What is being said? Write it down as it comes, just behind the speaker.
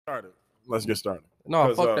started. Let's get started.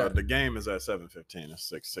 No, fuck that. The game is at 7:15.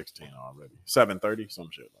 It's 6:16 already. 7:30, some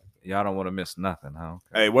shit like that. Y'all don't want to miss nothing, huh?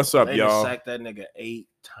 Okay. Hey, what's up, They y'all? sacked that nigga 8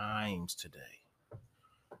 times today.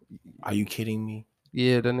 Are you kidding me?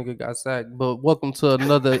 Yeah, that nigga got sacked. But welcome to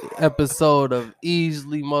another episode of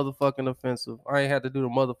Easily Motherfucking Offensive. I ain't had to do the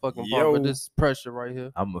motherfucking part, but this pressure right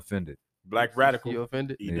here. I'm offended. Black Radical. You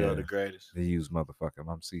offended? You the greatest. They use motherfucking.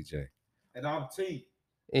 I'm CJ. And I'm T.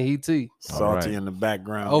 And he T. Salty right. in the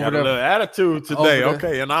background. Over Got there. a little attitude today. Over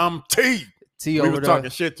Okay, and I'm T. T We over were there. talking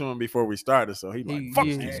shit to him before we started, so he like, fuck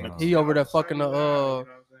these niggas. He over there fucking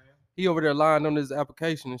he over there lying on his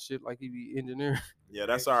application and shit like he be engineering. Yeah,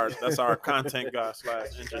 that's our content guy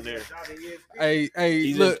 / engineer. Hey,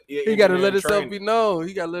 He's look, he gotta let himself training. be known.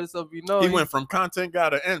 He gotta let himself be known. He went from content guy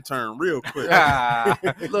to intern real quick.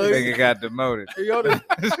 Look, Nigga got demoted.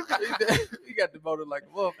 he got demoted like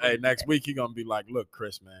a motherfucker. Hey, next week he gonna be like, look,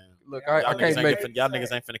 Chris, man. Look, Y'all I can't make y'all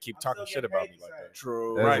niggas ain't finna keep talking shit about me like that.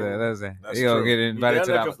 True. That's it. That's He gonna true. get invited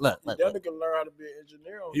to that. Look. That nigga learn how to be an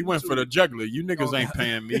engineer. He went for the juggler. You niggas ain't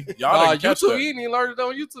paying me. Nah, Y'all didn't catch YouTube, that. he didn't even learn it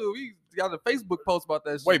on YouTube. He got a Facebook post about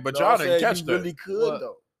that shit. Wait, but y'all didn't catch you that. really could What?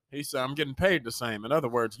 though. He said, I'm getting paid the same. In other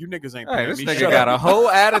words, you niggas ain't Hey, paying this me. nigga Shut got up. a whole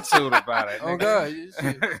attitude about it. Oh nigga. God,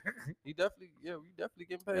 shit. we definitely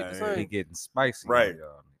getting paid the Hey, same. He getting spicy. Right.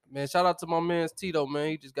 Y'all. Man, shout out to my man Tito, man.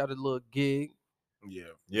 He just got a little gig. Yeah.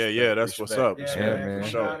 Yeah, that's what's up. Yeah, Yeah, man. man. For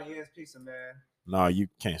sure. Man. Nah, you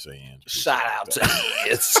can't say Angie. Shout out to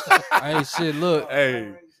kids. Hey, shit, look.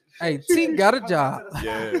 Hey, T got a job.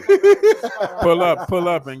 yeah. Pull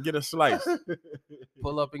up and get a slice.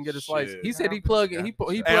 Pull up and get a slice. Shit. He said he plugging. He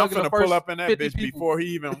Hey, I'm plugging the finna first pull up in that 50 bitch people. before he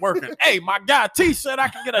even working. Hey, my guy T said I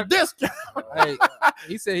can get a discount. Hey,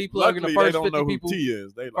 he said he plugging Luckily, the they first don't 50 know who people. T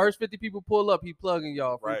is. They like, First 50 people pull up. He plugging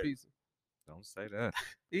y'all free Right. pizza. Don't say that.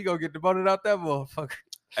 He gonna get demoted out that motherfucker.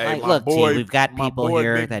 hey, Like, my look, T, boy, we've got my people boy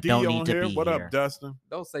here Big that D don't on need to here. be What here. up, Dustin?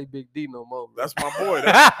 Don't say Big D no more. That's my boy.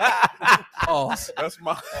 Oh, That's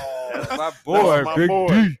my My boy, my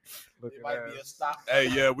boy. Look It at might that. be a stop. Hey,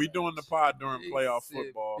 yeah, we doing the pod during He playoff said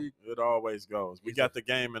football. big- It always goes. We got the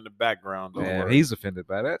game in the background. Don't Man, worry. he's offended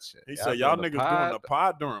by that shit. He said, y'all niggas doing the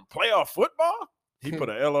pod during playoff football? He put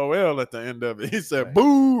a LOL at the end of it. He said,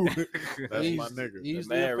 boo. That's He's- my nigga. he's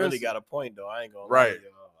The man really offensive. got a point though. I ain't gonna Right.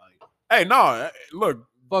 lie, y'all. Hey, no, look,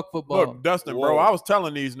 Fuck football. look, Dustin, bro. Whoa. I was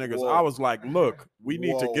telling these niggas, Whoa. I was like, look, we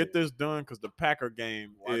need to Whoa. get this done because the Packer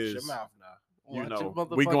game Watch is, your mouth now. you Watch know, your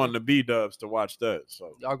we motherfucking- going to B-Dubs to watch that.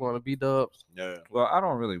 So, Y'all going to B-Dubs. yeah. Well, I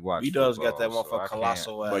don't really watch. B Dubs got that football, so I motherfucker can't.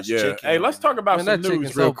 colossal ass But yeah, chicken. hey, let's talk about Man, some that chicken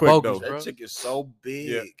news so real quick, bogus, though. bro. That chicken is so big.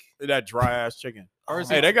 Yeah. That dry ass chicken.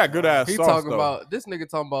 First Hey, they got good ass He sauce, talking though. about this nigga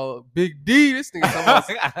talking about Big D. This nigga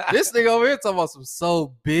talking about this nigga over here talking about some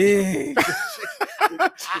so big.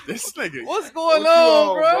 This nigga. What's going What you on,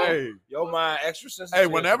 on, bro? bro? Hey, Yo, mind extra sensitive. hey,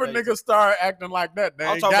 whenever today. niggas start acting like that, they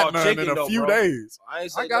I'm ain't talking got about none in chicken, a though, few bro. days. I ain't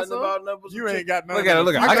I say got nothing some. about nothing. but some You ain't chicken. got none. Look at it. in a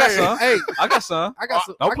Look at few it. I got days. some. Hey, I got some. I got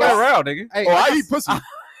some. Don't I play got, around, nigga. Hey, Oh, I I got, eat pussy.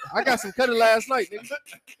 I got some cutter last night, nigga.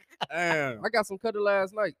 Damn. I got some cutter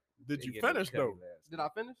last night. Did you finish though? Did I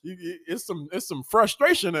finish? It's some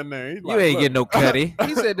frustration in there. He's You like, ain't look, getting no cutty.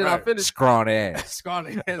 He said, "Did I Right. finish?" Scrawny ass.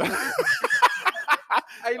 Scrawny.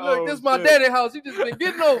 Hey, look, Oh, this is my shit. daddy house. You just been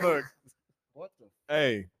getting over. Look, What the?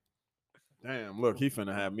 hey, damn, look, he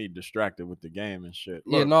finna have me distracted with the game and shit.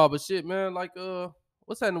 Yeah, Look, no, but shit, man. Like,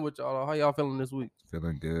 what's happening with y'all? How y'all feeling this week?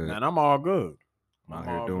 Feeling good. man, I'm all good. I'm out I'm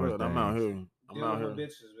here all doing good. I'm out things. here. I'm out Dealing here. with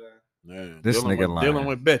bitches, man. Yeah, This dealing nigga with, lying. dealing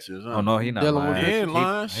with bitches. Huh? Oh no, he not Dealing with lying. He ain't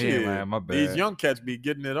lying. He ain't Shit. lying. My bad. These young cats be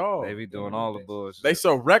getting it all. They be doing all the bullshit. They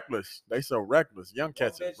so reckless. They so reckless. Young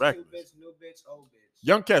cats One is bitch, two reckless. bitch, new bitch, old bitch.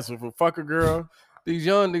 Young cats will fuck a girl, These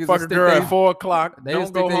young niggas fuck a stick girl they- at 4 o'clock. they Don't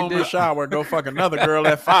stick go they home to dick- shower. Go fuck another girl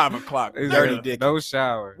at 5 o'clock. It's Dirty like, dick. no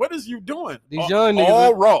shower. What is you doing? These young niggas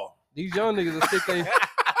all are- raw. These young niggas will stick they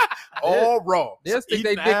All raw. they'll stick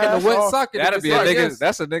their Eating dick in the ass wet off. socket. That'd and be say, a nigga. yes.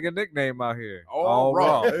 That's a nigga nickname out here. All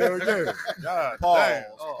raw. Hell yeah. God Pause. damn.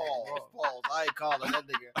 Pause. I ain't calling that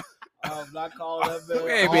nigga. I'm not calling that man.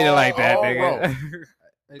 We ain't mean it like that, all nigga.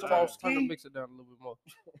 Hey, Come turn on, to Ski. mix it down a little bit more.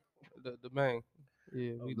 The main.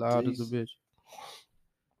 Yeah, we loud as a bitch.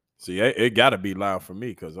 See, it gotta be loud for me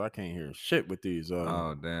because I can't hear shit with these.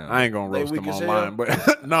 Oh damn. I ain't gonna They roast them weak as online,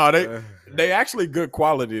 but no, they actually good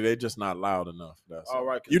quality. They just not loud enough. That's All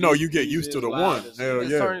right, 'cause You know, these- you get these used to is the loud one. as Hell hell.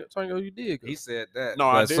 yeah. Turn your you did. He said that. No,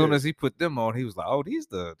 but I as soon did. as he put them on, he was like, "Oh, these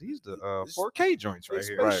the 4K joints right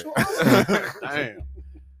here." Right. Special. Damn.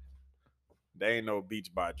 They ain't no Beats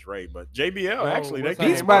by Dre, but JBL Bro, actually they what's came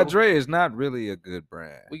Beats by out- Dre is not really a good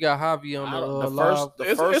brand. We got Javi on the, The live. first, the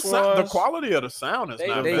It's first the ones, quality of the sound is they,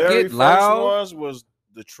 not they the bad. very get first loud. ones was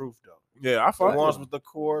the truth though. Yeah, I The fuck ones with with the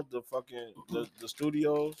cord, the fucking the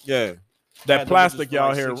studios. Yeah. Had That them plastic bitches for y'all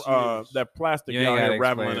like hear, 6 years. that plastic You ain't y'all gotta hear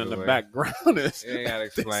rattling explain in it the away. background is You ain't gotta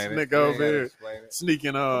this explain it. nigga You ain't over gotta here explain it.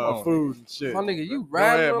 sneaking on, food and shit. My nigga, you Go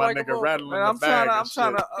ahead, rattling my like a nigga, motherfucker. rattling Man, the I'm bag trying and to.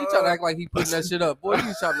 shit. He trying to act like he putting that shit up. Boy,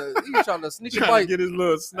 he trying to sneak a Trying to bite. get his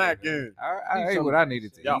little snack in. I ate what I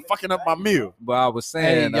needed to Y'all eat. fucking up my meal. But I was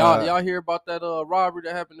Hey, saying, y'all hear about that robbery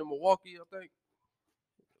that happened in Milwaukee? I think.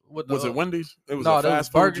 With Was it Wendy's? It was no, a that was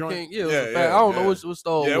fast Burger food joint. King. Yeah, it was a fast. I don't know which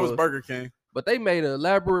store Yeah, it it was. was Burger King. But they made an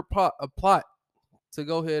elaborate plot to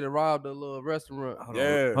go ahead and rob the little restaurant.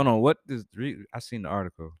 Hold on. What is? I seen the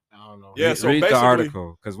article. I don't know. Yeah, so read the basically-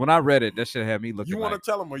 article because when I read it, that shit had me looking. You want like,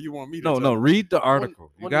 to tell them or you want me to No, tell no. them? Read the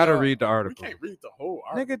article. You when gotta y'all- read the We article. can't read the whole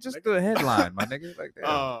article. Nigga, just the headline, my nigga. Like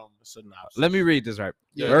that. Synopsis. Let me read this right.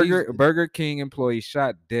 Yeah, Burger King employee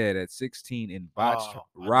shot dead at 16 in botched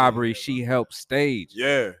robbery she helped stage.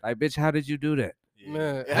 Yeah. Like, bitch, how did you do that?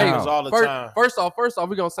 Man, It happens all the time. First off,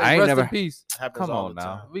 we gonna say I ain't rest never- in peace. Happens Come all on the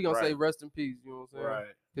now. time. We gonna say Right. rest in peace. You know what I'm saying? Right.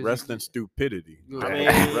 'Cause Rest you- in stupidity. Yeah.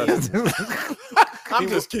 I I'm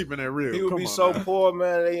just keeping it real. People Come be on so now. poor,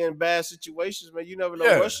 man. They in bad situations, man. You never know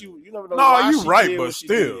Yeah. what you never know. No, why you she right, did but what she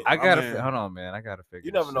still. did. I gotta mean- hold on, man. I gotta figure.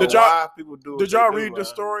 You never this know shit Did y'all- why people do. Did y'all read the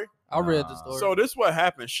story? I read the Nah. story. So this what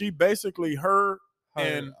happened. She basically Her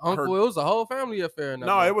and uncle, her- it was a whole family affair. In that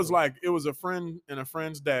no, it was motherfucker. like it was a friend and a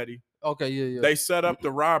friend's daddy. Okay, yeah. They set up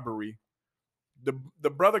the robbery. The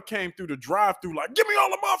brother came through the drive-through like, give me all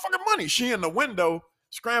the motherfucking money. She in the window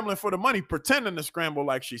scrambling for the money, pretending to scramble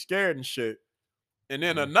like she's scared and shit. And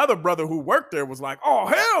then another brother who worked there was like, oh,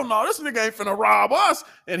 hell no, this nigga ain't finna rob us.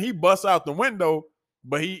 And he busts out the window,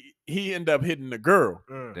 but he ended up hitting the girl.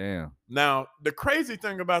 Damn. Now, the crazy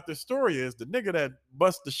thing about this story is the nigga that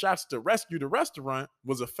bust the shots to rescue the restaurant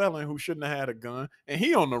was a felon who shouldn't have had a gun. And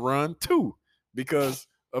he on the run too because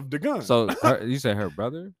of the gun. So you said her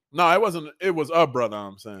brother? No, it wasn't. It was a brother.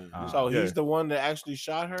 I'm saying. So Yeah. he's the one that actually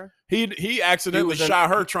shot her, He accidentally was in- shot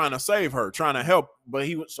her trying to save her, trying to help. but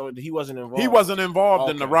he wasn't involved. He wasn't involved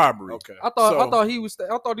in the Okay. robbery. Okay. I thought So- he was.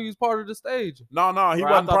 I thought he was part of the stage. No, he Right, I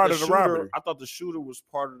wasn't thought part of the shooter- robbery. I thought the shooter was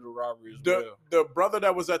part of the robbery as The well. the brother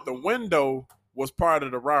that was at the window was part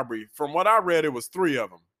of the robbery. From what I read, it was 3 of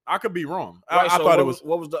them. I could be wrong. Right, I so thought what it was.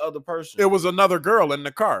 What was the other person? It was another girl in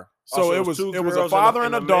the car. So, so it it was was two it was a girls father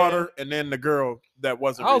and and a a man? daughter, and then the girl that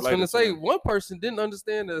wasn't. I was related gonna to say them. one person didn't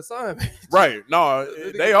understand the assignment. Right? No,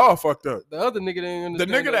 they all fucked up. The other nigga didn't The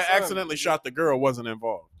understand. nigga that assignment. accidentally shot the girl wasn't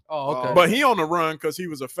involved. Oh, okay. But he on the run because he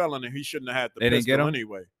was a felon and he shouldn't have had the They didn't pistol get him?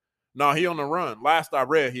 anyway. No, he on the run. Last I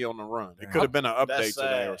read, he on the run. It could have been an update That's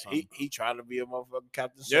today or sad. something. He trying to be a motherfucking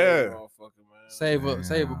Captain Yeah. Save motherfucker, man.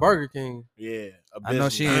 save a Damn. Burger King. Yeah, I know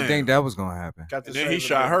she didn't think that was gonna happen. Captain And then he Save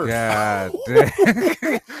shot her. God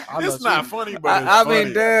damn. It's not funny, but it's I funny.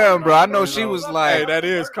 mean, damn, bro. I know she was Hey, like, that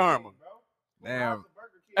is karma. damn.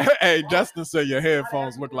 Hey, Justin said your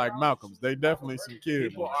headphones look like Malcolm's. They definitely some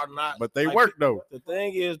kids, People are not, but they like, work though. The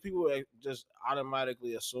thing is, people just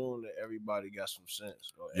automatically assume that everybody got some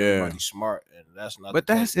sense or Yeah. everybody's smart, and that's not. But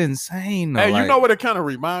the that's case. insane. Though. Hey, you like- know what it kind of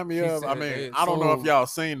remind me He of? I said they mean, I don't know if assume- y'all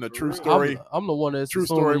seen the true story. I'm the one that's True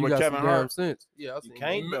assuming story you with got Kevin some damn Hart. sense. Yeah, I You seen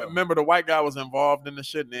can't. that. Remember the white guy was involved in the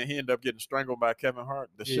shit, and then he ended up getting strangled by Kevin Hart.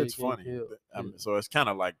 The Yeah, shit's he getting funny. killed. I mean, so it's kind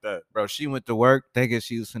of like that. Bro, she went to work thinking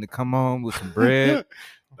she was finna come home with some bread. Damn.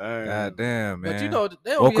 God damn, man. But you know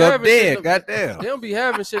they don't woke be up having shit. dead. In them, Goddamn. they don't be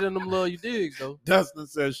having shit in them little you digs though. Dustin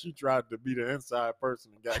says she tried to be the inside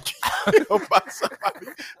person and got killed by somebody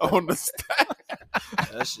on the staff.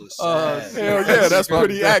 That shit's Uh, sad. Hell yeah, that's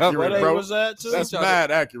pretty Fucked up. Where accurate, they bro. was at too? That's tried to-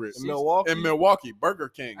 mad accurate. In Milwaukee. In Milwaukee, Burger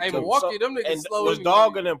King. Hey, too. Milwaukee, them niggas And slow. was as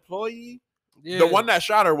dog niggas. an employee? Yeah. The one that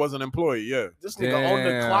shot her was an employee. Yeah. This nigga on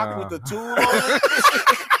the clock with the Damn. tool on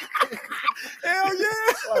it? Hell yeah.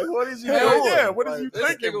 Like, what is he Hell doing? yeah. What is Like, you this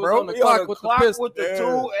thinking, nigga was bro? on the He on clock the with the clock pistol. with the Yeah.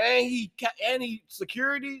 tool, and he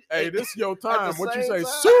security. Hey, this your time. What you same say?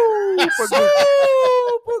 time?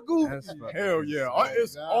 Super goofy. That's fucking Hell yeah. insane.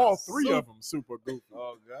 It's all 3 of them super goofy.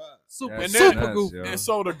 Oh god. super That's And then- super nuts, goofy. yo. And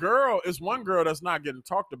so the girl is one girl that's not getting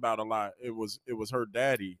talked about a lot. It was her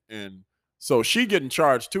daddy, and so she getting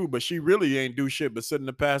charged too, but she really ain't do shit but sit in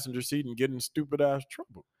the passenger seat and get in stupid ass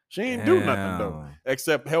trouble. She ain't do nothing though, Damn.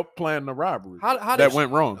 except help plan the robbery How that did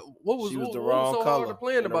went wrong. What was She was the what wrong so hard color to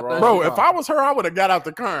plan and the about wrong- that? Bro, shit? if I was her, I would have got out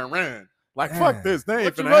the car and ran. Like fuck Damn. this, they ain't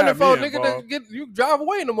What you finna running have for, me nigga? involved. That get you drive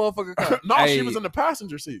away in the motherfucker car. No, she Hey. was in the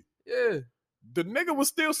passenger seat. Yeah. The nigga was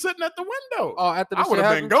still sitting at the window. Oh, after the I shit would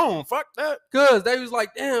have been happened, gone. Fuck that. cause they was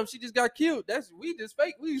like, damn, she just got killed. We just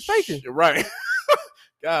fake. We was faking. Shit, right.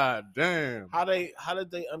 God damn. How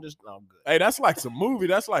did they understand? No, I'm good. Hey, that's like some movie.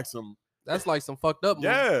 That's like some That's like some fucked up movie.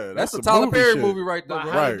 yeah. That's a some Tyler Perry shit. movie right there, But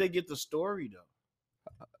bro. how Right. did they get the story though?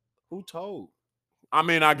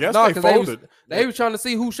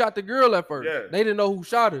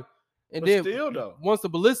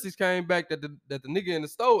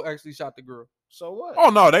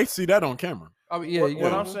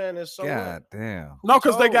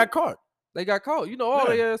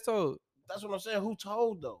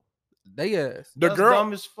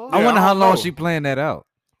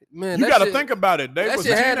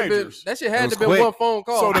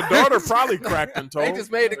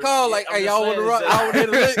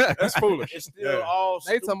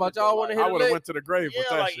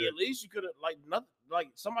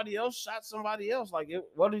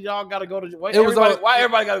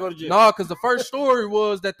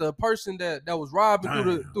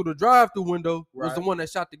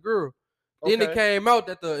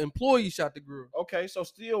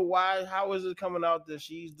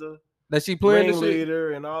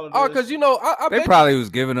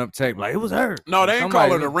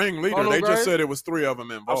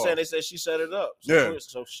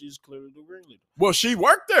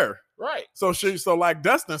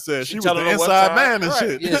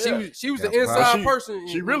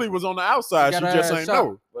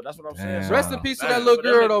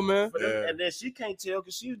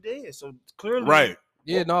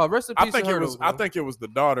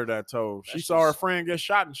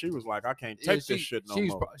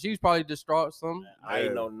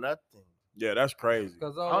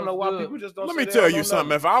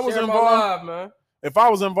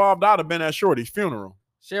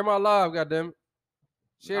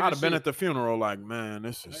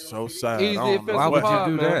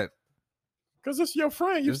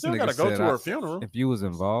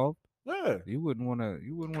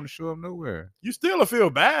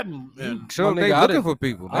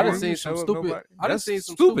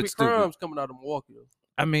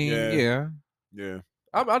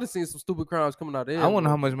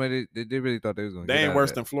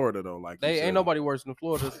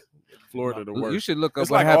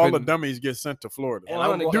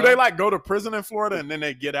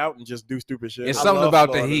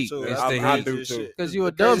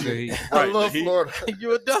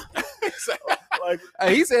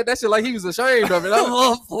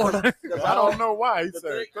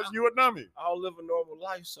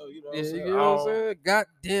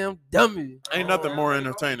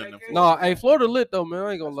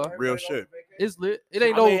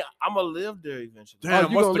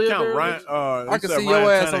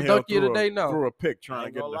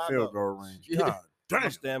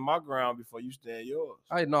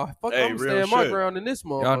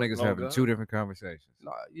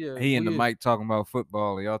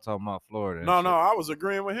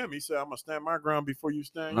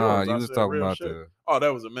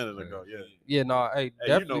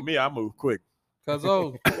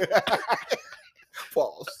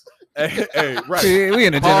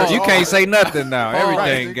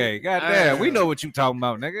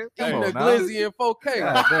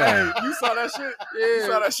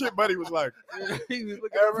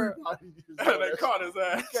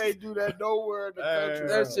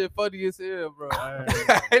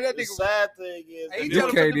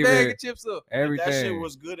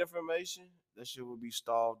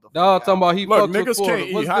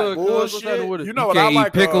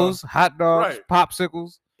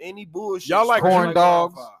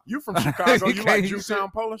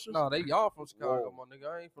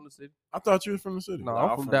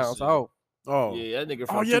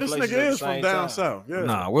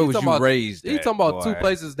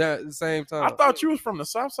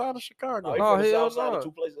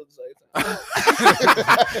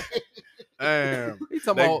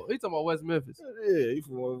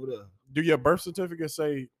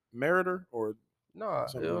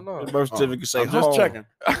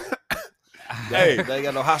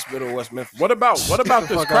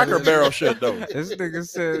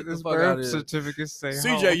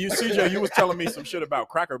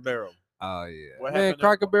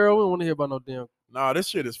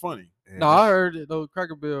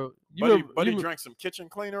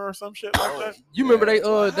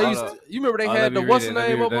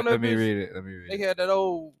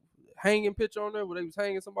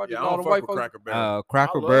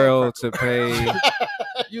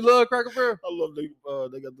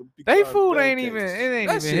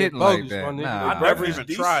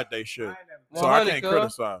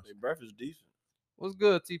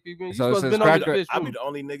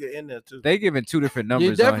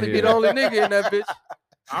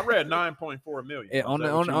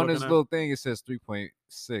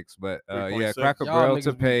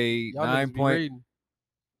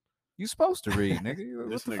 You supposed to read, nigga.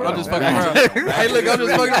 This What the nigga fuck? I'm just don't fucking want around. that. Hey, look, I'm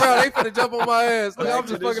just fucking around. They finna jump on my ass. Look, Back I'm to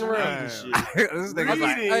just this fucking around. reading shit. This nigga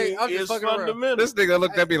like, Hey, I'm just is fucking around. fundamental. this nigga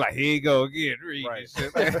looked at me like, here you go again, reading Right. this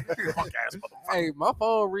shit. Fuck ass motherfucker. Hey, my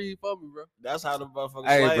phone read for me, bro. That's how the motherfuckers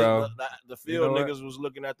Hey, slave, bro. the You field know what? niggas was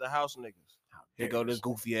looking at the house niggas. Here go this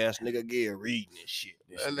goofy ass nigga again reading this shit.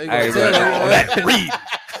 And they Hey, gonna bro. tell you, Read.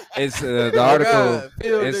 It's the Oh, article. God,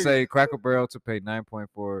 field It niggas. say Cracker Barrel to pay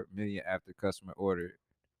 $9.4 million after customer ordered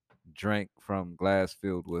drank from glass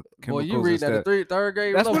filled with Boy, chemicals. you reading at instead. the third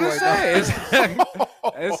grade That's level what it right now.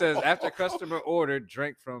 says. It says after customer ordered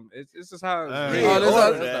drank from. This is how it's Hey. written. Oh,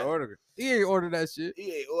 that's That's how- the order. He ain't ordered that shit.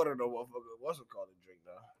 He ain't ordered no motherfucker. What's it called a drink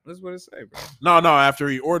though? That's what it say, bro. No, after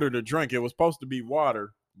he ordered a drink, it was supposed to be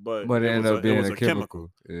water, but But it was ended up being was a chemical.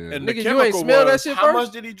 Yeah. And the Nigga, you chemical ain't smell that was- shit How first?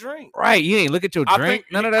 much did he drink? Right, you ain't look at your I drink.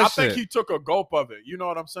 think None of that I shit. think he took a gulp of it. You know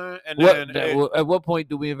what I'm saying? And What, then at what point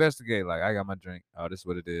do we investigate? Like, I got my drink. Oh, this is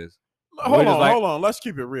what it is. hold we're just like- on. Let's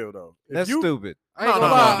keep it real though. If That's you, stupid. I ain't No, gonna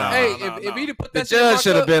no, lie. no, Hey, no, if no. he'd have put The that shit in my judge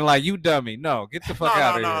should have cup- been like, "You dummy, no, get the fuck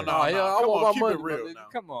out of here." no. Yeah, I Come want on, my keep money, it my real nigga. now.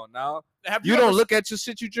 Come on now. Have You ever don't s- look at your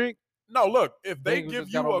shit you drink. No, look. If they Bengals give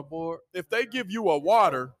just got you on a the board. if they give you a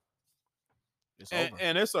water It's and, over.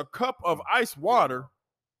 and it's a cup of ice water,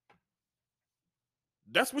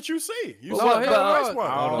 that's what you see. You No, see a hell cup of no. ice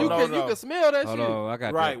water. Oh, you no, can no. you can smell that Hold shit. on, I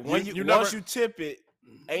got Right. that. When You you, never- once you tip it,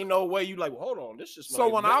 ain't no way you like, well, hold on, this just So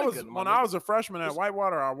when I was a freshman at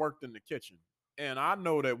Whitewater, I worked in the kitchen, and I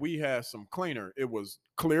know that we had some cleaner. It was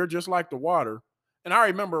clear, just like the water. And I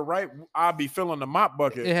remember, right, I'd be filling the mop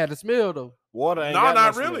bucket. It had a smell though. water ain't No, got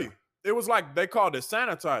not no really. smell. It was like they called it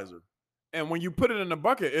sanitizer, and when you put it in the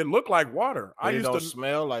bucket, it looked like water. But I it used don't to.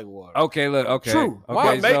 smell like water. Okay, look. Okay, True,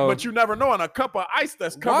 Okay, but you never know. In a cup of ice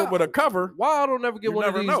that's covered Why- with a cover, Why I don't never get You one of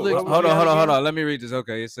never these know. licks? Well, hold on, man? hold on. Let me read this.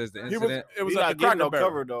 Okay, it says the it incident. was He at not the getting Cracker no Barrel.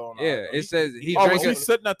 cover though. Yeah, it says he Oh, drank was he it.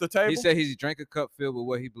 sitting at the table? He said he drank a cup filled with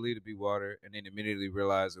what he believed to be water, and then immediately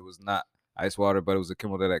realized it was not ice water, but it was a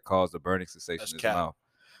chemical that caused a burning sensation That's in his cap. mouth.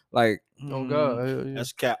 Like, Oh God, hell yeah.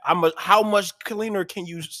 That's cap. How much cleaner can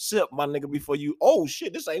you sip, my nigga, before you? Oh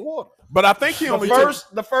shit, this ain't water. But I think he The only first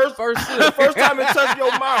First the first time it touched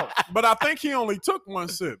your mouth. but I think he only took one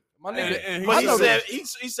sip. My And- nigga, and But I he know said that- he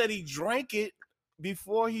said he drank it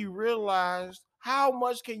before he realized how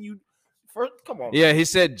much can you. First, come on. yeah, he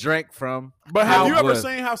said drank from. But have how you ever was-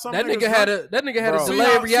 seen how some that niggas nigga had drink? a Bro. See delayed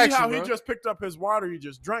how, reaction. See how bro. he just picked up his water, he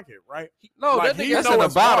just drank it, right? No, like, that he nigga That's know in a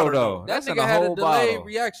it's bottle water, though. though. that That's in nigga a had a whole delayed bottle.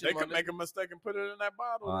 reaction. They my could nigga. make a mistake and put it in that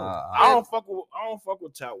bottle. though. I don't fuck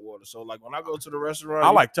with tap water. So like when I go to the restaurant, I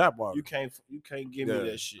like tap water. you can't give Yeah. me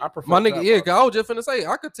that shit. I prefer My tap nigga, yeah, water. 'cause I was just finna say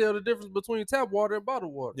I could tell the difference between tap water and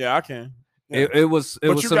bottled water. Yeah, I can. It was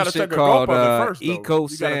But was you some gotta shit take a gulp called of it first, though. Eco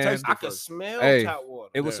You gotta taste Sand. I can smell Hey, tap water.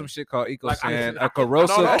 It was Yeah. some shit called Eco Like, I Sand, can- a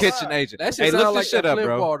corrosive No, kitchen no. agent. That shit Hey, sound look like this shit that up, Flint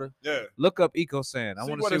bro. water. Yeah. Look up Eco Sand. I See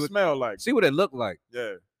want to what see it what smell like. see what it looked like.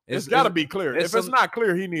 Yeah. It's got to be clear. it's If it's some- not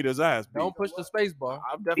clear, he need his ass beat. Don't push the space bar.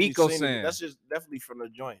 I've definitely Eco seen it. Sand. That's just definitely from the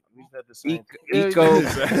joint. We said the same. Eco From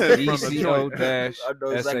the ECO joint. dash I know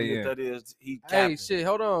exactly SAN. what that is. He Hey, capping. shit,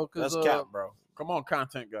 hold on, That's cause cap, bro. Come on,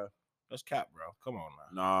 content guy. That's cap, bro. Come on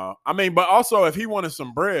now. No, I mean, but also if he wanted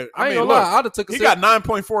some bread, I ain't mean, gonna look, lie, I'd have took a he sip. got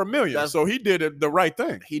 9.4 million, That's- so he did it the right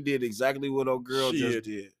thing. He did exactly what old girl just Shit.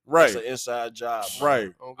 did. Right. That's an inside job. Bro.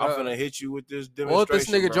 Right. Oh, I'm God. finna hit you with this Well, demonstration. if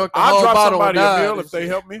this nigga bro. drunk the I'll whole drop bottle somebody and a died meal and if they shit.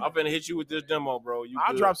 help me. I'm finna hit you with this demo, bro. You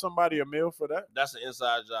I'll good. drop somebody a meal for that. That's an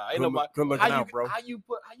inside job. Ain't Good nobody. look- good looking how out, you, bro. How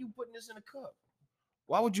you putting this in a cup?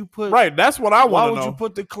 Why would you put? Right, that's what I Why want would to you know.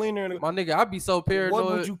 put the cleaner in? My nigga, I'd be so paranoid.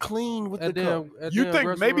 What would you clean with the at cup? them, at You them think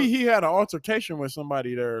maybe restaurants. he had an altercation with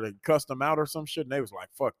somebody there that cussed him out or some shit, and they was like,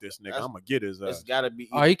 "Fuck this nigga, That's- I'm gonna get his It's ass." gotta be.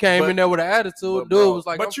 Oh, he came but- in there with an attitude. but, Dude bro, was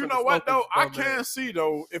like, But I'm you finna know what smoke though? this I bum can ass. see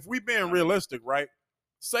though, if we being realistic, right?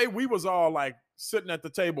 Say we was all like sitting at the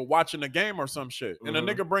table watching a game or some shit, and a Mhm.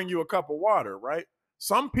 nigga bring you a cup of water, right?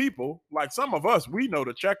 Some people, like some of us, we know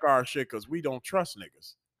to check our shit because we don't trust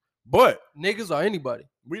niggas. But Niggas or anybody.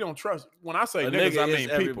 we don't trust. When I say A niggas, nigga I is mean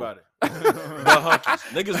people. everybody. Butt hunkies.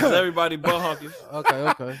 Niggas is everybody but hunkies.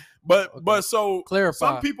 Okay. But Okay. so Clarify.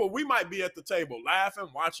 some people we might be at the table laughing,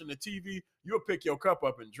 watching the TV. You'll pick your cup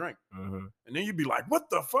up and drink, and then you'd be like, "What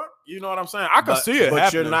the fuck?" You know what I'm saying? I can see it But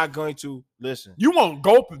happening. you're not going to listen. You won't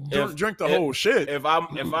gulp and If- drink the if- whole shit. If I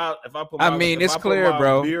put I my, mean, if it's I put clear, my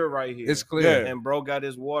bro. beer right here, It's clear. Yeah. and bro got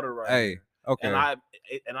his water right Hey, here, okay.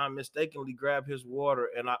 and I mistakenly grabbed his water,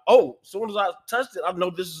 and as soon as I touched it, I know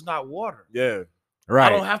this is not water. Yeah. Right.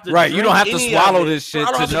 don't have to right. You drink don't have to any swallow of it. this shit I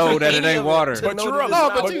don't to have to know drink that it any ain't of water. to But know you're that a- it's no,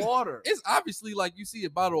 not but you- water. It's obviously like you see a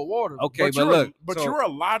bottle of water. Okay, but you're look. but you're a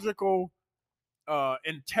logical,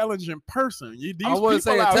 intelligent person. These I wouldn't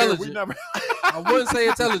say people out here, we intelligent. never. I wouldn't say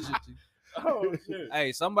intelligent. Oh shit.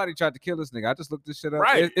 Hey, somebody tried to kill this nigga. I just looked this shit up.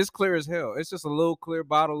 Right. It's clear as hell. It's just a little clear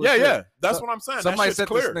bottle. Of Yeah, shit. yeah. That's So- what I'm saying. Somebody that set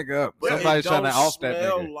shit's clear. this nigga up. Yeah, Somebody's trying to off that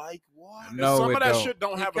smell nigga. like water. No, Some it of that don't. shit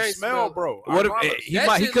don't have can't a smell, smell. bro. I What if promise. he That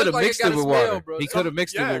might? He shit could have look like it mixed got it a with smell, water. bro. He could have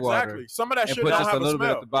mixed it with water Exactly. Some of that and shit put don't just a have a little bit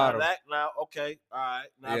smell. at the bottom. Okay, all right.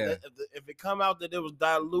 Now, Yeah. if it come out that it was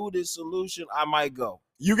diluted solution, I might go.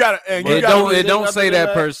 You got to, and you It got don't. to. It don't other say than that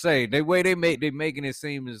that- per se. The way they making it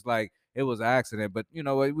seem is like it was an accident. But you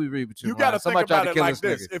know what? We read between You got to lines. think Somebody tried about to it kill like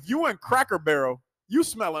this this. nigga. If you in Cracker Barrel, you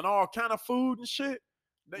smelling all kind of food and shit.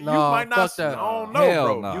 That Nah, you might not. fuck that. I don't know, Hell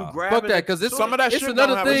bro. no. You Fuck grab Fuck it that, because it's Some of that it's shit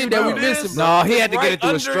another don't have a thing that we smell. missing, bro. No, he It's had to get right it through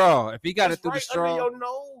a under- straw. If he got it It's through right the straw, under your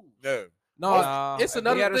nose. Yeah. No, Nah, it's if he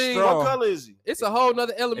another had a thing. straw- What color is he? It's a whole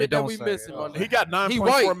nother It element that don't we say. missing, Oh. man. He got He $9.4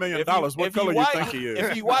 white. million. If What he color you white, think he is?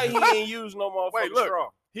 If he white, he ain't used no motherfucking Wait, look. straw.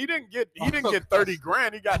 He didn't get 30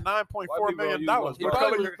 grand. He got $9.4 White million. people don't What use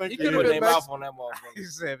color no you think He he could've Put is? been their Mexican. mouth on that motherfucker.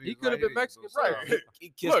 said He could have been Mexican, Right. He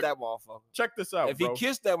kissed Look. that motherfucker. Check this out, If bro. he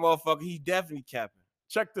kissed that motherfucker, he definitely capping.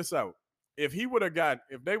 Check this out. If they would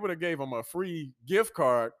have gave him a free gift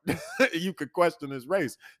card, you could question his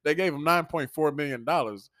race. They gave him $9.4 million.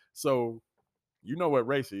 So you know what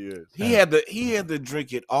race he is. He had to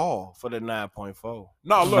drink it all for the 9.4.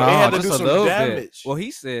 No, look, No, They had to just do a some little damage. bit. Well, he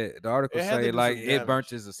said the article It had to say do like some it damage. burnt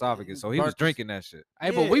his esophagus, so he was Burnt his- drinking that shit. Hey,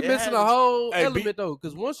 but Yeah, we it missing had- a whole Hey, element though,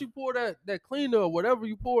 because once you pour that cleaner or whatever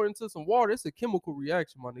you pour into some water, it's a chemical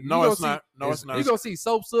reaction, my nigga. no, You it's gonna not. No, it's See, not. you gonna see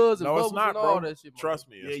soap suds and No, it's bubbles not, and all bro. that shit. My Trust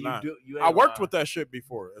nigga. me, Yeah, it's you not. do. You I ain't worked lying. with that shit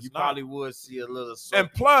before. It's You not. probably would see a little.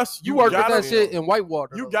 And plus, You worked with gotta, that shit in white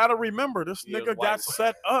water. You though. got to remember, this Yeah, nigga white. got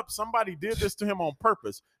set up. Somebody did this to him on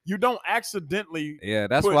purpose. You don't accidentally Yeah,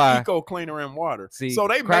 that's put why. eco cleaner in water. See, So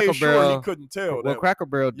they Cracker made sure Barrel- he couldn't tell. What that, Cracker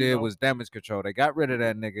Barrel did know? was damage control. They got rid of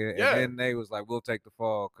that nigga, Yeah. and then they was like, "We'll take the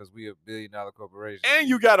fall because we a $1 billion corporation." and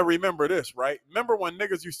you got to remember this, right? Remember when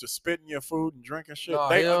niggas used to spit in your food and drink and shit? Nah,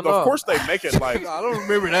 They, hell of no. course, they make it like I don't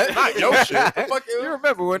remember that. not your shit. Fuck you. You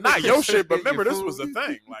remember when Not niggas your spit shit, but in your remember this food? was the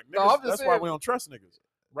thing. Like, No, niggas, I'm just that's why saying. we don't trust niggas,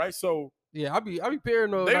 right? So Yeah, I be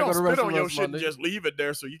paranoid. they when I don't go to spit on your restaurants, my shit and nigga. just leave it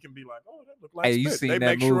there so you can be like, oh, that look like Hey, you spit. seen They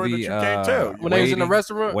that make sure movie? that you can't tell. When they was in the Waiting?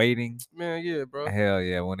 restaurant, Waiting. man, yeah, bro. Hell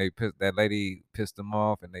yeah! When that lady pissed them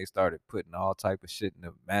off, and they started putting all type of shit in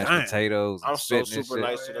the mashed Damn. potatoes. And I'm so spitting and super shit.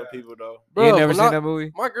 nice to them people though. Bro, You ain't never when seen I- that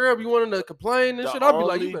movie? My girl be wanting to complain and The shit. I'll be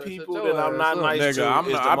like, only you better people shut that your I'm ass not up. nice Nigga, to I'm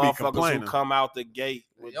is not- the I be motherfuckers complaining. who come out the gate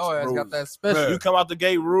with Your ass rules. got that special. Yeah. You come out the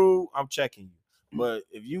gate rude, I'm checking you. But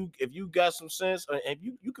if you got some sense, and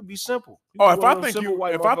you can be simple. You Oh, can if be one I of them think simple you,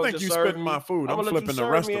 white if I motherfuckers think that you serve spitting me, my food, I'ma I'm let you flipping the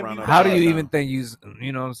serve me and be restaurant. done. How do upside you down. even think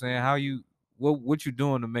you know what I'm saying? How you what you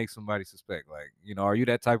doing to make somebody suspect? Like, are you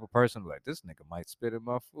that type of person like this nigga might spit in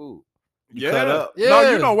my food? You Yeah. cut up. No,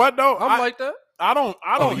 Yeah. you know what though? I'm like that. I don't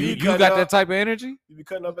Oh, you eat. you cut got up. that type of energy? You be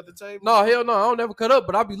cutting up at the table. No, hell no. I don't never cut up,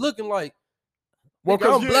 but I be looking like, Well,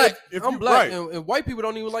 nigga, I'm you- black. if I'm you- black, right. and white people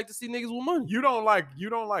don't even like to see niggas with money. You don't like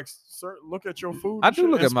look at your food. I and do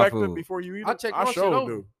shit, look at my inspect it food. before you eat it. I check my shit sure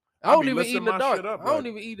over. do. I don't be even eat listing in the my dark. shit up, I don't like-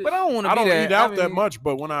 even eat it. But I don't want to I be don't that. eat out I that mean, much,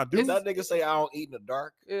 but when I do, Did that nigga say I don't eat in the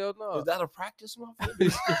dark? Hell no. Is that a practice,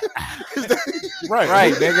 motherfucker? right,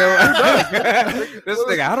 Right, nigga. This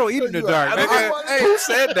nigga, I don't eat in the dark. I don't Nigga. want- Hey, who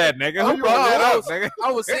said that, nigga? Who you brought that I up, was- nigga?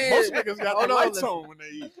 I was saying, Most niggas got Hold the on, lights listen. on when they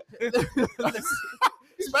eat,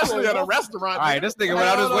 especially at a restaurant. All right, this nigga Hey, went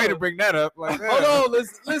out his hold way on. to bring that up. Like, hold on,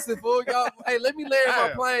 listen, fool, y'all. Hey, let me land my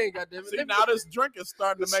Damn. plane, goddammit. See, Let me- now this drink is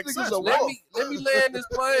starting to This make nigga's sense. a Let wolf. me land this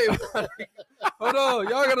plane. Hold on,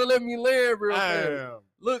 y'all gotta let me land real fast. Damn.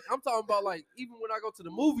 Look, I'm talking about like even when I go to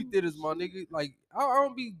the movie theaters, my nigga, like I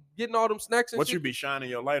don't be getting all them snacks and What shit. you be shining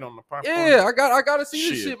your light on the popcorn? Yeah, I gotta see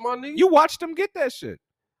this Shit. shit, my nigga. you watched him get that shit.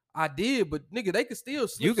 I did, but nigga, they could still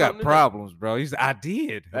slip You got something in problems, bro. I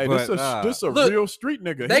did. Hey, but, this a Look, real street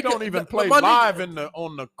nigga. they He don't could- even but play my nigga- live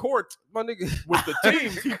on the court there. My nigga. with the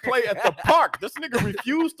teams. He play at the park. This nigga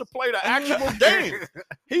refused to play the actual game.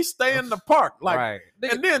 He stay in the park, like, right.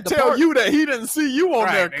 and then the tell park- you that he didn't see you on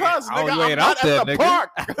Right, there, nigga. cuz Oh, nigga, you I'm ain't not out there, at the nigga.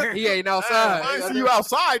 park. He ain't Damn, outside. I ain't see you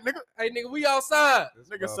outside, nigga. Hey nigga, we outside.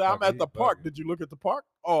 Nigga said I'm at the park. Did you look at the park?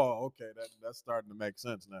 Oh, okay. That's starting to make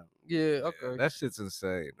sense now. Yeah, okay. Yeah, that shit's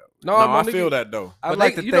insane, though. No, my I nigga, feel that though. I But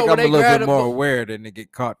like they- to you think know when I'm a they little grab bit the more bo- aware than to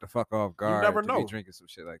get caught the fuck off guard. never to know. be drinking some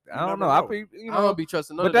shit like that. You I don't never know. I know. be, I don't be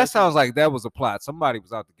trusting none but of that shit. sounds like that was a plot. Somebody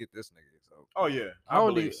was out to get this nigga. So. Oh yeah, I don't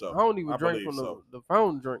believe even, so. I don't even I drink believe from so. the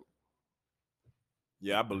fountain drink.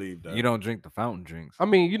 Yeah, I believe that. You don't drink the fountain drinks. I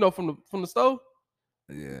mean, from the stove.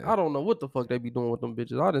 Yeah. I don't know what the fuck they be doing with them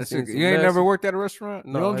bitches. I done That seen shit- some you ain't never nasty- worked at a restaurant?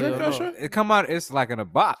 No, You don't drink hell that no. shit? It come out. It's like in a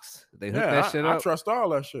box. They hook Yeah, that shit I up. trust all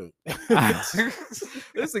that shit.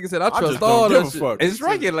 This nigga said I I trust just all don't give that a shit. fuck. It's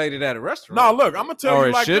regulated at a restaurant. No, look, I'm gonna tell Or you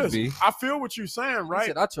it like should this. be. I feel what you're saying, He right?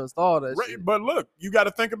 said I trust all that Right, shit. but look, you got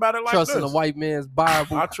to think about it like Trusting this. the white man's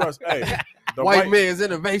Bible. I trust. Hey, the white man's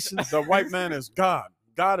innovations. The white man is God.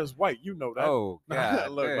 God is white. You know that. Oh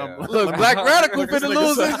God! Look, damn. Look, Black Radical This finna nigga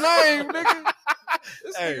lose said- his name, nigga.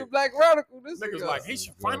 This Hey, nigga Black Radical. This Niggas nigga like he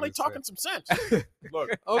should Go ahead finally and say talking some sense. Look,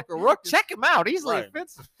 Uncle Ruckus. Check him out. He's Right.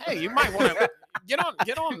 offensive. hey, you might want to get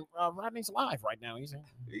on Rodney's live right now.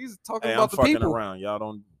 He's talking hey, I'm about the fucking people. around. Y'all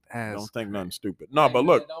don't That's think nothing crazy. stupid. No, Hey, but man,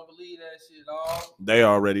 look, don't believe that shit, dog. they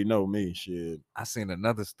already know me. Shit. I seen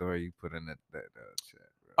another story you put in that chat.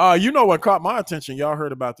 Bro. You know what caught my attention? Y'all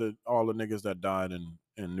heard about all the niggas that died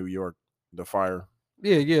in New York, the fire.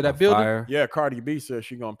 Yeah, that A building. fire. Yeah, Cardi B says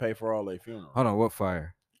she gonna pay for all their funerals. Hold on. What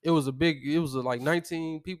fire? It was like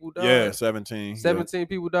 19 people died. Yeah, 17. 17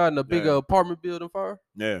 people died in a big Yeah. apartment building fire.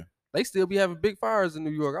 Yeah. They still be having big fires in New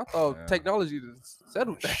York. I thought Yeah. technology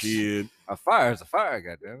settled that shit. Shit. A fire is a fire.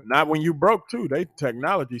 Goddamn. Not when you broke too. They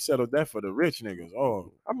technology settled that for the rich niggas.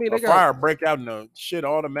 Oh, I mean, a they got, fire break out and the shit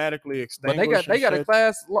automatically but extinguished. they got a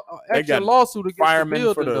class They action got lawsuit against the firemen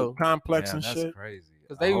building for the though. complex Damn, and that's shit. crazy.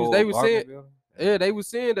 'Cause A they whole was saying- apartment building? Yeah, they was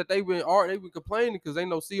saying that they were complaining because they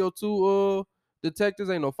no CO2 detectors,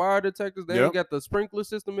 ain't no fire detectors. They Yep. ain't got the sprinkler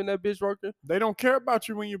system in that bitch working. They don't care about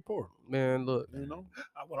you when you're poor. Man, look, You know.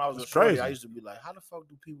 When I was in It's Australia, crazy. I used to be like, how the fuck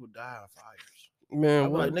do people die of fires? man, I'd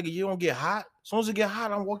be what? like, nigga, you don't get hot. As soon as it get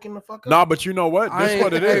hot, I'm walking the fuck up. Nah, but you know what? I This ain't-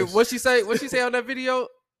 what it hey, is. What she say? What she say on that video?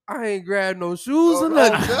 I ain't grabbed no shoes Oh, or no,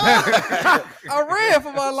 nothing. God. I ran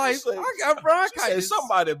for my life. said- I got She said bronchitis.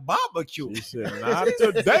 somebody barbecue. She said, not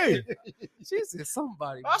today. She said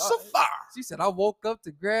somebody. That's a bought- fire. She said I woke up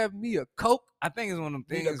to grab me a Coke, I think it's one of them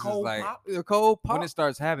Need things. a Is cold like pop. a cold pop. when it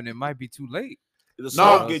starts happening, it might be too late. The No,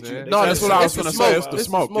 smoke get you. no, They that's said what I was the gonna smoke. say. It's the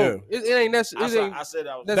smoke, yeah. It ain't necessarily. It ain't I said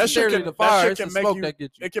that was That shit necessarily can- the that fire. shit It's the can make smoke you- that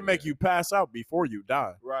get you. It can make you pass out before you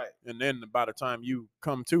die. right. And then by the time you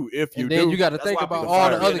come to, if you And then do, you got to That's think why about people all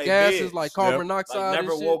the fire other in they gases beds. like carbon Yep. monoxide. Like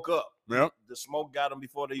never and shit. woke up. Yep. The smoke got them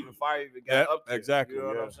before they even fire even got Yep, up there. exactly, You know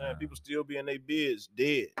what yeah. I'm saying? People still be in their beds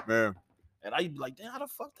dead. man. And I be like, damn, how the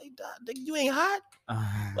fuck they died? Nigga, you ain't hot?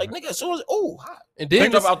 Like, Like, nigga, as soon as, hot. And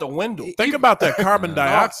Think then about the window. Think about that carbon Nah.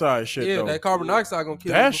 dioxide shit yeah, though. that carbon dioxide gonna kill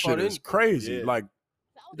you That before shit is then. crazy. Yeah. Like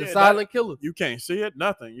The Yeah, silent killer. you can't see it,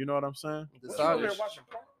 nothing. You know what I'm saying? The What you silent. over there watching?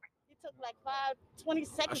 It took like 20 I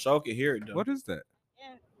seconds. sure can hear it though. what is that?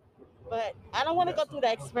 But I don't want to go through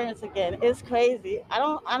that experience again. It's crazy. I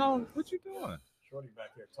don't. What you doing? Shorty back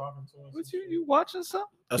here talking to us. What you watching something?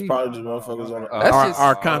 That's probably just motherfuckers on the. That's our, just-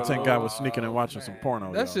 our content guy was sneaking and watching some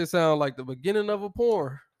porno. That y'all. shit sound like the beginning of a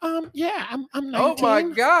porn. Yeah, I'm 19. Oh my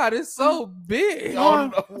god, it's so big. Oh,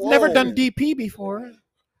 no. I've never Whoa. done DP before.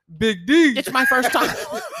 Big D. It's my first time.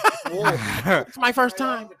 Whoa. It's my first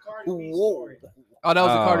time. Whoa. Oh, that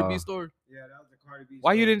was a Cardi Oh. B story. Yeah, that was the Cardi B.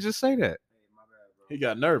 Why you story. didn't just say that? Hey, my bad, bro. He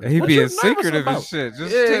got nervous. He What being you nervous secretive and about? shit.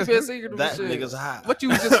 Just Yeah, he been secretive That and shit. nigga's hot. What you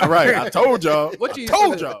was just Right, I told y'all. What you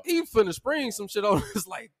told finna- y'all. He finna spring some shit on us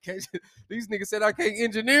like these niggas said I can't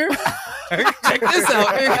engineer. Check this out,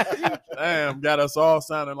 nigga. Damn, got us all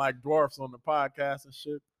sounding like dwarfs on the podcast and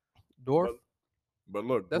shit. Dwarf. But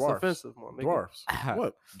look, That's dwarfs. offensive, my nigga. Dwarfs.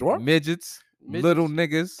 What? Dwarf? midgets, Midgets. little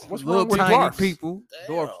niggas, What's little wrong with tiny dwarfs? people.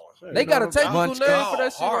 Dwarf. Shit, They you got know a what I'm technical saying? name for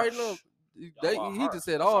that shit right now. Y'all He harsh. just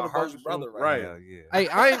said That's all our the harsh bullshit. brother Right. Hell yeah. Hey,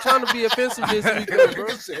 I ain't trying to be offensive this weekend, bro.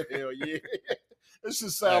 Nigga said, hell yeah. This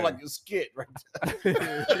should sound Hey. like a skit right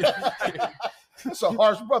there. That's a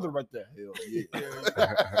harsh brother right there. Hell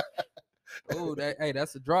yeah. Oh,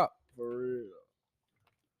 that's a drop. For real.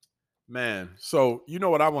 Man, so you know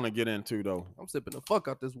what I want to get into though? I'm sipping the fuck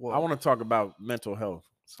out this water. I want to talk about mental health.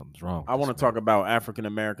 Something's wrong. I want to talk about African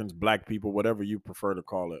Americans, black people, whatever you prefer to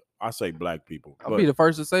call it. I say black people. I'll but be the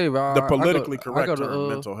first to say, but the politically I correct go to, term,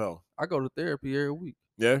 mental health. I go to therapy every week.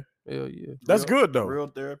 Yeah, Hell yeah. that's Real- good though. Real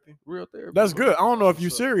therapy. Real therapy. That's bro. good. I don't know if you're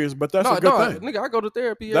serious, but that's no, a good no, thing. nigga, I go to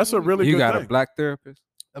therapy. Every That's a week. really You good got thing. a black therapist?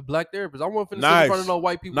 A black therapist. I want to sit in Nice. front of no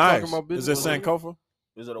white people Nice. talking about Is business. it Sankofa?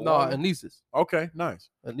 Is it a No, woman? Anesis. Okay, nice.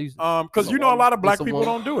 Anesis. Because It's a you know a woman. lot of black It's a people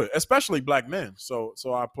woman. don't do it, especially black men. So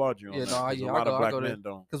I applaud you on Yeah, that. no, 'cause yeah, a I lot go- of I black go there. men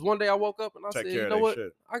don't Because one day I woke up and I take said, care you of know their what?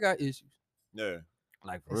 shit. I got issues. Yeah,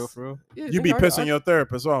 Like for real, for real? Yeah, you be nigga, pissing your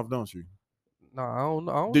therapist off, don't you? Nah, I don't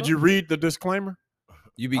know. I don't Did know. you read the disclaimer?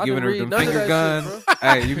 You be I giving didn't her read them none of finger that guns. shit,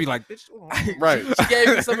 Hey, you be like, bitch. Right. She gave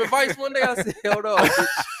me some advice one day. I said, hell no. bitch.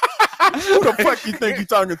 Who the fuck you think you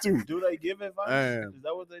talking to? Do they give advice? Man. Is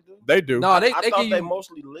that what they do? They do. No, they I give thought they you.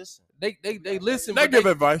 mostly listen. They listen. They but give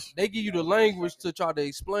advice. They give you the language to try to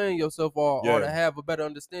explain yourself or to Yeah. have a better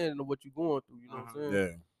understanding of what you're going through. You know what I'm saying?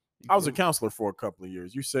 Yeah. I was a counselor for a couple of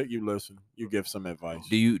years. You sit, you listen, you give some advice.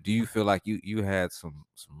 Do you feel like you had some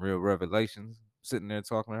real revelations sitting there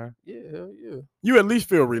talking to her? Yeah, hell yeah. You at least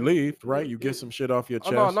feel relieved, right? You Yeah. get some shit off your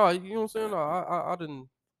chest. No, you know what I'm saying? No, I didn't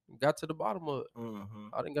got to the bottom of it.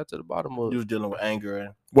 I didn't got to the bottom of You it. was dealing with anger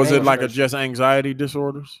and Was it anger like a issues. just anxiety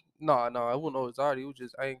disorders? No, it wasn't no anxiety. It was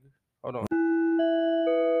just anger. Hold on.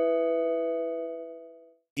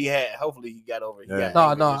 he had. Hopefully, he got over it. He Yeah.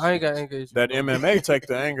 got No, anger I ain't got issues. anger issues. That MMA take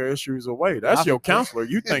the anger issues away. That's your counselor.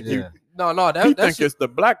 You think you? No, He that's think it's the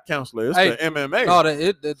black counselor. It's Hey, the MMA. no, that you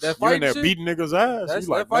in fight there shit. beating niggas' ass. That's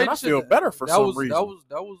You like, that fight man, I shit. feel better for that some was, reason.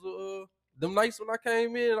 That was them nights when I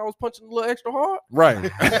came in, I was punching a little extra hard. Right.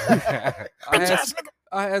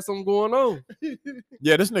 I had something going on.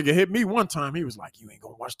 Yeah, this nigga hit me one time. He was like, "You ain't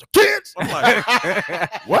gonna watch the kids." I'm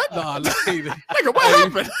like, "What? Nah, nigga, what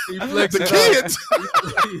happened? He The flexing kids?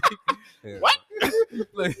 What?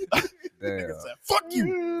 Nigga said, "Fuck you."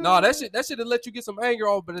 No, that shit will let you get some anger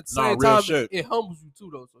off, but at the Nah, same real time, shit. it humbles you too,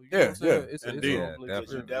 though. So you know Yeah, what I'm saying? yeah, It's indeed. a humbling Because you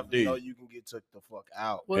experience. definitely Indeed. know you can get took the fuck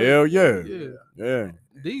out. Well, Hell yeah. yeah. Yeah.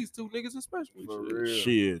 These two niggas especially. For shit. real.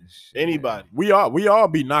 Shit. Anybody. We all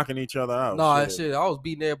be knocking each other out. Nah, shit. shit. I was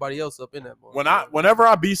beating everybody else up in that moment. Whenever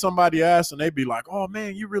I beat somebody ass and they be like, "Oh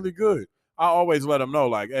man, you really good," I always let them know,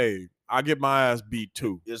 like, "Hey, I get my ass beat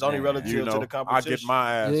too. It's only Man, relative You to know, the I competition. get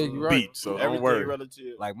my ass Yeah, you right. beat, so don't Everything worry."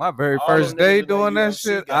 relative. Like my very All first them day niggas in doing that that UFC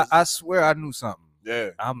shit, guys- I swear I knew something. Yeah.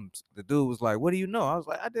 The dude was like, "What do you know?" I was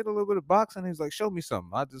like, "I did a little bit of boxing." He's like, "Show me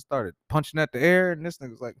something." I just started punching at the air, and this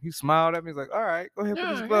nigga was like, he smiled at me. He's like, "All right, go ahead, put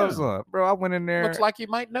Yeah, these gloves on, bro." I went in there. Looks like you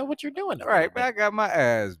might know what you're doing. All right, man, I got my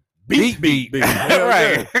ass Beat. Hell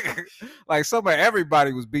right. Like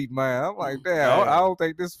everybody was beating my ass. I'm like, damn, I don't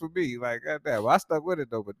think this is for me. Like, goddamn. Well, I stuck with it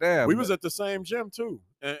though, but damn. We was at the same gym too,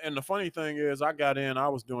 and the funny thing is, I got in. I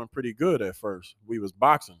was doing pretty good at first. We was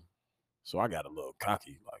boxing, so I got a little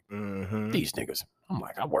cocky. Like these niggas. I'm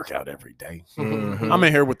like, I work out every day. I'm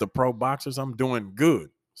in here with the pro boxers. I'm doing good,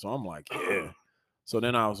 so I'm like, yeah. So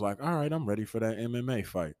then I was like, all right, I'm ready for that MMA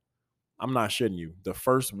fight. I'm not shitting you. The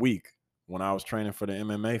first week when I was training for the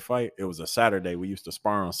MMA fight, it was a Saturday. We used to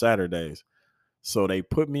spar on Saturdays, so they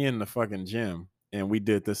put me in the fucking gym, and we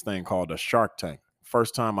did this thing called a Shark Tank.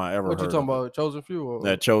 First time I ever What you heard talking of it. about? Chosen Few? Or?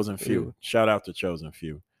 That Chosen Few. Yeah. Shout out to Chosen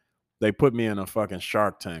Few. They put me in a fucking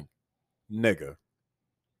Shark Tank. Nigga.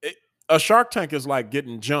 A Shark Tank is like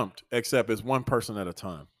getting jumped, except it's one person at a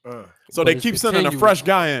time. So But they it's keep sending a continuous. fresh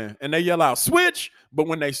guy in, and they yell out, "Switch!" But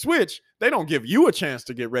when they switch, they don't give you a chance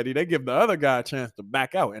to get ready. They give the other guy a chance to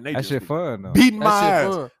back out, and they that just shit be fun though. beating That my shit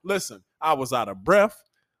ass. fun. Listen, I was out of breath.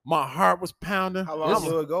 My heart was pounding. How long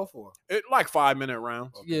do it go for? It like 5-minute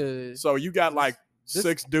rounds. Yeah. So you got like This-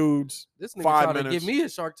 6 dudes. This nigga 5 trying to minutes. give me a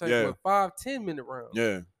Shark Tank Yeah. with 5-10 minute rounds.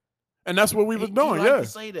 Yeah. And that's what we was You doing, like yeah. to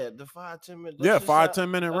say that the 5-10 minutes. Yeah,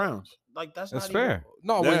 5-10-minute rounds. Like that's That's not fair. Even,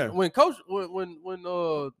 No, Yeah. when Coach when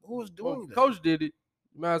who was doing when that? Coach did it,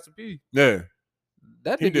 Master P. Yeah.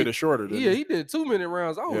 That He nigga, did it shorter, didn't Yeah, he? he did 2-minute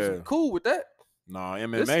rounds. I was Yeah. cool with that. Nah,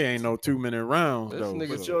 MMA ain't no 2-minute rounds, This though. nigga-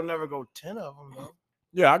 But so- you'll never go 10 of them though.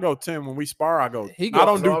 Yeah, I go 10 when we spar. I go. He I go-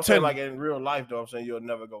 don't So do I'm saying, 10. like in real life though. I'm saying you'll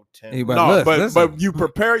never go 10. Hey, but No, look, but listen. you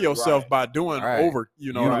prepare yourself Right. by doing Right. over.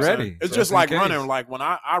 You know, You what I'm saying? ready, It's so just in like case. running. Like when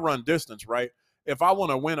I run distance, right? If I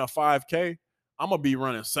want to win a 5K, I'm gonna be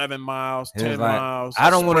running 7 miles, It's 10 like, miles. I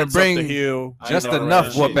don't wanna sprints up the bring hill. just you know, enough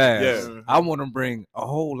that whoop shit. ass. Yeah, I want to bring a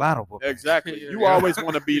whole lot of whoop ass. exactly. Yeah. You always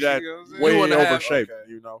want to be that You know what I'm saying? way You wanna over have- shape. okay.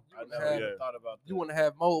 You know, I Yeah. never even thought about that. You want to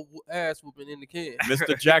have more ass whooping in the can.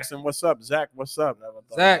 Mr. Jackson, what's up? Zach, what's up? Never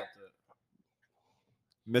thought Zach. about that.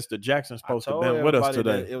 Mr. Jackson's I supposed to told have been with us everybody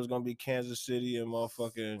that today. it was gonna be Kansas City and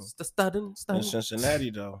motherfucking Studding. and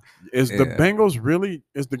Cincinnati though. Is the Yeah. Bengals really?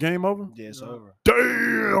 Is the game over? Yeah, it's over.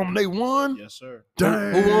 Damn, they won. Yes, sir.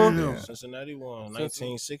 Damn. Who won? Yeah. Cincinnati won Cincinnati.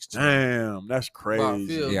 1916. Damn, that's crazy.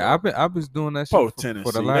 field. Yeah, I was doing that shit Post for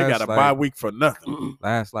Tennessee, the they last got a like, bye week for nothing.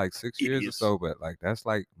 last like 6 years or Idiots. so, but like that's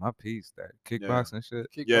like my piece, that kickboxing shit.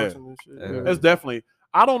 Yeah. Kickboxing and shit. Yeah. It's definitely.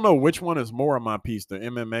 I don't know which one is more of my piece, the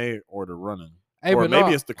MMA or the running, Hey, or but maybe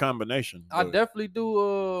no, it's the combination. I but- definitely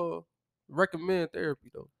do recommend therapy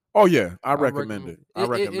though. Oh yeah, I recommend it. I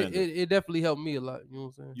recommend it. It definitely helped me a lot. You know what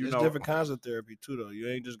I'm saying? You There's know, different kinds of therapy too, though. You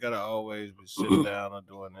ain't just gotta always be sitting down or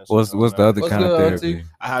doing this. What's or doing the that. other What's kind of good, therapy? auntie?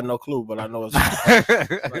 I had no clue, but I know it's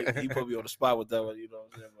like, he put me on the spot with that one. You know what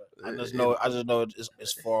I'm saying? But I just know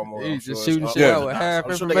it's far more. He I'm just sure shooting it's shit out with unorthodox. half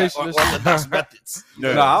I'm sure they got information. unorthodox methods.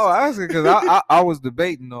 Yeah. No, I was asking because I was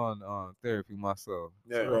debating on therapy myself.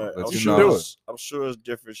 Yeah. Right. But I'm you sure know- I'm sure it's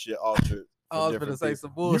different shit altered. I was gonna say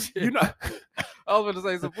some bullshit. You know, I was gonna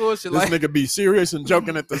say some bullshit. this Like, nigga be serious and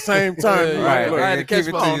joking at the same time. Yeah, You yeah, like, yeah. look, I had to and catch keep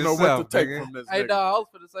it my- to I don't know what yourself, to take nigga. from this hey, nigga. dog, I was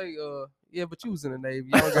gonna say, yeah, but you was in the Navy.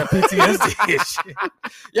 Y'all don't got PTSD and shit.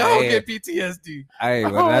 Y'all don't Hey. get PTSD. Hey,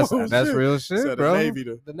 well, Oh, that's shit. real Said shit, the bro. Navy,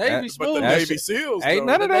 The Navy That- but smooth. the That Navy shit- SEALs. Ain't though.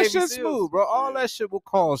 none of The that Navy shit SEALs. smooth, bro. All that shit will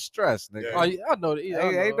cause stress, nigga. Yeah. Oh, yeah, I know that. Yeah,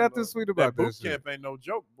 I know, Ain't nothing sweet That about boot this shit. camp ain't no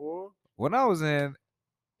joke, boy. When I was in,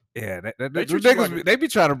 yeah, They the treat you niggas, like a- they be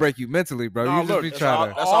trying to break you mentally, bro. Nah, you just look, be that's trying all-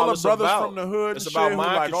 to. that's all all the it's brothers about. from the hood It's and about shit who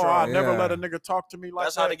mind like, control. oh, I never Yeah. let a nigga talk to me like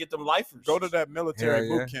That's that. how they get them lifers. Go to that military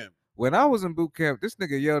Hell yeah. boot camp. When I was in boot camp, this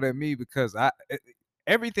nigga yelled at me because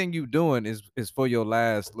everything you doing is for your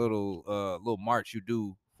last little march you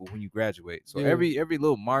do for when you graduate. So Yeah. every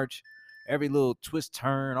little march, every little twist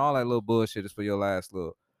turn, all that little bullshit is for your last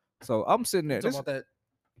little. So I'm sitting there. You talking about that?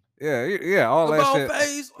 Yeah, all that About shit.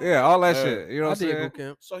 phase? Yeah, all that Yeah. shit. You know I what I'm did saying? boot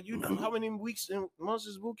camp. So you know how many weeks and months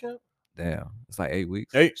is boot camp? Damn, it's like 8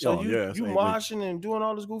 weeks. Hey, So oh, you yeah, it's you 8 weeks. marching and doing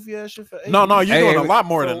all this goofy ass shit for 8 No, weeks? you're Hey, doing a hey, lot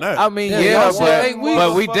more so- than that. I mean, Yeah, yeah, y'all said 8 weeks.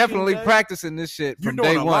 but we Motherfucking definitely day. practicing this shit You from doing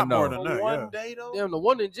day a one, lot more though. than For that, one yeah. day though. Damn, the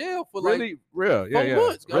one in jail for like Really, real, yeah, 4 yeah.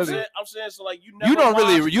 months. I'm Really? saying so like you never You don't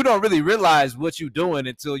watched- really realize what you're doing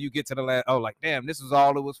until you get to the last. Oh, like damn, this is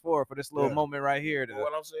all it was for this little Yeah. moment right here But to,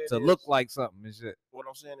 what I'm saying to is, look like something and shit. what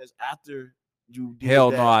I'm saying is after you did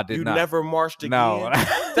Hell that, no, I did you not. never marched again. No,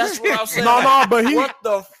 That's what I'm saying. No, but he. What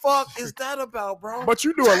the fuck is that about, bro? But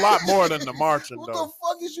you do a lot more than the marching, what the though.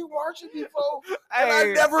 fuck is you marching before? And I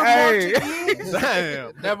Hey, never hey. marched again.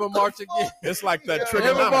 Damn, never march again. it's like that Yeah.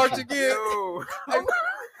 Never march trigonometry. again. Yo.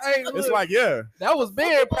 Hey, It's look, like, yeah, that was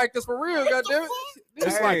band practice for real. Goddamn it.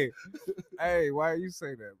 it's Hey, hey, why you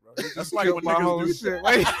say that, bro? You That's just like killed when my niggas whole do- shit.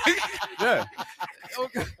 Wait. yeah.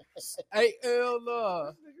 Okay. Hey, hell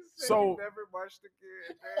no. So- never marched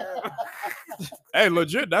again. Hey,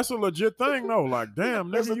 legit, that's a legit thing, though. Like,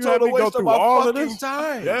 damn, That's nigga, a you had total me go waste of through my all of fucking this.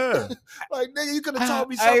 time. Yeah, Like nigga, you could have taught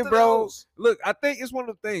me Hey, something bro. else. Look, I think it's one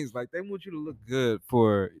of the things. Like they want you to look good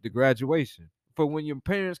for the graduation. For when your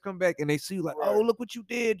parents come back and they see you like, oh, Right. look what you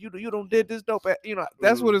did. You don't did this dope. You know,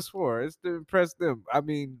 that's what it's for. It's to impress them. I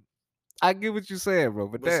mean, I get what you're saying, bro.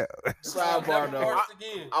 But But damn. Sidebar though. Marched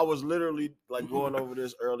again. I was literally like going over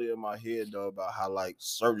this earlier in my head though about how like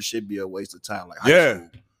certain shit be a waste of time. Like high Yeah. school.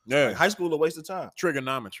 yeah. Like high school a waste of time.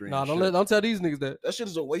 Trigonometry. Nah, and don't shit. don't tell these niggas that. That shit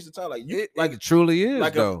is a waste of time. Like you Like it truly is,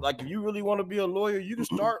 like though. like if you really want to be a lawyer, you can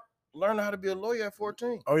start learning how to be a lawyer at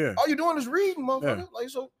 14. Oh yeah. All you doing is reading, motherfucker. Yeah. Like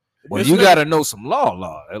so well, This you nigga- got to know some law.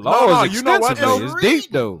 Law no, is you know what, extensively. though? It's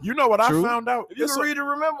deep though. You know what True. I found out? if you It's can a- read and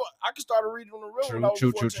remember, I can start reading on the real when I was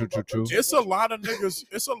True, 14, true, about true. 13. It's a lot of niggas.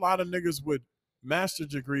 It's a lot of niggas with master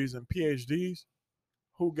degrees and PhDs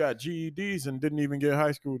who got GEDs and didn't even get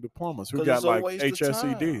high school diplomas. Who 'Cause got it's a like waste of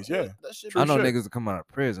time. HSEDs? Yeah, That shit I know shit. niggas that come out of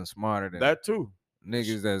prison smarter than that too.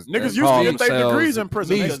 niggas that's Niggas that used to call get their themselves- degrees in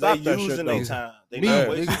prison. They because stopped they that shit using though. their time. They Me, not nigga.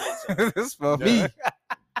 wasting their time. this motherfucker. Me.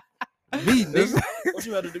 Me, nigga. What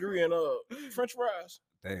you had a degree in French fries?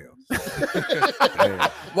 Damn.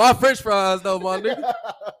 Why French fries though, my nigga?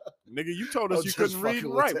 Nigga, you told us I'm you just couldn't read fucking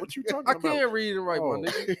and with write. you. What you talking I about? can't read and write, Oh. my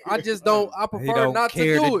nigga. I just don't. I He prefer don't not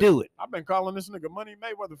care to do it. I've been calling this nigga Money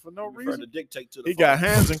Mayweather for no You prefer reason. to dictate to the He phone. got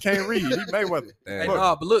hands and can't read. He Mayweather. Damn. Hey, Look.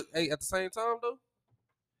 nah, but look, hey, at the same time though,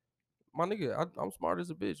 my nigga, I'm smart as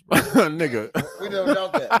a bitch, bro. Nigga. We don't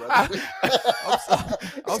doubt that, brother.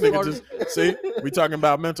 I'm This nigga smart. just see, we talking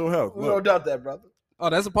about mental health. We Look. don't doubt that, brother. Oh,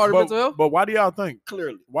 that's a part of But, mental health. but why do y'all think?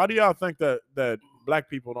 Clearly. Why do y'all think that black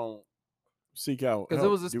people don't seek out? 'Cause it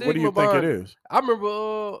help? was a What do stigma you think it behind it. is? I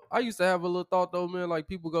remember I used to have a little thought though, man, like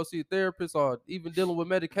people go see a therapist or even dealing with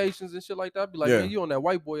medications and shit like that. I'd be like, Yeah. man, you on that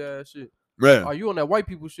white boy ass shit. Yeah. Are you on that white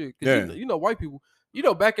people shit? 'Cause Yeah. you know white people. You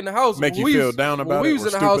know, back in the house, Make when you we feel was- down when about we it was or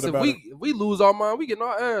in the stupid house, if about we lose our mind, we get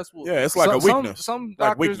our ass whooped. Yeah, it's like a weakness. Some Like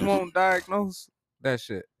doctors weakness. won't diagnose that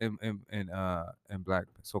shit in black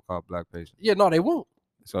so-called black patients. Yeah, no, they won't.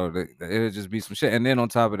 So it'll just be some shit. And then on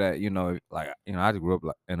top of that, I grew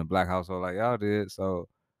up in a black household like y'all did. So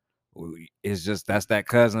it's just that's that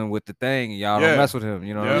cousin with the thing, and y'all Yeah. don't mess with him.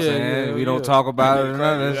 You know what I'm Yeah. saying? Yeah, we don't yeah. talk about it Yeah, or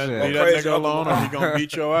none of Leave that that, leave shit. that Crazy nigga alone, or he Uncle gonna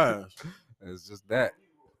beat your ass. It's just that.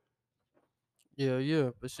 Yeah,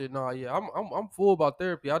 but shit, nah, yeah, I'm full about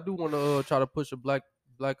therapy. I do want to try to push a black,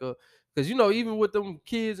 because even with them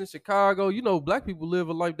kids in Chicago, black people live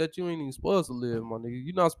a life that you ain't even supposed to live, my nigga.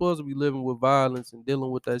 You're not supposed to be living with violence and dealing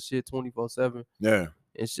with that shit 24/7 Yeah.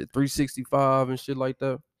 and shit 365 and shit like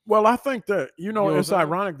that. Well, I think that know what it's I'm saying?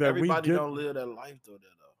 ironic that Everybody we get. don't live that life though.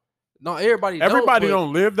 No, everybody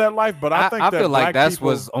don't live that life, but I think I that feel like black that's people,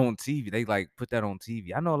 what's on TV. They like put that on TV.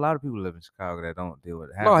 I know a lot of people live in Chicago that don't deal with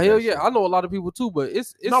it. No, hell yeah, I know a lot of people too, but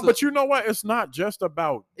it's no, but you know what? It's not just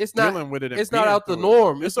about it's not dealing with it. And it's not being out the through it.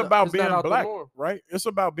 norm. It's not- about it's not being out the black, norm. right? It's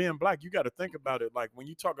about being black. You got to think about it. Like when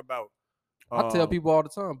you talk about, I tell people all the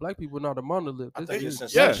time, black people not a monolith. I This think is-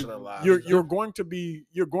 it's yeah, sensationalized. you're going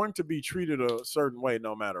to be treated a certain way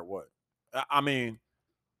no matter what. I mean,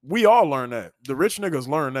 we all learn that. The rich niggas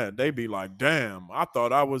learn that. They be like, damn, I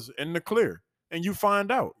thought I was in the clear. And you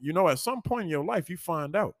find out. You know, at some point in your life, you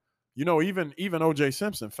find out. You know, even OJ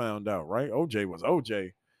Simpson found out, right? OJ was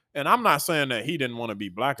OJ. And I'm not saying that he didn't want to be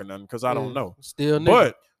black or nothing, because I don't know. Still nigga.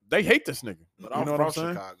 But they hate this nigga. But you I'm know what from I'm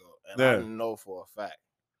saying? Chicago, and Yeah. I know for a fact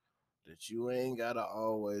that you ain't gotta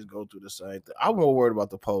always go through the same thing. I'm more worried about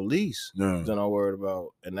the police Yeah. than I'm worried about,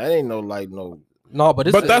 and that ain't no No, but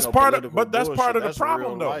it's But that's no part of political that's part of the bullshit. That's problem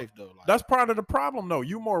real though. life, though. Like, That's part of the problem though.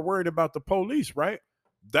 You more worried about the police, right?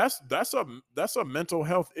 That's a mental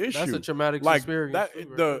health issue. that's a traumatic like experience. that too,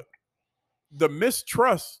 right the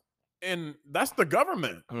mistrust, and that's the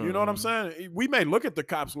government. You know what I'm Mhm. saying? We may look at the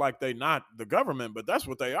cops like they not the government, but that's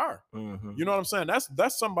what they are. mhm. You know what I'm saying?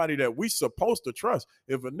 That's somebody that we supposed to trust.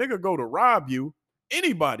 If a nigga go to rob you,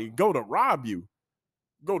 anybody go to rob you,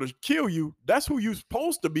 go to kill you, that's who you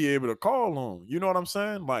supposed to be able to call on. You know what I'm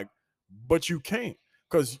saying? Like, but you can't,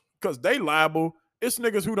 cause they liable. It's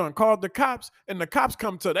niggas who done called the cops, and the cops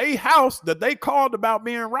come to their house that they called about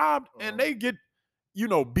being robbed, and they get, you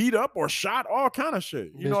know, beat up or shot, all kind of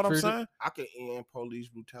shit. You know what I'm Mistreated. saying? I can end police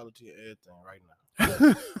brutality and everything right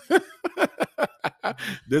now.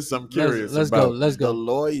 This I'm curious Let's about. go. Let's The go.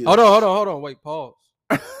 lawyers. Hold on. Wait, pause.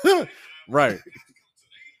 Right.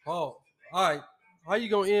 Pause. All right. How you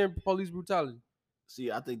gonna end police brutality?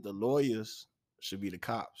 See, I think the lawyers should be the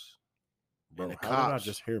cops. Bro, and the how did I cops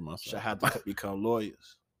just hear should myself? have to become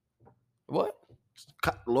lawyers. What?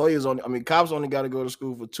 Cops only got to go to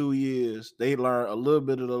school for 2 years. They learn a little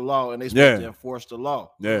bit of the law, and they supposed to enforce the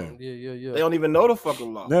law. Yeah. Yeah. They don't even know the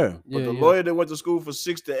fucking law. Yeah. But the lawyer that went to school for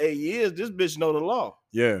 6 to 8 years, this bitch know the law.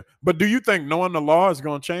 Yeah. But do you think knowing the law is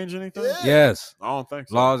going to change anything? Yeah. Yes, I don't think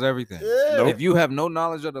so. law is everything. Yeah. Nope. If you have no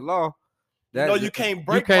knowledge of the law, No, you can't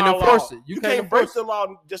break can't my enforce law. it. You can't break the law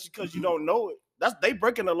just because you don't know it. They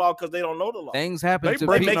breaking the law because they don't know the law. things happen They to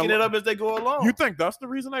break They people. making it up as they go along. You think that's the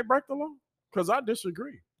reason they break the law? Because I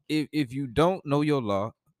disagree. If you don't know your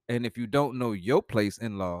law, and if you don't know your place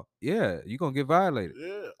in law, yeah, you're gonna get violated.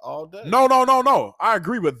 Yeah, all day. No. I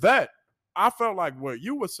agree with that. I felt like what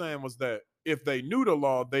you were saying was that if they knew the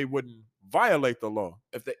law, they wouldn't violate the law.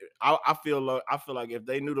 If they, I feel like if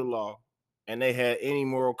they knew the law and they had any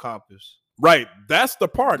moral compass, Right. That's the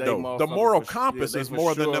part, They though. The motherfuckers moral for compass they is for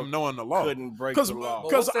more than sure them knowing the law. couldn't break 'Cause- the law.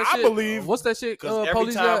 Because What's that I shit? believe- What's that shit? Because every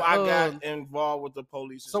Police time I got, got involved with the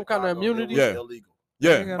police, in some kind of Chicago, it immunity? was Yeah. illegal. They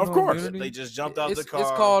Yeah, got of no course. immunity. They just jumped out the car. It's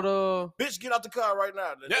called Bitch, get out the car right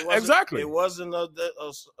now. Yeah, It wasn't- exactly. It wasn't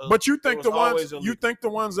But you it think was the ones always you illegal. think the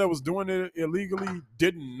ones that was doing it illegally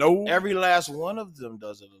didn't know? Every last one of them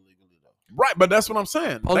does it illegally though. Right, but that's what I'm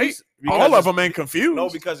saying. Police- All Because of them ain't confused. No,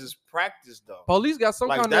 because it's practice though. police got some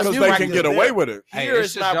Like, kind that's of because what they immunity. can get practice away there. with it. Hey, Here it's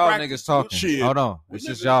it's just not y'all practice. niggas talking. Shit. Hold on, We it's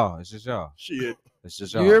just live y'all. It's just y'all. Shit. It's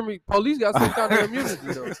just You y'all. hear me? Police got some kind of immunity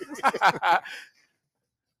though.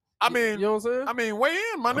 I mean, You know what I'm saying? I mean, weigh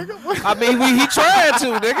in, my nigga. I mean, he tried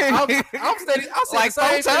to, nigga. I'm steady. I said Like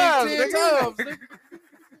the same 4 times, thing 10 nigga. times. Nigga.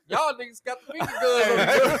 Y'all niggas got the finger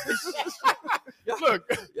guns on you. Look,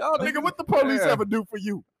 Y'all nigga, what the police Yeah. ever do for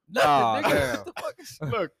you? Nothing, Aw, nigga. damn. What the fuck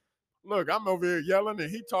is- Look, I'm over here yelling and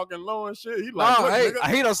he talking low and shit. He like, No, look, hey,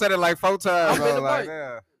 nigga. he done said it like 4 times. I'm in the like, mic.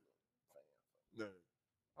 yeah. Yeah.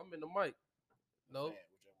 I'm in the mic. No.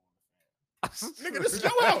 Nigga, this is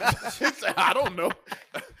your house. He said, I don't know.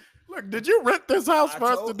 Look, did you rent this house for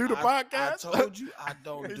us to do the podcast? I told you I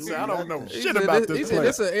don't He do said, I don't know nothing. He shit said about this. He this said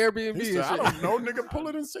place. this an Airbnb He and said, shit. I don't know, nigga, pull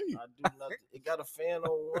it and see. I do nothing. It got a fan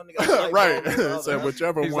on one. It got a light Right. on the other. Said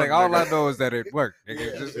whichever He's one. like, all nigga. I know is that it worked.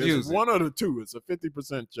 Nigga. Yeah. Just It's use it. one of the two. It's a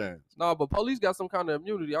 50% chance. No, but police got some kind of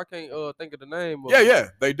immunity. I can't think of the name. Of Yeah,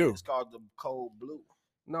 they do. It's called the Cold Blue.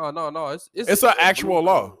 No. It's an actual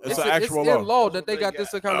law. It's an it's actual in law. law that they got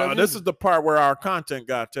this kind of immunity. This is the part where our content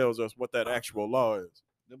guy tells us what that actual law is.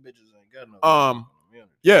 Them bitches ain't got no.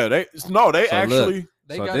 immunity. Yeah, they So actually.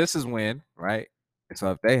 They So got this is when, right?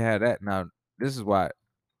 So if they had that, now this is why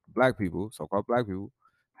black people, so-called black people,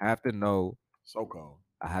 have to know. So called.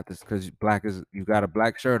 I have to, because black is, you got a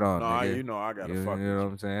black shirt on. No, nigga. you know I gotta you fuck know what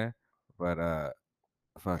with I'm saying? But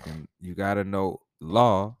fucking, you gotta know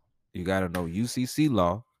law. You gotta know UCC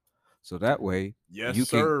law. So that way, Yes, you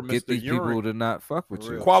sir, can get Mr. these people Urine. to not fuck with For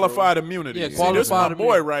you. real. Qualified immunity. Yeah, See, this is my qualified boy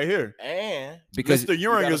immunity. right here. And Because Mr. you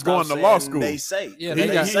Uring gotta is stop going to saying law school. They say. Yeah, He, they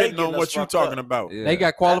got- he hitting on what you talking about. yeah. They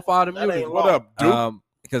got qualified That immunity. ain't What law. up, Duke?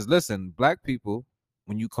 Because listen, black people,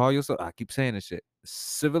 when you call yourself, I keep saying this shit,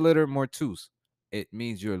 civiliter mortus, it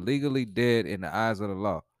means you're legally dead in the eyes of the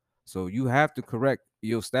law. So you have to correct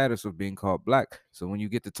your status of being called black. So when you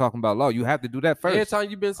get to talking about law, you have to do that Every first. time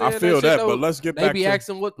you been saying I feel shit, that, though, but let's get they back be to.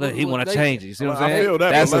 asking what. Look, he want to they- change it. You see what I'm I saying? feel that,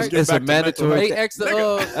 but That's let's get it's a back to mental mandatory. They ask the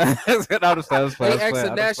they ask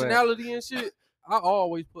the nationality and shit. I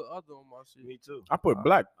always put other on my shit. Me too. I put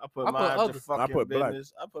black. I put I put mind other. your fucking I put black.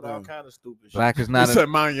 business. I put all Yeah. kind of stupid shit. Black is You not said a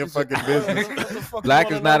mind your fucking business. What the fuck black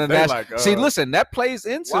you is wanna not a know? They national. like, See, listen, that plays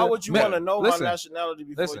into. Why would you Man, want to know listen, my nationality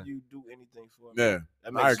before listen. you do anything for me? Yeah. That I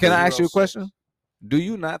makes agree. Can I zero ask you a sense. question? Do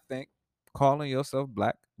you not think calling yourself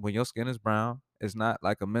black when your skin is brown is not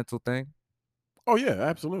like a mental thing? Oh yeah,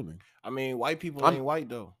 absolutely. I mean, white people I'm- ain't white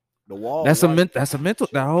though. The wall. That's a white. that's a mental.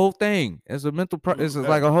 That whole thing is a mental. It's Yeah.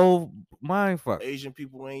 like a whole mind fuck. Asian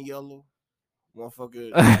people ain't yellow.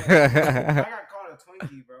 Motherfucker. I got called a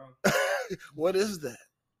Twinkie, bro. What is that?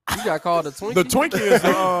 You got called a Twinkie. The Twinkie is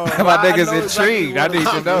My I nigga's know exactly intrigued. I what need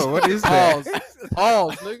to it know is. what is that.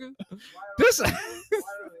 Pause, nigga. This White on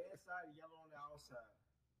the inside, yellow on the outside.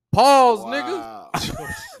 Pause,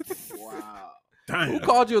 nigga. Wow. Wow. Damn. Who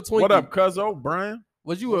called you a Twinkie? What up, Cuzzo, Brian?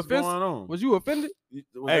 Was you What's offended? going on? Was you offended?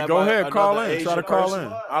 Was Hey, that go by ahead, call another in. Try to Asian call person?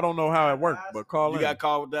 in. I don't know how it worked, but call You in. got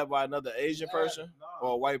called with that by another Asian person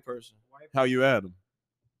or a white person? How you at him?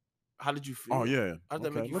 How did you feel? Oh yeah. How did that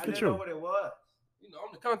Okay, make you look I feel? at didn't know you. what it was. You know,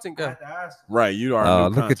 I'm the content I guy. had to ask him. Right, you are. Oh,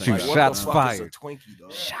 new look at content you. guy. What Shots the fuck is a fired. Twinkie,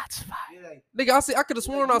 dog? Shots fired. He like, Nigga, I could have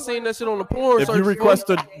sworn I seen that shit on the porn. If you search request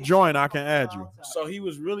for- to join, I can add you. So he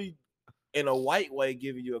was really, in a white way,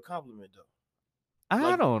 giving you a compliment, though. I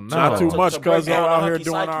Like, don't know. Not too To- much, to break Cuzzo down the out here hunky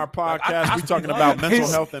doing psyche. our Like, podcast. I We talking speak about hunky. mental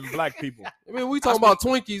He's- health and black people. I mean, we talking about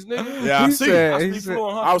Twinkies, nigga. Yeah, I He see. said- I he speak said-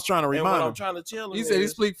 fluent I hunky. was trying to And what remind I'm him. trying to tell him He said he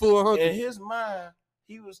is, speak full in hunky. his mind,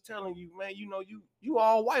 he was telling you, man, you know, you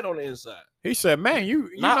all white on the inside. He said, "Man, you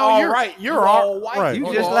Not know all you're right. You're You all all white. right. You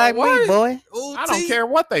Oh, just no, like me, what? boy. Ooh, I don't T. care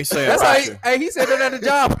what they say That's about how you, hey, he said that at the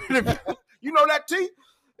job interview. You know that, T?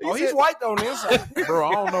 Oh, he's said- white on the inside. bro.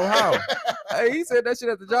 I don't know how. Hey, he said that shit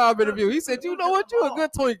at the job interview. He said, "You know what? You a good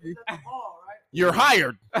Twinkie." at the mall, right? You're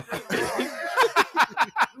hired.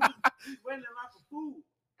 We went in line for food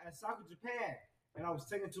at Soccer Japan, and I was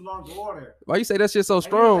taking too long to order. Why you say that shit so And he was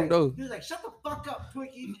strong like- though? He was like, "Shut the fuck up,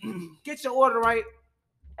 Twinkie. Get your order right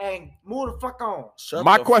and move the fuck on." Shut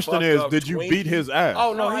My the question fuck is, up, did you Twinkie. beat his ass?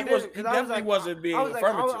 Oh no, I he didn't, was. 'cause He I was definitely like- wasn't being I was like,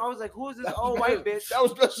 affirmative. I was like, who is this old white bitch? That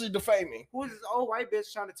was especially defaming. Who is this old white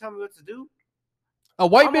bitch trying to tell me what to do? A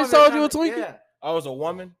white I'm bitch over there told you a trying Twinkie? to- Yeah, I was a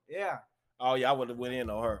woman. yeah. Oh yeah, I would have went in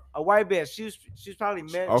on her. A white bitch. She's probably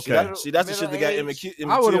Okay. See, that's the shit that got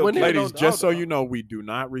I would've went in. Ladies, no just so doubt. you know, we do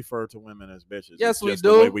not refer to women as bitches. Yes, It's we just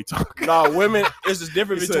do. The way we talk. No, women. It's the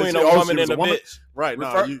difference He said between she- a oh, she woman was and a a woman? bitch. Right.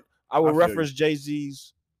 No, Refer- you, I would I feel reference Jay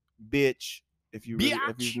Z's bitch if you really,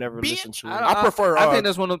 if you've never listened to it. I prefer, I think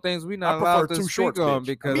that's one of the things we not prefer allowed to two speak shorts, on bitch.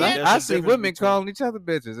 because I mean, I that's the see difference women between- calling each other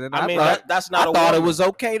bitches, and I mean, thought, that's not I a thought woman. it was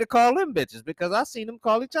okay to call them bitches because I seen them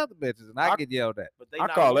call each other bitches, and I get yelled at. But they I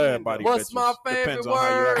not call women, everybody though. What's bitches. my Depends favorite on how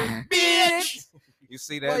you word? act. Bitch. You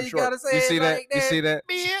see Why that? you short. gotta say You it see that? like You see that?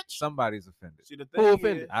 that? Bitch. Somebody's offended. See the Who thing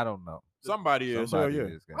offended? is, I don't know. Somebody is. Hell Somebody yeah.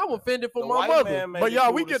 is, I'm offended for the my white mother. man made But it y'all,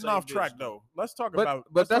 cool we to getting say off bitch, track though. Let's talk about.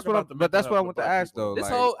 But let's that's talk what about the but that's mental what I want health to of black ask people. though. This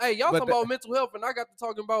Like, whole hey, y'all but talking about mental health, and I got to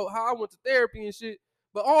talking about how I went to therapy and shit.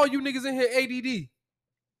 But all you niggas in here ADD.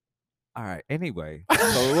 all right. Anyway,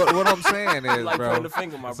 so what I'm saying You is, like bro. pointing the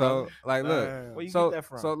finger, my So brother. like, look. Where you So get that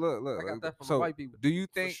from? so look. I got that from so the white people. do you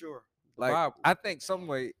For think sure. like Bible. I think some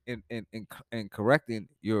way in correcting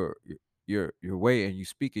your way and you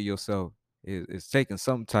speaking yourself is taking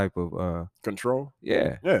some type of Control.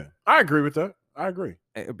 yeah Yeah, I agree with that. I agree.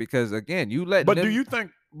 because again you let But them, do you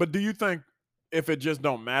think? But do you think if it just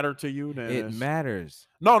don't matter to you, then it it's- matters.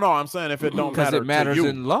 No, I'm saying if it don't 'Cause matter, it matters to you,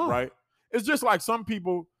 in law. right? It's just like some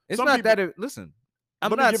people. It's some not people, that it listen. I'm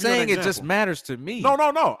Let me not give you an saying it just example. matters to me.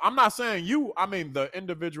 No. I'm not saying you. I mean the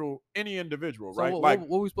individual, any individual, So right? what, Like,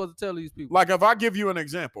 what we supposed to tell these people? like if I give you an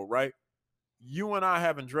example, right? You and I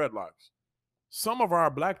having dreadlocks. Some of our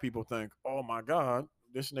black people think, "Oh my God,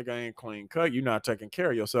 this nigga ain't clean cut. You're not taking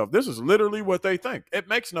care of yourself." This is literally what they think. It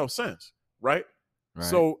makes no sense, right? Right.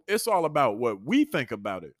 So it's all about what we think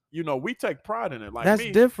about it. You know, we take pride in it. Like that's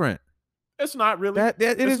me, different. it's not really. It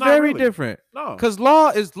it's is not very really. different. No, Because law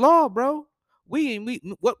is law, bro. We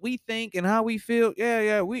what we think and how we feel.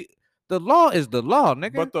 Yeah. The law is the law,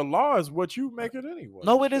 nigga. But the law is what you make it anyway.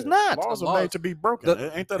 No, it is not. Laws The are laws- made to be broken.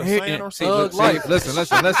 Ain't that a Here- saying or see, something? Thug life. listen.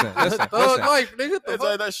 Thug life, nigga. The It's fuck?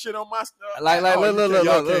 like that shit on my stuff. Like, Oh, you look,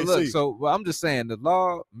 y'all can't look. see. So, well, I'm just saying, the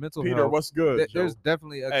law, mental Peter, health. what's good? There's Joe?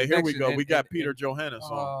 definitely a Hey, here we connection go. in- We got in- Peter in- Johannes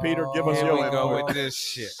on. Peter, give us Here your we go input. with this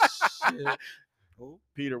shit. Shit.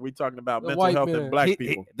 Peter, we talking about The mental white health man. and black He-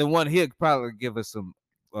 people. the one he'll probably give us some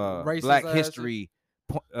Racist black ass history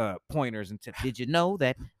pointers and tips. Did you know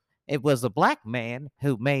that it was a black man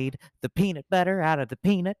who made the peanut butter out of the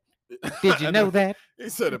peanut? Did you know that? He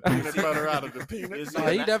said a peanut butter out of the peanut. Is Nah,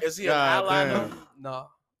 he, he an, def- is he an God ally? damn. though? Nah.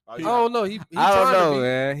 Oh, I yeah. don't know. He I don't trying know,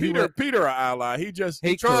 to be. man. Peter, an ally. He just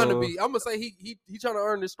he Trying cool. to be. I'm gonna say he trying to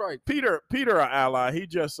earn his stripe. Peter, an ally. He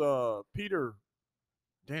just Peter.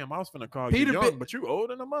 Damn, I was finna call Peter you young, bit- but you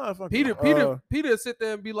old in the motherfucker. Peter sit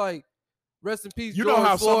there and be like, "Rest in peace." You know George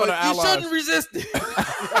how some of Floyd. the You allies- shouldn't resist it.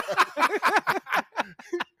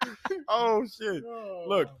 Oh shit!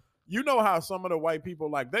 Look, you know how some of the white people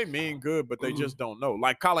like they mean good, but they just don't know.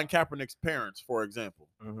 Like Colin Kaepernick's parents, for example,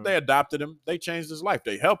 Mhm. they adopted him, they changed his life,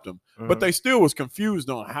 they helped him, Mhm. but they still was confused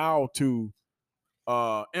on how to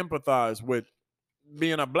empathize with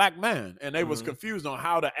being a black man, and they was Mhm. confused on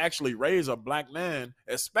how to actually raise a black man,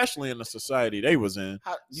 especially in the society they was in.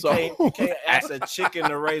 You, So- you can't ask a chicken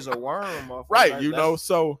to raise a worm, motherfucker. Right, you know.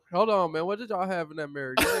 So Hold on, man. What did y'all have in that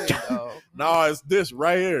Mary Jane? no, it's this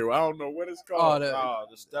right here. I don't know what it's Oh, called. that Oh,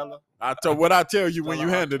 the Stella. I tell you when you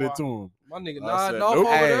Stella handed it Artois. to him. my nigga I nodding said, off nope.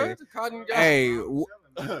 over Hey, there. It's a cotton guy. Hey,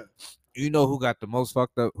 you know who got the most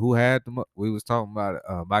fucked up? Who had the? We was talking about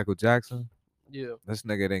Michael Jackson. Yeah. This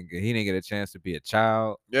nigga didn't get a chance to be a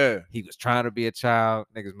child. Yeah. He was trying to be a child.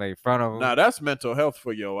 Niggas made fun of him. Now that's mental health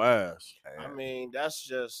for your ass. I mean, that's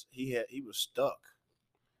just he was stuck.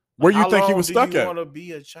 Where you How think he long was do stuck you at? want to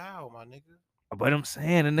be a child, my nigga? But I'm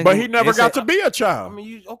saying, the nigga, But he never they got said- to be a I child. mean,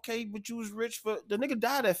 you okay? But you was rich for the nigga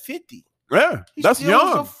died at 50. Yeah, He that's still was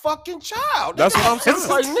young. a fucking child. That's nigga. what I'm saying. It's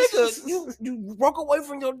like, nigga, you broke away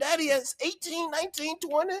from your daddy at 18, 19,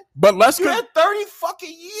 20. But let's You con- had 30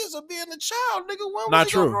 fucking years of being a child, nigga. When Not was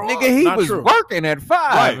he true. gonna grow Nigga, up? he Not was true. working at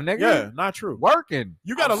 5, right. nigga. Yeah, not true. Working.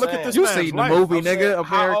 You got to I'm look at saying- this You man's seen the life. movie, I'm nigga? saying,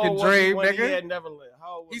 how American old was he Dream, when he nigga. had Neverland?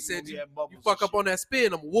 How old was He said, when he had you Bubbles fuck and up on that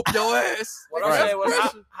spin, I'm gonna whoop your ass. What Right. I'm saying was,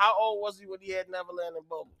 That's how old was he when he had Neverland and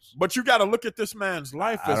Bubbles? But you got to look at this man's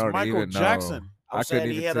life I as don't Michael even know. Jackson. I'm I couldn't saying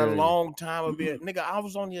he even had tell a you. long time of being nigga. I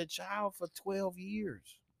was only a child for 12 years.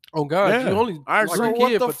 Oh God, Yeah, you only I like agree. a So what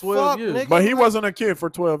kid the for 12 fuck, years. nigga? But he wasn't a kid for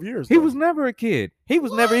 12 years. He though. was never a kid. He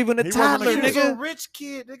was never even a He wasn't a toddler, He kid. was a nigga. rich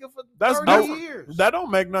kid, nigga, for That's 30 different. years. That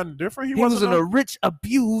don't make nothing different. He was wasn't a rich,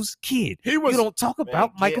 abused kid. He was. You don't talk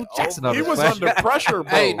about get Michael Jackson. over on He this was flash. under pressure,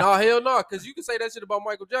 bro. Hey, no, hell no, because you can say that shit about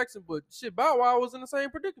Michael Jackson, but shit, Bow Wow was in the same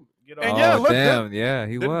predicament. Get And off. yeah, Oh, look, damn, yeah,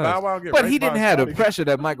 he Didn't was. Bow Wow get But raped he by didn't his have the body? pressure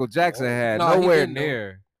that Michael Jackson had. No, he Nowhere didn't, though.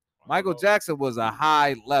 near. Michael Jackson was a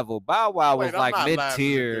high level. Bow Wow was Wait, I'm like not mid laughing at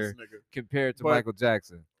tier this nigga. compared to But- Michael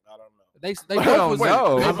Jackson. I don't know. They I both don't was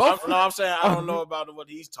know. They both, No, I'm saying I don't know about what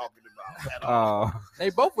he's talking about at all. Oh,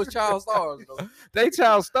 they both was child stars though. they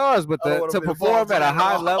child stars, but I don't wanna to be perform involved at in a that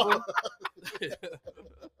high at all. level,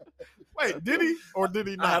 Wait, did he or did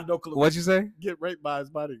he I have not no clue. what'd you say? get raped by his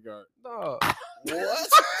bodyguard? No, What?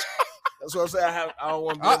 That's what I'm saying. I don't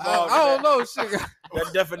want to be I involved. don't in know shit.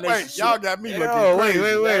 that definition. Wait, y'all got me looking Yo, crazy.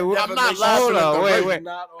 wait. I'm I'm not hold laughing at on, the wait, rape. wait.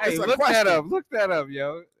 Not on- Hey, It's a look that question. up. Look that up,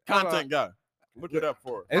 yo. Hold on. Content guy. Look it up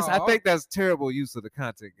for us. I Oh, think that's terrible use of the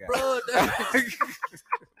content guy. Bro,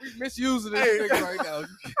 we misusing this Hey. nigga right now.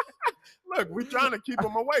 Look, we trying to keep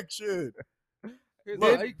him awake. Shit.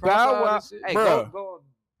 Look, he Bow cross-eyed Wow- and shit. Hey, Bruh. go.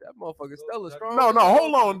 That motherfucker Stella strong. No,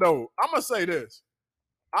 hold on though. I'm gonna say this.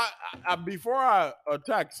 I before I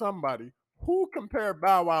attack somebody, who compared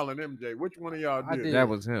Bow Wow and MJ? Which one of y'all I did? did. That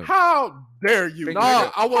was him. How dare you? No,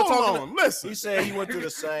 nigga? I wasn't Hold talking on, listen. He said he went through the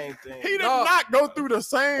same thing. He did No. not go through the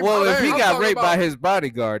same. Well, if he thing. I'm got talking raped by about- his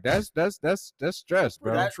bodyguard, that's stress,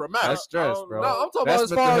 bro. That's traumatic. That's stress, don't bro. know. No, I'm talking That's about as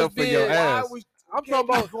mental far as health for your being. ass. I'm talking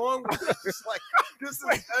about. going with this. It's like this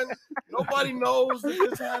is nobody knows that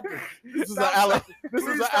this happened. This is Stop an saying- this is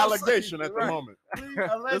please an stop allegation saying- at the right. moment. Please, This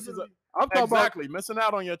is allegedly. I'm talking Exactly. Missing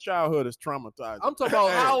out on your childhood is traumatizing. about. I'm talking about.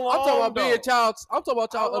 Hey, I'm talking long, about being though? child. I'm talking about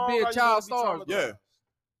How child, long being are you child gonna be stars. traumatized? Yeah.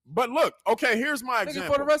 But look, okay, here's my Nigga,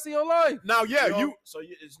 example. for the rest of your life. Now, yeah,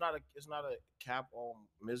 it's not a cap on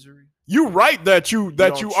misery. you right that you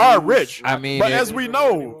don't are choose rich. I mean, But it- as we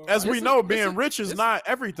know, Yes, being it's- rich is it's- not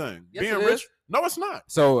everything. Yes, Being it rich, is. no, it's not.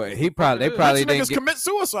 So they probably Rich didn't niggas get. commit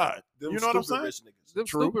suicide. Them You know what I'm stupid saying? rich niggas. Them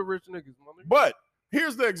True. stupid rich niggas. My nigga. But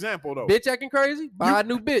here's the example, though. Bitch acting crazy? Buy a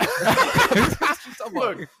new bitch.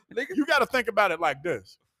 Look, you got to think about it like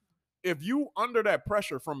this. if you under that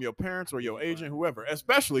pressure from your parents or your agent, whoever,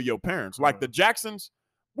 especially your parents, like the Jacksons,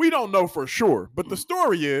 we don't know for sure. But the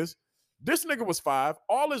story is this nigga was 5,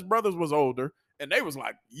 all his brothers was older, and they was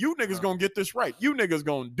like, you niggas gonna get this right. You niggas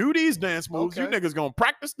gonna do these dance moves. You niggas gonna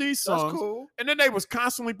practice these songs. That's cool. And then they was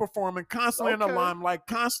constantly performing, constantly in the limelight,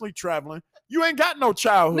 constantly traveling. You ain't got no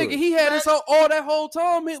childhood. Nigga, he had his all that whole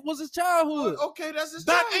time. It was his childhood. Okay, that's his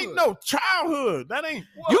that childhood. ain't no childhood. That ain't.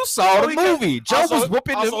 You saw the he couldn't- movie. Joe was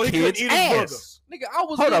whooping them he couldn't kids' eat his boogers. ass. Nigga, I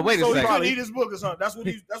was. Hold on, wait a So he second. couldn't eat his boogers, huh? That's what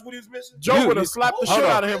he was missing. Joe would have slapped the hold shit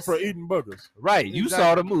on. out of him for eating boogers. Right, you Exactly.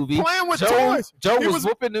 saw the movie. Playing with Joe, toys. Joe He was was-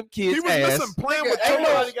 whooping them kids' He was ass. missing playing Nigga, with Ain't toys.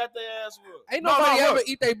 nobody got their ass whooped. Ain't No, nobody no, ever look.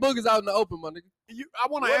 eat their boogers out in the open, my nigga. I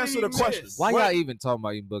want to What answer did the he question. miss? Why What- y'all even talking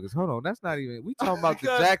about eating boogers? Hold on, that's not even. We talking about the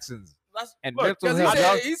Because- Jacksons and look, mental Because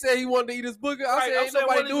health. he said he wanted to eat his booger. I Right, said I'm ain't saying,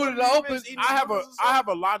 nobody what doing it in did the he open. miss? Eating I have boogers a or something? I have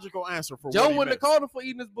a logical answer for Joe what he wouldn't have missed. called him for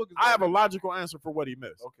eating his boogers. I have a logical answer for what he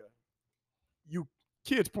missed. Okay. You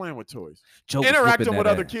kids playing with toys. Joe was Interacting whooping with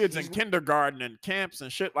that other ass. kids in kindergarten and camps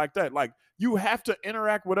and shit like that. Like you have to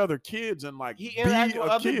interact with other kids and like He be interacted a with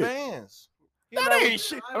other kid. bands. He That interacted ain't with-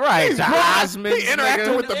 shit. Right, He's the grown. Osmonds, He interacting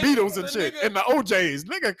nigga. with the Beatles and The shit nigga- and the OJs.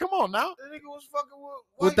 Nigga, come on now. The nigga was fucking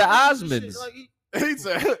With white the bitches and shit. Osmonds. Like, He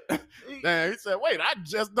said, he- damn, he said, wait, I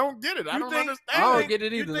just don't get it. I You don't think- understand. I don't it. get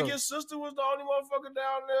it You either. think though. his sister was the only motherfucker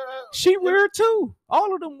down there? She weird too.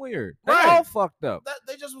 All of them weird. They Right. all fucked up.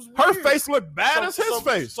 They just was Her weird. face looked bad as his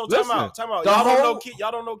face. So Listen, time out. the Y'all don't whole- know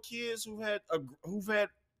y'all don't know kids who've had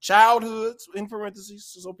childhoods in parentheses,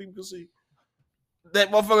 so people can see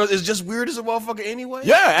that motherfucker is just weird as a motherfucker anyway.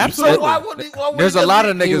 Yeah, So absolutely. why would he? Why would There's he a just lot be-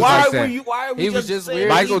 of niggas why like were that. you? Why are we He was just just saying weird.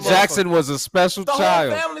 Michael these Jackson was a special motherfuckers? The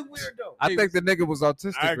child. whole family weird though. I think the nigga was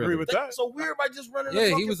autistic. I agree really. with that. So weird by just running. Yeah, the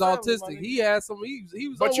he fucking was family, my autistic. nigga. He had some. He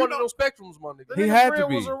was But on you one know- of those spectrums, my nigga. The He nigga had for to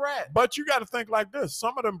real was be. a rat. But you got to think like this.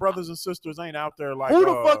 Some of them brothers and sisters ain't out there like Who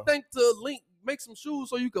the fuck think to make some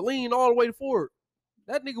shoes so you can lean all the way forward?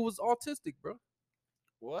 That nigga was autistic, bro.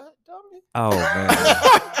 What, dummy? Oh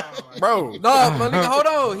man. bro? No, my nigga, hold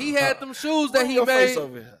on. He had them shoes that Bring he your face made.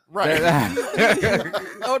 over here. Right.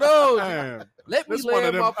 Hold on. Damn. Let me This one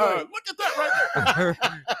of land them. my point. Look at that right there.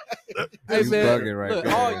 Hey You man, bugging right look,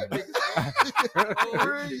 there. all you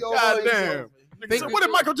niggas, God damn. So what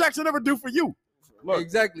did Michael Jackson ever do for you? Look,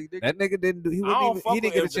 exactly. Nigga. That nigga didn't do. He I don't wouldn't fuck even. He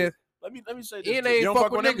didn't with get a MJ. chance. Let me say this. And to they you. you don't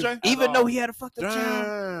fuck with niggas. MJ? Even though he had a fucked up child,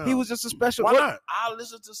 Damn. he was just a special. Why what- not? I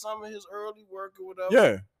listened to some of his early work or whatever.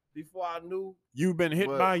 Yeah. Before I knew. You've been hit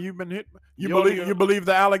But- by. You've been hit. You Yo, believe? nigga. You believe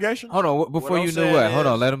the allegation? Hold on. Before I'm you knew saying what? Hold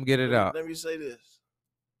is- on. Let him get it out. Let me say this.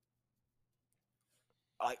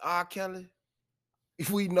 Like R. Kelly,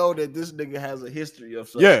 if we know that this nigga has a history of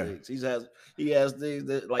such Yeah. things. He has things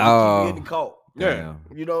that like Oh. he keep getting caught. Yeah.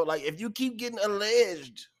 Damn. You know, like if you keep getting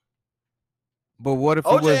alleged, But what if it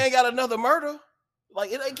OJ was? ain't got another murder.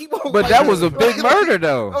 Like it ain't keep on. But like, that was a big like, murder,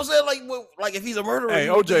 though. I'm saying like if he's a murderer. Hey,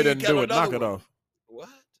 you would OJ think he didn't got do it. another Knock it one. off. What?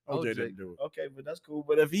 OJ didn't do it. Okay, but that's cool.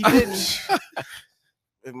 But if he didn't,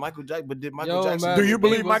 if Michael Jackson, but did Michael Yo, Jackson? man, Do you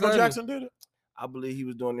believe what's Michael happening? Jackson did it? I believe he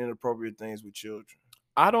was doing inappropriate things with children.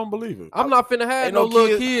 I don't believe it. I'm not finna have Ain't no little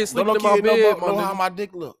kid- kids no sleeping in my kid bed, know my how nigga. my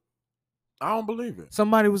dick look. I don't believe it.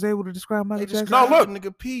 Somebody was able to describe Michael They Jackson. describe No, look. the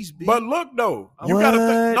nigga peace, B. But look though, you gotta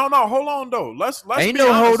think. No, hold on though. Let's Ain't be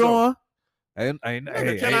no honest, hold though. on. Ain't,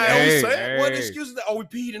 Nigga, can I always say it? What excuse is that? Oh, we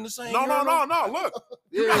peed in the same. No. urinal? Look,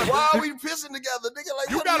 Yeah. Why are we pissing together, nigga? Like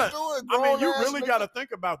You what gotta- are you doing? I mean, you grown-ass really nigga? gotta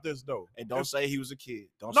think about this though. And don't say he was a kid.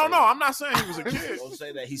 Don't No, say no, that. I'm not saying he was a kid. Don't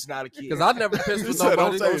say that he's not a kid. Because I never pissed He with said,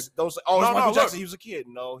 nobody. don't say it. Don't say. Oh, it's No, Michael look. Jackson. He was a kid.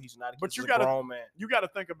 No, he's not a kid. But He's you a gotta- grown man. You got to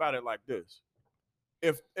think about it like this: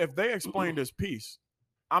 if they explained this piece,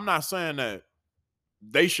 I'm not saying that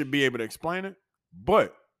they should be able to explain it,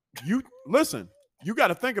 but you listen. You got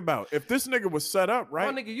to think about if this nigga was set up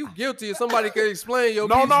right. My nigga, you guilty if somebody can explain your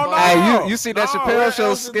No, piece, no, boy. no. Hey, you see that No, Chappelle what show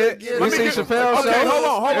else did they skit? get? You Let me see get- Chappelle okay, show? hold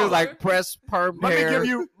on. It was like press perm Let me hair give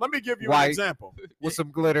you an white. example. with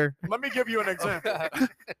some glitter. Let me give you an example.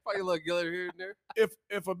 Probably look glitter here and there.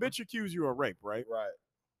 If a bitch accuse you of rape, right, Right.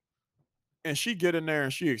 and she get in there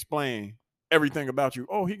and she explain everything about you.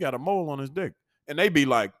 Oh, he got a mole on his dick, and they be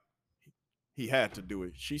like, he had to do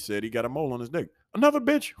it. She said he got a mole on his dick. Another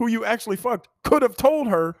bitch who you actually fucked could have told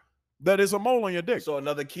her that it's a mole on your dick. So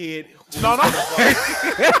another kid. No.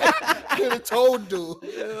 Could have told dude.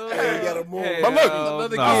 Hey, you gotta move. But look,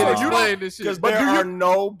 Another no. kid So you explained this shit. Because But there do you- are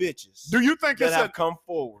no bitches Do you think that it's have a come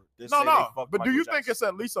forward. that no, say they no? fucked But do Michael you think Jackson. it's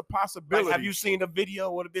at least a possibility? Like, have you seen a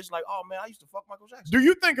video where the bitch like, oh man, I used to fuck Michael Jackson? Do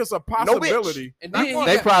you think it's a possibility? And Not then one.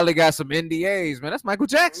 he They got- probably got some NDAs, man. That's Michael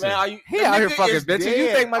Jackson. Man, are you, He the out here nigga fucking is bitches. You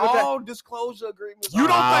dead. think Michael Jackson? All disclosure agreements? You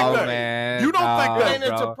don't are think Oh, that? man, You don't think It that ain't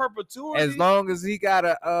into bro. perpetuity. As long as he got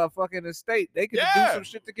a fucking estate, they could do Yeah. some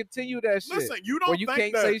shit to continue that shit. listen, you Or don't you think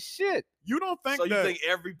can't that say shit. you don't think So you that think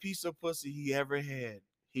every piece of pussy he ever had,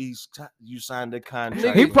 you signed a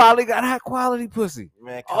contract? He with? probably got high quality pussy.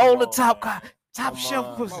 Man, come All the on, top man. top Come shelf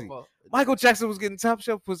on. pussy. Michael Jackson was getting top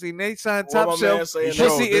shelf pussy, and they signed What my top man shelf saying, sure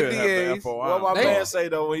pussy did have the NDAs. FOI. What my They- man say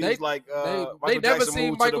though when he they- was like, they Michael never Jackson seen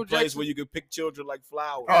moved Michael to the place Jackson- where you could pick children like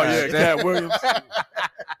flowers. Oh yeah, Yeah. Cat Williams.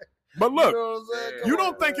 But You look, know what I'm saying? you Come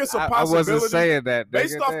don't on, think man. it's a I possibility wasn't saying that.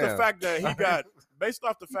 based nigga, off the damn. fact that he got based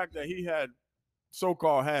off the fact that he had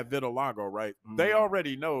so-called had vitiligo, right? They Mhm.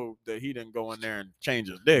 already know that he didn't go in there and change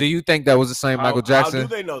his dick. Do you think that was the same Michael Jackson? How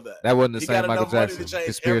do they know that? That wasn't the He same got Michael enough money to Jackson. change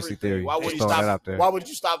Conspiracy everything. theory. Why would Just he throwing stop? that out there. Why would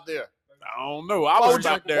you stop there? I don't know. I Why would would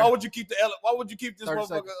stop you, there. Why would you keep Why would you keep this 30 motherfucker?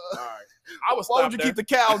 seconds. All right. I would Why stop would you there. keep the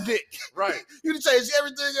cow dick? Right. You can change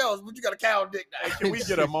everything else, but you got a cow dick now. Hey, can we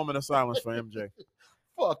get a moment of silence for MJ?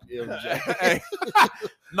 Fuck MJ. Hey.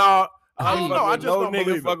 No, I don't know. I just no don't nigga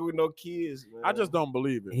believe it. fucking with no kids. Man. I just don't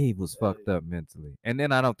believe it. He was fucked up mentally, and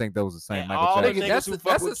then I don't think that was the same And Michael all the Jackson. niggas That's who the,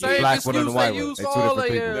 fuck that's the with same kids. Black one and excuse the white they one. use They for two all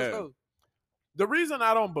different their people. ass. though. The reason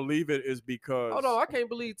I don't believe it is because Hold on, I can't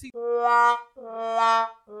believe T.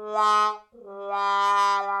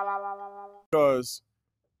 because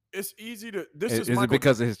it's easy to. This Is is it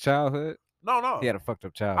because of his childhood? no. He had a fucked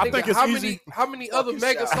up I childhood. think it's how easy. many other Fucking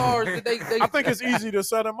mega shot. stars did they I think it's easy to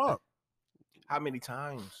set him up How many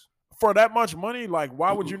times? for that much money. Like,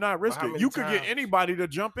 why would you not risk how it? many You could get times? anybody to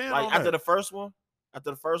jump in Like on after that. the first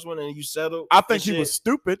one, and you settled. I think and he was shit,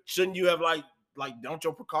 stupid. Shouldn't you have like don't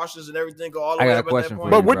your precautions and everything go all the I way got a up at question that for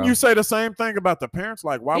point? But you, wouldn't bro. you say the same thing about the parents?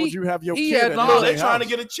 Like, why would He- you have your he kid? had at no- No, his they house? trying to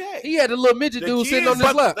get a check. He had a little midget The dude sitting on kids,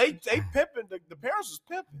 his lap. They pimping. The parents was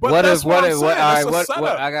pimping. But what that's if what I'm all saying. right, It's a what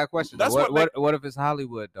setup. I got a question. That's What what what if it's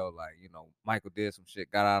Hollywood though? Like, you know, Michael did some shit,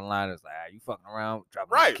 got out of line, it's like, you fucking around, dropping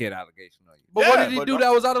Right. a kid allegation on you. But what Yeah, did he but do don't-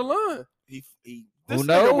 that was out of line? He This Who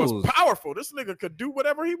nigga was knows? powerful. This nigga could do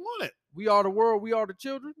whatever he wanted. We are the world, we are the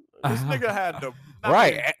children. This nigga had the I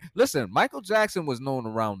Right. mean, Listen, Michael Jackson was known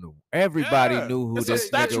around the Everybody yeah. knew who it's this a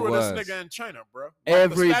statue nigga of was. this nigga in China, bro. Like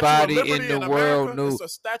Everybody the Statue of in the Liberty world America, knew. It's a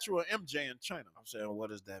statue of MJ in China. I'm saying,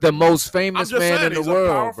 what is that? The mean? most I'm famous just man saying in he's the a world,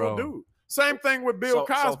 powerful bro. dude. Same thing with Bill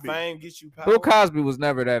So Cosby. fame gets you power. Bill Cosby was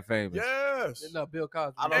never that famous. Yes. No, Bill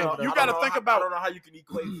Cosby. I don't Hey, know. you I gotta don't know think how- about- I don't know how you can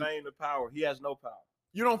equate fame to power. He has no power.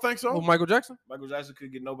 You don't think so? Oh, Michael Jackson? Michael Jackson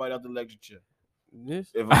could get nobody out the lecture chair.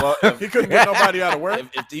 Yes. If He couldn't get nobody out of work.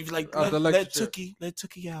 if he was like, Out the let lecture chair.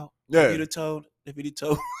 Tookie out. Yeah. If he'd have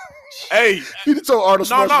told Hey, he'd have told Arnold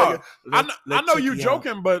No, Schwarzenegger. no. I know you Tookie out.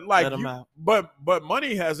 joking, but like, Let him you, out. but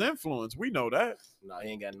money has influence. We know that. No, he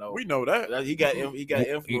ain't got no. We know that. He got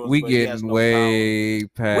influence. We but he has getting no way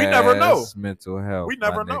past We never know. mental health. We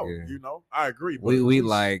never my know. nigga. You know, I agree. But We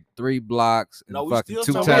like 3 blocks and No, we fucking still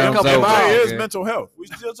 2 talking times about over. couple MJ is nigga. mental health. power. We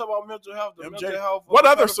still talk about mental health. The MJ. mental health. What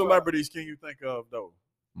other pedophile. celebrities can you think of though?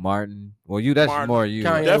 Martin. Well, that's Martin. more you.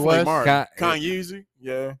 Kanye Definitely West. Martin. Ka- Kanye,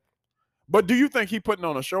 yeah. But do you think he putting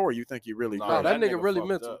on a show, or you think he really? No, No, did? that that nigga nigga really fucked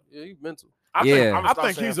mental. up. Yeah, he mental. I Yeah. think, I'm I start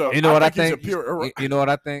think he's saying a. You know what I He's a think? pure. You know what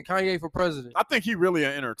I think? Kanye for president. I think he really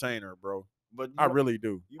an entertainer, bro. But you I know- really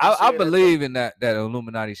do. you be I saying that believe in that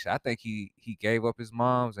Illuminati shit. I think he gave up his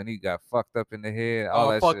moms and he got fucked up in the head. All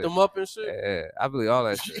that Fucked shit. him up and shit. Yeah, I believe all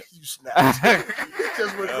that shit. you snapped. He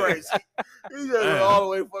just went crazy. He just went all the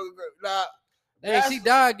way fucking crazy. Nah, Hey, she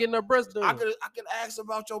died getting her breast done. I can ask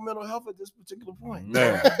about your mental health at this particular point.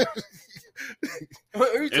 Yeah.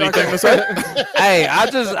 Anything Anything to say? Hey, I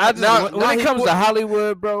just Now- when now it he comes put- to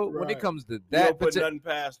Hollywood, bro, when Right. it comes to You that don't put particular, nothing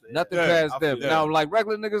past it. nothing Yeah, past I them. feel Now, that. like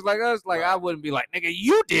regular niggas like us, like I Right. wouldn't be like, nigga,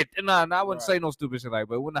 you did. Nah, I wouldn't say Right. no stupid shit like.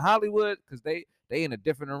 But when the Hollywood, because they in a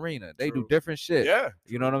different arena, they do True. different shit. Yeah.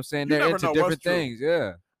 You know what I'm saying? You They're never into know what's different true. things.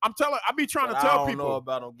 Yeah. I'm telling. I be trying to But I tell don't know people.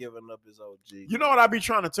 about him giving up his OG. You know what I be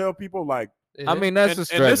trying to tell people? Like, I mean, that's And- a and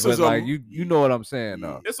stretch, this but is a- like you know what I'm saying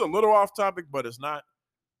though. it's a little off topic, but it's not.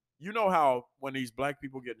 You know how when these black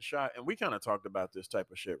people getting shot, and we kind of talked about this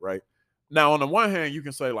type of shit, right? Now, on the one hand, you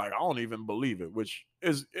can say like, I don't even believe it, which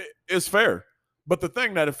is fair. But the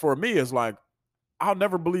thing that for me is like, I'll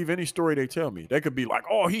never believe any story they tell me. They could be like,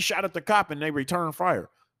 oh, he shot at the cop and they return fire.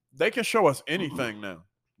 They can show us anything now.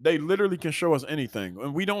 They literally can show us anything,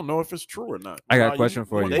 and we don't know if it's true or not. I got Nah, a question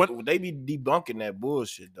for you. They be debunking that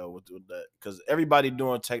bullshit though with that because everybody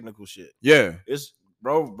doing technical shit. Yeah. It's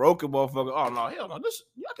broken motherfucker. Oh no, hell no! This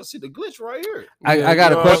I can see the glitch right here I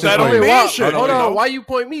got a But question that for don't you. mean shit. Hold you know? on, why you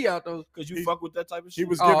point me out though? because you He- fuck with that type of shit. He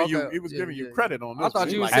was Oh, giving okay. you. He was Yeah, giving you yeah. credit on this. I thought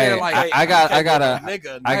He you was like, saying Hey, like I got a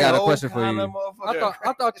nigga. I got a no question for kinda you. motherfucker.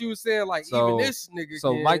 I thought you was saying like So- even this nigga.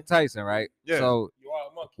 So can. Mike Tyson, right? Yeah. So You are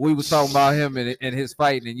a we was talking about him and his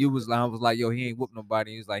fight, and you was I was like, yo, he ain't whoop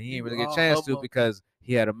nobody. He was like, he ain't really get a chance to because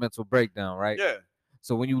he had a mental breakdown, right? Yeah.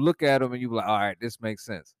 So when you look at him and you be like, all right, this makes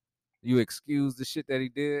sense. You excuse the shit that he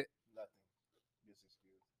did.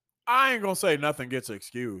 I ain't gonna say nothing gets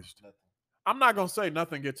excused. I'm not gonna say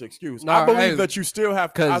nothing gets excused. Nah, I believe hey, that you still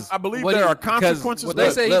have. I believe what there he- are consequences. what they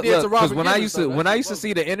with- say he did to Robert when I Givens, used though, to that when I shit used to was-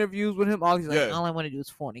 see the interviews with him, all he's like, Yeah. All I want to do is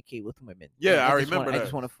fornicate with women. Yeah, I just remember I that.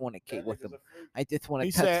 just want to fornicate with them. I just want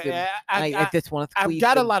He to touch said, them. I I just want to. I've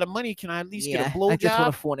got a lot of money. Can I at least get a I blowjob? just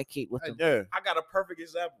want to fornicate with them. Yeah. I got a perfect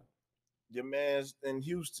example. Your man's in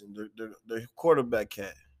Houston, the quarterback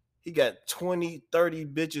cat. He got 20, 30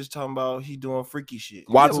 bitches talking about he doing freaky shit.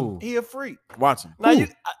 Watson. He a freak. Watson. Now Who?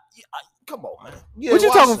 come on, man. Yeah, What you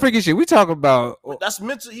talking Watson. freaky shit? We talking about. That's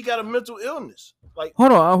mental. He got a mental illness. Like,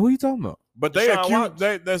 Hold on, who you talking about? But they Deshaun accuse.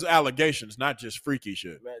 Watson. There's allegations, not just freaky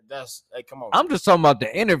shit. man, hey, come on. I'm just talking about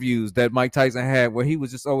the interviews that Mike Tyson had where he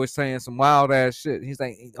was just always saying some wild ass shit. He's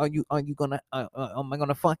like, "Are you gonna? Am I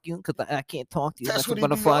gonna fuck you? Because I can't talk to you. That's I'm what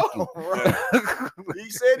gonna he fuck be you." on, bro. He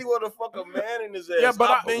said he want to fuck a man in his ass. Yeah, but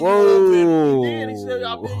I've been Whoa. you over. He did. He said,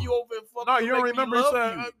 "I've been you over and fuck No, you. you don't make me remember he love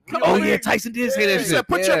said, you." come Oh over yeah, here. Tyson did say Yeah. that He shit. said,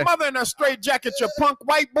 "Put yeah. your mother in a straight jacket, you punk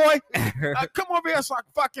white boy. Come over here so I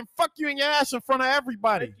can fucking fuck you in your ass in front of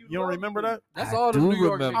everybody." Make you You don't love remember me. that? That's I all the do New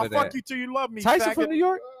York remember I'll shit. that. fuck you till you love me. Tyson faggot. from New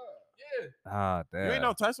York? Yeah. Ah, damn. You ain't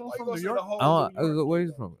know Tyson was Why you from gonna New say York? the whole Oh, New York? where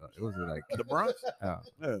you from? Was it like? The Bronx? Oh.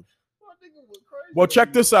 Yeah. Well,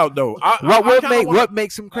 check this out though. What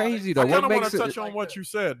makes him crazy though? I What kind of want makes to it? touch on what you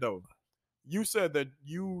said though. You said that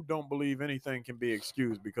you don't believe anything can be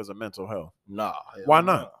excused because of mental health. Nah. hell Why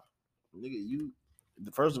nah. not? Nigga,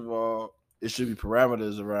 first of all, it should be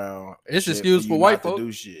parameters around. It's shit excuse you for not white to folk.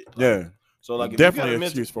 do shit. Like, Yeah. So like, if Definitely you got a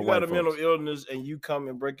excuse for you got white a mental folks. illness and you come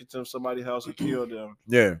and break into somebody's house and kill them,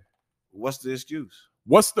 Yeah. what's the excuse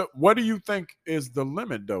What do you think is the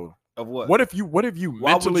limit though? of what? What if you Why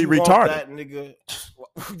mentally would you retarded? want that nigga?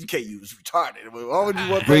 You can't use retarded. Why would you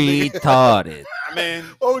want that nigga? Retarded. I mean,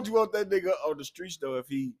 Why would you want that nigga on the streets though? If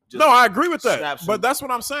he just no, I agree with that. snaps But him? that's what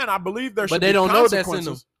I'm saying. I believe there should But they be don't know that's in them.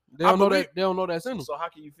 consequences. They don't know believe- that. They don't know that's in them. So how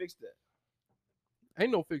can you fix that?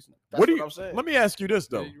 Ain't no fixing it. That's What do what you? I'm saying. Let me ask you this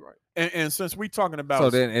though, Yeah, you're right. and since we talking about So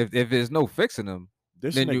then, if there's no fixing them,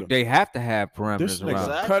 this then nigga, they have to have this parameters nigga around.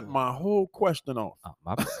 Exactly. cut my whole question off. Oh,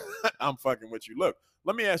 my bad. I'm fucking with you. Look,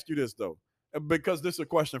 let me ask you this though, because this is a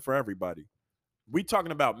question for everybody. We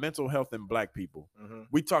talking about mental health in black people. Mhm.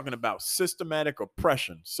 We talking about systematic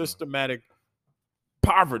oppression, systematic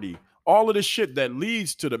poverty, all of this shit that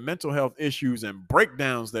leads to the mental health issues and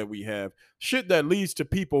breakdowns that we have, shit that leads to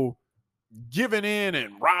people giving in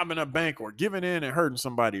and robbing a bank or giving in and hurting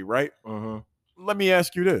somebody, right? Mhm. Let me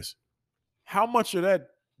ask you this. How much of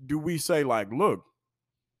that do we say, like, look,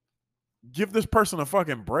 give this person a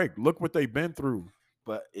fucking break. Look what they've been through.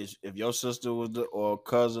 But if your sister was or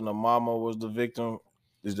cousin or mama was the victim,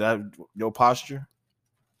 is that your posture?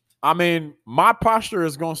 I mean, my posture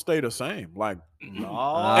is gonna stay the same. Like, No,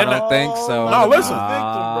 I don't think so. No, listen.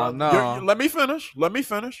 No. let me finish. Let me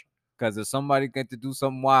finish. Because if somebody get to do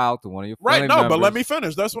something wild to one of your Right? family No, but let members- me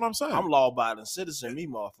finish. That's what I'm saying. I'm law-abiding citizen, me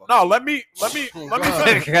motherfucker. No, let me God.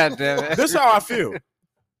 finish. God damn it. This is how I feel.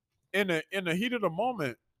 In the heat of the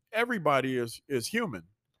moment, everybody is human.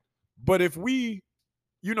 But if we,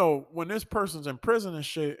 when this person's in prison and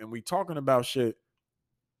shit, and we talking about shit,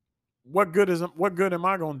 what good am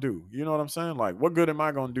I gonna do? You know what I'm saying? Like, what good am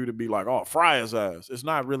I gonna do to be like, oh, fry his ass? It's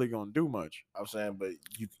not really gonna do much. I'm saying, but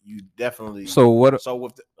you definitely. So what? So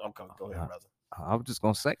with okay, go ahead, brother. I was just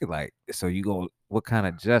gonna say, like, so you go, what kind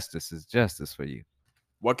of justice is justice for you?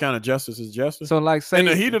 What kind of justice is justice? So like, say in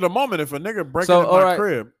the heat of the moment, if a nigga breaking So, in all my right.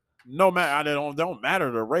 crib, no matter, don't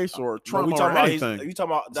matter the race or But trauma we or talking about anything. you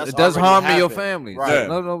talking about that's it does already harm to your happened. family. Right. Yeah.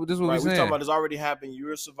 No, this is what Right. we're We saying. talking about it's already happened.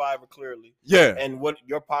 You're a survivor clearly, Yeah. and what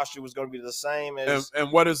your posture was going to be the same And, as.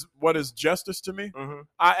 and what is justice to me? Mhm.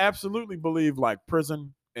 I absolutely believe like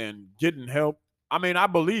prison and getting help. I mean, I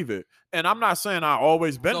believe it, and I'm not saying I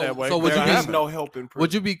always been So- that way. so would because you I be- There's haven't. no help in prison.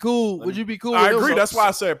 Would you be cool? Would you be cool? I with him? agree. So- That's why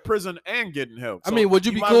I said prison and getting help. I mean, would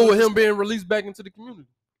you you be might cool as with well him being released back into the community?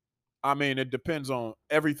 I mean, it depends on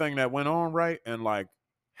everything that went on, right? And like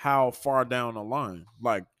how far down the line.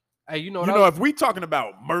 Like, Hey, if we talking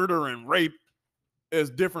about murder and rape, is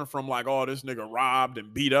different from like, oh, this nigga robbed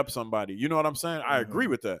and beat up somebody. You know what I'm saying? I agree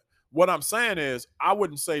with that. What I'm saying is, I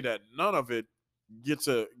wouldn't say that none of it gets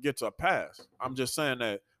a pass. I'm just saying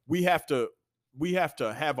that we have to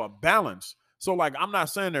have a balance. So like, I'm not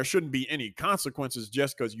saying there shouldn't be any consequences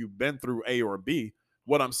just because you've been through A or B.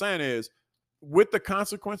 What I'm saying is, with the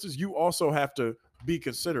consequences, you also have to be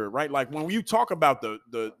considerate, right? Like when you talk about the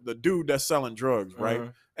dude that's selling drugs,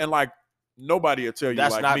 right? And like Nobody will tell you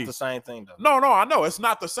That's like not me. the same thing, though. No, I know it's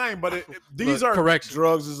not the same, but these Look, are correction.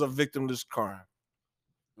 Drugs is a victimless crime.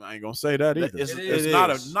 I ain't gonna say that either. It's- It's it not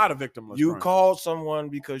is. a victimless You crime. called someone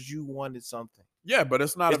because you wanted something. Yeah, but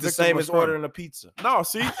it's not It's a the same victimless as crime. ordering a pizza. No,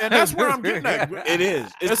 see, and that's where I'm getting at. It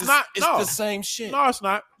is. It's not- It's no. the same shit. No, it's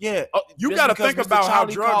not. Yeah. You just gotta because think Mr. about how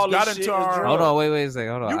Charlie drugs called got this into shit is our- drugs. Hold on, wait a second.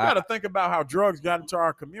 Hold on. You got to think about how drugs got into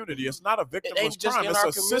our community. It's not a victimless just crime. in It's our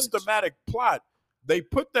a community. systematic plot. They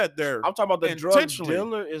put that there. I'm talking about the drug intentionally.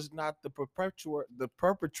 dealer is not the perpetrator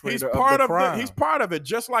He's of part the of crime. He's part of it,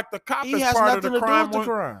 just like the cop He is has part of nothing the to do crime. with the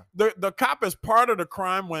crime. The cop is part of the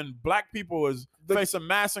crime when black people is facing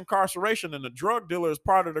mass incarceration, and the drug dealer is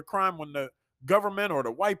part of the crime when the government or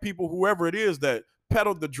the white people, whoever it is, that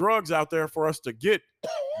peddled the drugs out there for us to get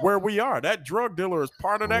where we are. That drug dealer is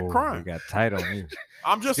part of that Oh, crime. We got tight on you.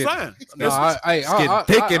 I'm just It's saying. No, It's getting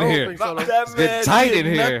thick in don't here. think so, though. That It's man tight did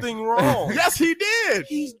in here. nothing wrong. Yes, he did.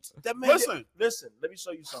 That man Listen. Let me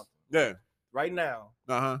show you something. Yeah. Right now,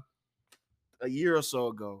 Uh-huh. a year or so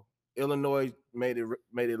ago, Illinois made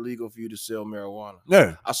it legal for you to sell marijuana.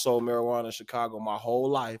 Yeah. I sold marijuana in Chicago my whole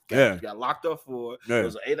life. Yeah. Got locked up for it. Yeah. It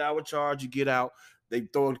was an 8-hour charge. You get out. They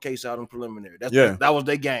throw the case out in preliminary. Yeah. That was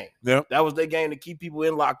their game. Yep. That was their game to keep people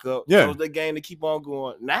in lockup. Yeah. That was their game to keep on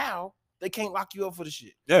going. Now they can't lock you up for the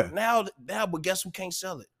shit. Yeah. Now, but guess who can't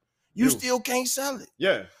sell it? You still can't sell it.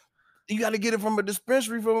 Yeah. You got to get it from a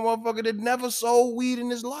dispensary from a motherfucker that never sold weed in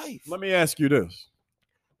his life. Let me ask you this.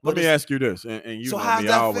 But Let me ask you this, and you So know how's me,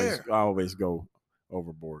 that I always go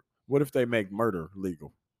overboard. What if they make murder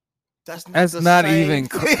legal? That's That's the not same even.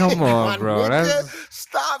 thing, Come on, my bro. nigga. That's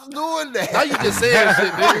Stop doing that. Now you just saying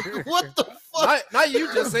shit, nigga. What the fuck? Now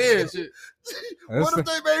you just saying shit. What if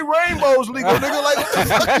they made rainbows legal, nigga? Like,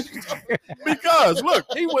 what the fuck? Because look,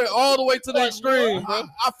 He went all the way to the extreme, bro.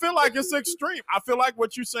 I feel like it's extreme. I feel like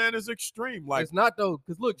what you're saying is extreme. Like, It's not though,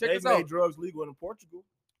 because look, check They this made out. drugs legal in Portugal.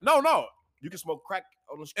 no. You can smoke crack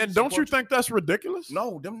on the streets. And in don't you Portugal. think that's ridiculous?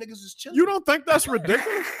 No, them niggas is chilling. You don't think that's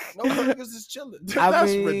ridiculous? No, them niggas is chilling.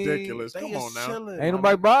 That's mean, ridiculous. They Come is on now. chilling. ain't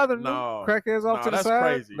my nobody nigga. bothering No. them. Crackheads off No, to the that's side.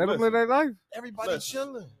 crazy. Let them live their life. Everybody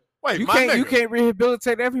chilling. Wait, You my can't. nigga, You can't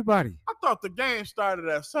rehabilitate everybody. I thought the game started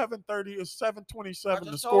at 7:30. It's 7:27. I The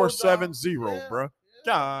just score told y'all. 7-0, Yeah, bro.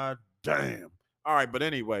 God damn. All right, but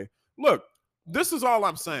anyway, look, this is all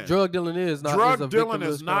I'm saying. Drug dealing is not. Drug is a dealing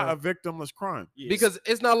is victimless not crime. a victimless crime. Because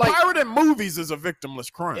it's not like Pirating movies is a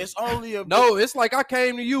victimless crime. It's only a no, it's like I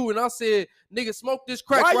came to you and I said, "Nigga, smoke this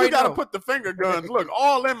crack Why right you gotta now." put the finger guns? Look,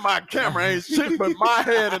 all in my camera ain't shit but my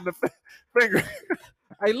head and the finger.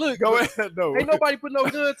 Hey, look, Go ahead, though. ain't nobody put no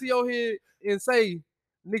gun to your head and say,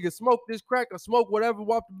 "Nigga, smoke this crack or smoke whatever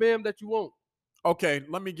wop the bam that you want." Okay,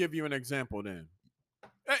 let me give you an example then.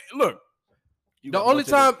 Hey, look, You The about to only go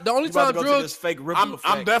to time, this- the only you about time to go to drugs. this fake ripple I'm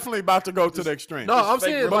effect. definitely about to go to the extreme. No, I'm fake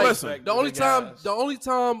saying ripple like listen, the only nigga time, guys. the only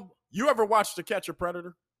time You ever watched To Catch a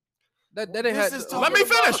Predator? that ain't This had. is Hold Let me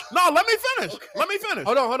finish. No, let me finish. Let me finish.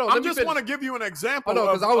 on, I let me just finish. want to give you an example Hold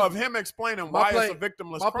on, 'cause I was- of him explaining my why plane- it's a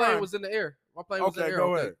victimless My crime. plane was in the air. My plane was in the Okay, air.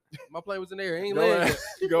 go okay? ahead. My plane was in the air. It ain't Go landed ahead.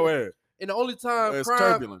 yet. Go ahead. And the only time It's crime,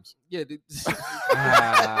 turbulence. yeah,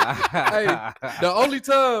 the only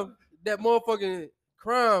time that motherfucking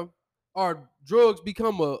crime or drugs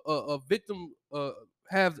become a victim,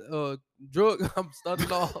 have drug. I'm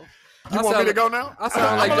starting off. You want me to go now? I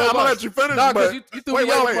sound like I'm Joe gonna Biden. let you finish. Nah, but because you threw wait,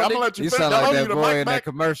 me off. wait. my I'm nigga. gonna let you You finish. sound I'll like leave that the boy mic in that back.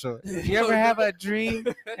 commercial. You ever have a dream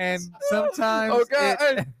and sometimes Oh God!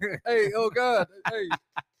 it- Hey, oh God!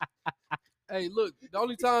 Hey, look. The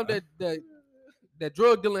only time that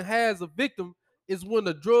drug dealing has a victim is when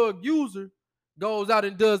the drug user goes out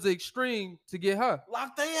and does the extreme to get high.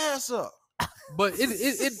 Lock their ass up. But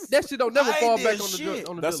that shit don't never I fall ain't back did on the shit. drug.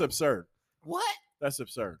 On the That's dealer. absurd. What? That's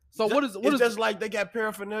absurd. So what is It's just like they got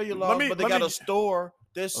paraphernalia laws, me- but they let got me- a store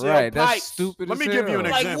that sells right? That's pipes. stupid. Let as me give you an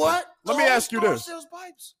hell. Like example. what? Let me The whole ask you store this. sells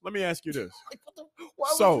pipes. Let me ask you this. Like, what the, why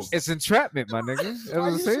would So- you- It's entrapment, my nigga. That's Why what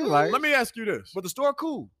it you seems saying? like. Let me ask you this. but the store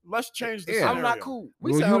cool. Let's change the Yeah. scenario. I'm not cool.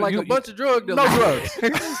 we Well, sound you- like you- a bunch of drug dealers. No drugs.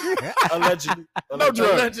 Allegedly. No drugs.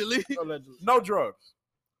 Allegedly. Allegedly. No drugs.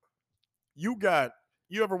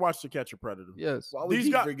 You ever watched To Catch a Predator? Yes. Why would These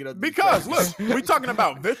you guys, bring it up? because look, we talking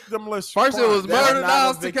about victimless. First it crime. was That's murder, not now a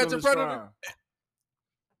it's To Catch a victimless Predator. crime.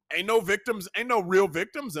 Ain't no victims. Ain't no real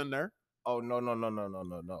victims in there. Oh no.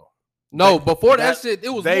 No, before that, That- shit, it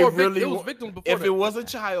was they more really it was wa- victims before If that. it was a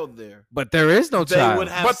child there, But there is no they child. would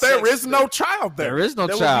have. But there sex is no there. child there. There is no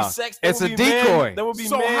There would be child. sex. There It's would a be man- decoy. There would be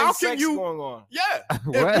So man how can sex you- going on? Yeah, it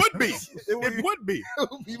What? would be. It would be.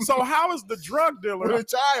 So how is the drug dealer? With a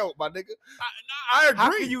child, my nigga. I How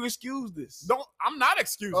agree. can you excuse this? Don't. I'm not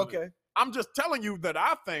excusing. it. Okay. I'm just telling you that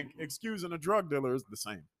I think excusing a drug dealer is the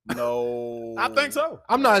same. No, I think so.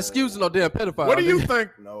 I'm not excusing no damn pedophile. What do you nigga. think?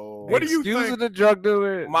 No. What do you Excusing think a drug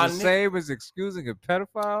dealer My the nigga- same as excusing a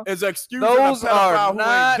pedophile? is excusing Those a pedophile are who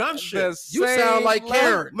not ain't done shit? the You sound same like level.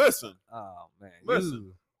 Karen. Listen, Oh man,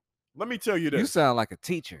 Listen. let me tell you you this. sound like a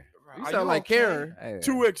teacher. You Are sound like okay? Karen. Hey,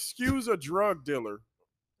 To excuse a drug dealer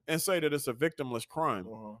and say that it's a victimless crime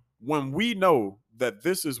Uh-huh. when we know that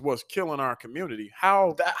this is what's killing our community.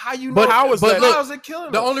 How How you know? But how is but that? look, How is it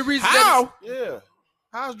killing the us? only reason How? Yeah.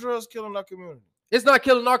 How's drugs killing our community? it's not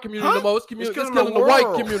killing our community Huh? no more. It's killing killing the the white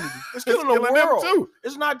world. community. It's killing the killing them world. too.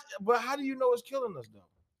 It's not. But how do you know it's killing us though?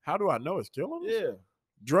 How do I know it's killing us? Yeah.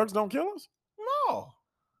 Drugs don't kill us? No.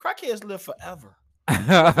 Crackheads live forever. They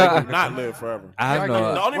do not live forever. I Yeah,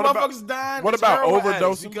 know. The only What about- motherfuckers dying. What is about heroin addicts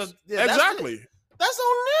overdosing? Because yeah, Exactly. That's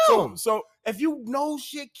on So, them. so If you know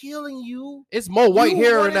shit killing you, It's more white You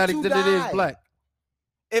heroin wanted addicts to than it is die. black.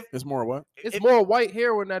 it's more what? It's If- more white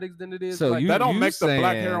heroin addicts than it is So black. you- That don't make the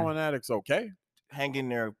black saying- heroin addicts okay. hang in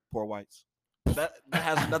there, poor whites. That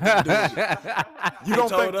has nothing to do with it. You don't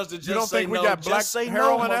told think us to just you don't say think we no. got Just black say no,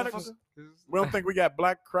 heroin addicts? motherfucker. We don't think we got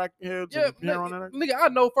black crackheads Yeah, and heroin addicts nigga, I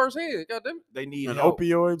know firsthand. Goddamn it. They need and help.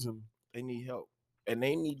 opioids and They need help, and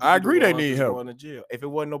they need. To I be the agree they ones need that's help. Going to jail. If it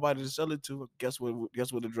wasn't nobody to sell it to, guess what?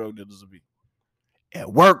 Guess what the drug dealers would be?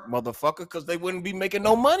 At work, motherfucker, because they wouldn't be making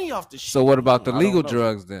no money off the shit. So what about the I don't legal know.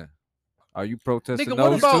 drugs then? Are you protesting Nigga, what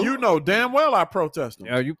those about- too? you know damn well I protest them.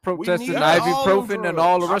 Are you protesting need all them ibuprofen and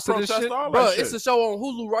all the I rest of this protest shit? all that Bro, shit. it's a show on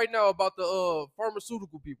Hulu right now about the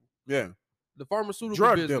pharmaceutical people. Yeah, The pharmaceutical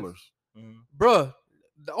drug business. dealers. Mhm. Bruh,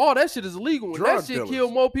 all that shit is illegal. And Drug that shit dealers.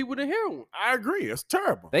 kill more people than heroin. I agree. It's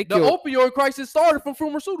terrible. They The kill. opioid crisis started from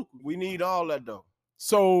pharmaceuticals. We need all that though.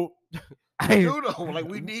 So We do though. Like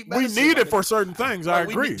we need. we medicine, need like it for certain things. I like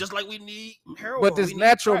we agree. need- just like we need heroin. But we there's need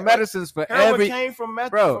natural crack. Like, medicines for heroin every. came from meth.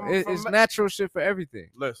 Bro, from it's meth. natural shit for everything.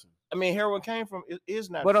 Listen, I mean, heroin came from. It is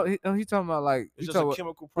natural. But he talking about like. it's He just talking a about,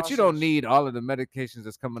 chemical but process. you don't need all of the medications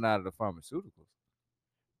that's coming out of the pharmaceuticals.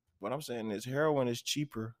 What I'm saying is, heroin is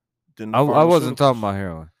cheaper than. The I wasn't talking pharmaceuticals. about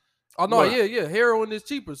heroin. Oh no, What? yeah. Heroin is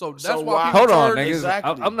cheaper, so that's So why why- people Hold on, turn- niggas.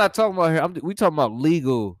 Exactly. I'm not talking about here. We talking about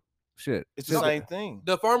legal shit. It's the same thing.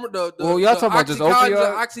 The the Well, y'all the talking about just Oxycontins,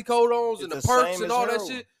 opioids? the oxycodones, and It's the the perks same and as all that heroin.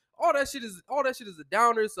 shit. All that shit is a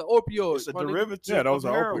downer. It's an opioid. It's a my nigga. derivative. Yeah, those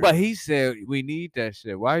of are heroin. opioids. But he said we need that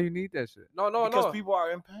shit. Why you need that shit? No, because no. people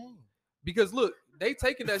are in pain. Because look, they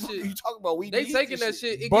taking that you shit. talking about? They need taking this that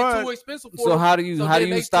shit. It But- get too expensive for So them. how do you So how do then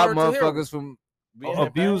you they stop turn to heroin. motherfuckers from Being in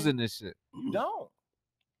abusing pain? this shit? You don't.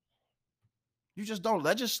 You just don't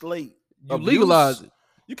legislate. You abuse. legalize it.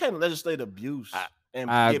 You can't legislate abuse and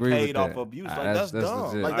I get agree with paid off that. abuse. Like That's that's dumb.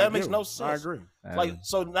 legit. Like I that makes do. no sense. I agree. Like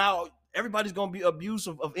so now everybody's gonna be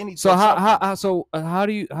abusive of anything. So how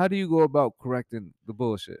do you go about correcting the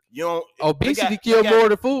bullshit? you don't Obesity they kill got- more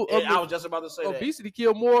than food. I was just about to say that. Obesity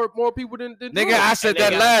kill more people than Nigga, drugs. I said And they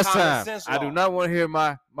that got last common time. sense I do law. not want to hear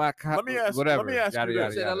my Let me ask- whatever. let me ask you yada, this. yada,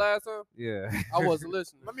 You said that yada. last time. Yeah. I wasn't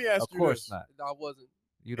listening. Let me ask Of you course this. not. I wasn't.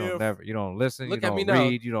 You don't If- never. You don't listen. Look you at don't me now.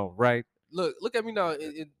 read. You don't write. Look at me now.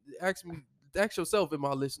 Ask yourself, am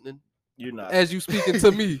I listening? You're not. As you speaking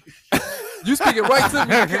to me, you speaking right to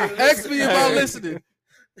me. Ask me, am I listening?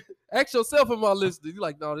 Ask yourself, am I listening? You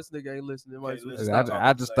like, no, this nigga ain't listening. Am I Okay, listening? listen. I, Stop I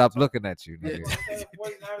talking just at the stopped same time. looking at you, Yeah. nigga.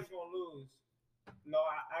 What's Niners gonna lose? No,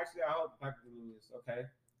 I hope the Packers lose. Okay,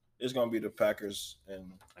 It's gonna be the Packers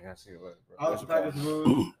and I gotta see what, I hope the Packers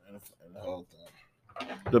lose. and the whole thing.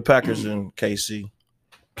 The Packers and KC.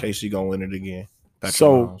 KC gonna win it again. Patrick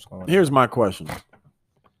So, Mahomes gonna win it. Here's my question: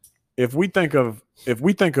 If we think of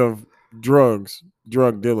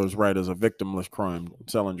drug dealers, right, as a victimless crime,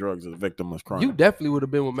 selling drugs as a victimless crime. You definitely would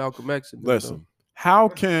have been with Malcolm X. in this, Listen, how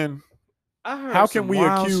can I heard How can some we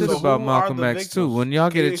wild accuse- shit So about who are Malcolm the X too? victims? When y'all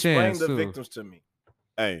Can get you a explain chance the too. victims to me.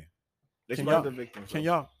 hey Explain y'all- the victims.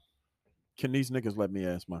 can these niggas let me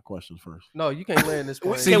ask my questions first? though. No, you can't land this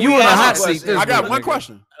plane. See, Can you we in a ask hot a seat. question? This I got nigga. one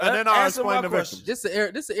question, and then I'll Answer my explain the question.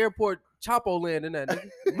 victims. This the airport Chapo land in that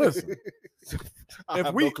nigga. Listen, I if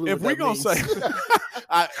have we no clue what if we that gonna means. say,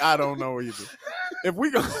 I don't know either. If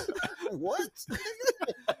we go, what?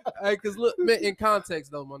 Hey, cause look, man, in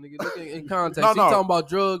context though, my nigga. Look in context. No, He no. talking about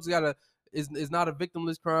drugs. Is not a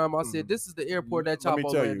victimless crime. I said this is the airport that let me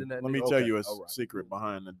Chapo tell land you. in that. Let me nigga. tell Okay, you a all right. secret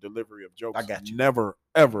behind the delivery of jokes. I got you. Never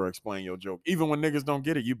ever explain your joke, even when niggas don't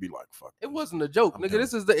get it. You be like, "Fuck." It wasn't a joke, I'm nigga. done.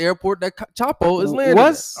 This is the airport that Chapo is landing.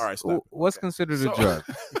 What's All right, stop it. what's considered a So- drug?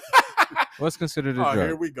 What's considered a Oh, here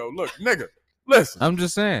drug? we go. Look, nigga, listen. I'm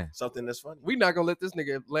just saying. Something that's funny. We not gonna let this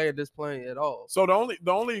nigga land this plane at all. So the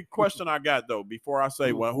only question I got though, before I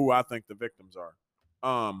say who I think the victims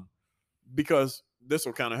are, because this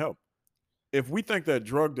will kind of help. if we think that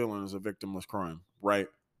drug dealing is a victimless crime, right?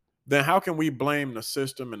 Then how can we blame the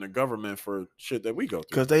system and the government for shit that we go through?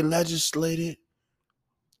 Because they legislated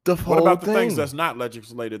the whole What about the thing. things that's not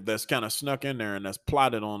legislated, that's kind of snuck in there and that's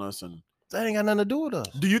plotted on us? And that ain't got nothing to do with us.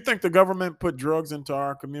 do you think the government put drugs into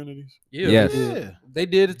our communities? Yeah, Yes. they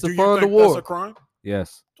did it to Do you fund the think that's war. a crime?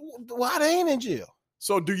 Yes. Why they ain't in jail?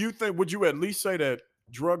 So do you think, would you at least say that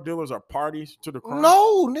drug dealers are parties to the crime?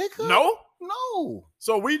 No, nigga. No? No.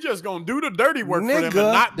 So we just gonna do the dirty work for them and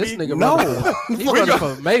Nigga, not This be nigga No. he running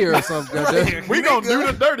for mayor or something. goddamn. we gonna do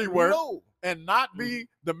the dirty work No. and not be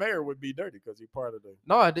the mayor would be dirty because he part of the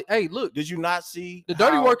No, hey, look, Did you not see the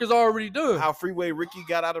dirty how- work is already done. How Freeway Ricky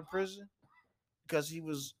got out of prison? Because he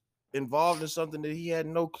was involved in something that he had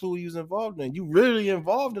no clue he was involved in. You really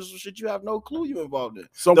involved in some shit you have no clue you involved in.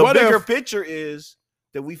 So The what bigger if picture is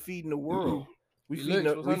that we feeding the world. We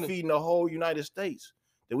feeding the whole United States.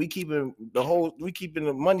 That we keeping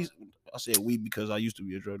the money. I said we because I used to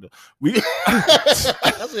be a drug dealer. We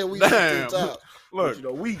I said we Damn. 2 times. look But, you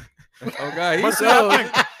know, we Oh God, But see,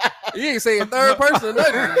 I he ain't saying third person or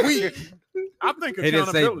nothing. We I think He didn't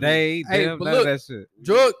say accountability. they, Hey, them, but none look, of that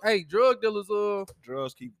shit. drug dealers.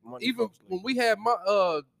 drugs keep money. Even folks when we had my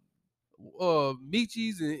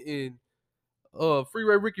Michis and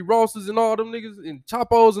Freeway Ricky Rosses and all them niggas and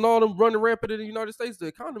Chapos and all them running rampant in the United States, the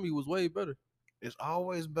economy was way better. it's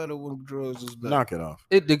always better when drugs is better. Knock it off.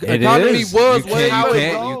 The It economy is. was You way can't-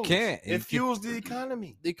 better. you can't. It fuels the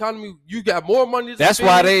economy. The economy, you got more money. That's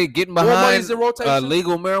why they getting more behind money's in rotation.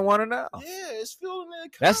 legal marijuana now. Yeah, it's fueling the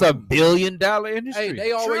economy. That's $1 billion industry. Hey,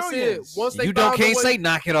 they always Trillions. said once they you found a can't way, say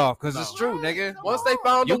knock it off because No. it's true, nigga. once they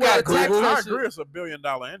found You a way got to tax Google. that I shit. agree it's $1 billion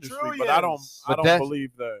industry, but I don't Trillions. But that's- believe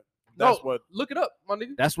that No, that's what look it up, my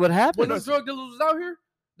nigga. That's what When happened. those drug dealers was out here,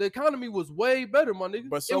 the economy was way better, my nigga.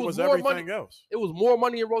 but so it was more everything money. else. It was more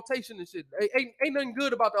money in rotation and shit. Ain't nothing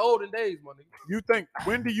good about the olden days, my nigga. You think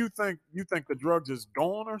when do you think the drugs is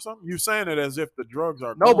gone or something? You saying it as if the drugs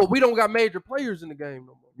are No, gone. but we don't got major players in the game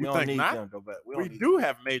no more. We You don't think need not? them, though, but We don't need do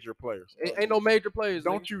have major players. Ain't no major players.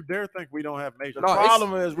 Don't nigga. you dare think we don't have major The No, players.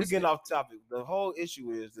 problem is we're it's- getting off topic. The whole issue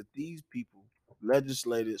is that these people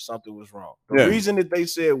legislated something was wrong. The Yeah. reason that they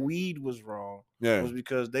said weed was wrong Yeah. was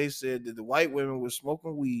because they said that the white women were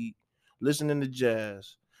smoking weed, listening to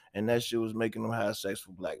jazz, and that shit was making them have sex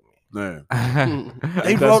with black men. Yeah.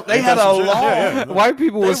 They That's- wrote. They ain't had that a some shit? law. Yeah, yeah. White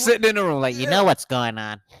people They were sitting in the room like, You know what's going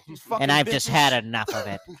on, These fucking and I've just bitches. had enough of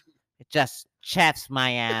it. It just chaps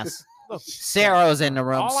my ass. Sarah's in the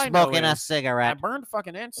room All I know smoking a is cigarette. burned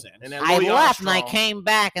fucking incense. And that I Louis left and I Armstrong- came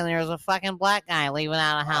back and there was a fucking black guy leaving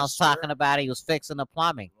out of the I house swear. talking about he was fixing the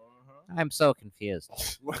plumbing. Mhm. I'm so confused.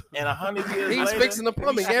 And 100 years He's later, fixing the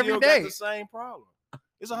plumbing we every still got day. The same problem.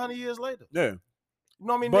 It's 100 years later. Yeah. You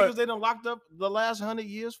know what I mean? But- Niggas they done locked up the last 100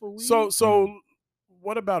 years for weed. So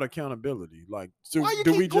what about accountability? Like, why you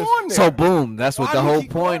do keep we just going there? So boom, that's what Why the do you whole keep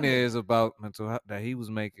point going there? is about mental health that he was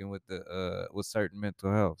making with the with certain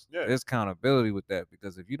mental health. Yeah. There's accountability with that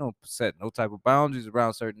because if you don't set no type of boundaries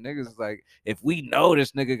around certain niggas, it's like if we know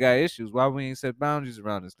this nigga got issues, why we ain't set boundaries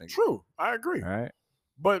around this nigga? true? I agree. All right.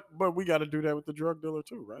 But we got to do that with the drug dealer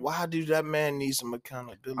too, right? Why do that man need some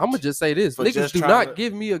accountability? I'm gonna just say this: For niggas just do trying not to-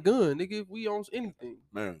 give me a gun, nigga. If we own anything,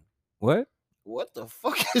 Man. What? What the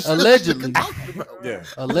fuck is Allegedly. this nigga talking about? Yeah.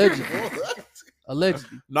 allegedly,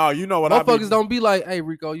 allegedly, No, you know what I motherfuckers don't be like, "Hey,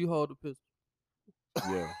 Rico, you hold the pistol."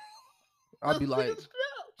 Yeah. I'll be like,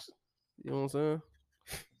 you know what I'm saying?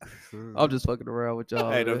 I'm just fucking around with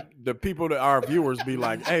y'all. Hey, man. the people that our viewers be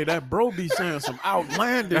like, hey, that bro be saying some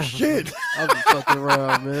outlandish shit. I'm just fucking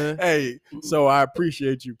around, man. Hey, so I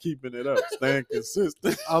appreciate you keeping it up, staying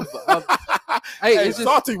consistent. Hey, Hey, it's just,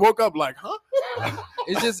 Salty woke up like, huh?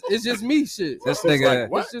 it's just me, shit. This It's nigga,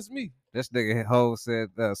 like, what? It's just me. this nigga Ho said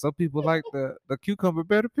some people like the cucumber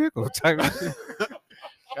better pickle type of shit.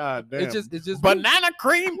 God damn. It's just me. banana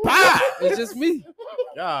cream pie. It's just me.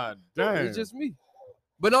 God damn. It's just me.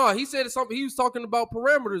 But no, he said something. He was talking about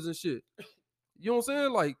parameters and shit. You know what I'm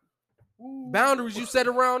saying? Like boundaries you set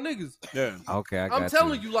around niggas. yeah. Okay, I got I'm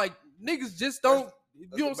telling you, like niggas just don't. That's You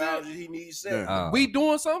know the what I'm saying? boundary he needs set. Yeah. Oh. We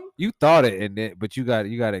doing something. You thought it, and then, but you got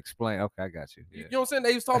to explain. Okay, I got you. You Yeah. know what I'm saying?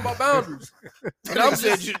 They was talking about boundaries. And I'm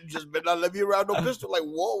saying you just better not let me around no pistol. Like,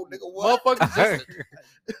 whoa, nigga, what? Motherfuckers just.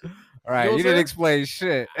 All right, You know what you I'm didn't saying? explain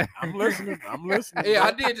shit. I'm listening. I'm listening. Yeah,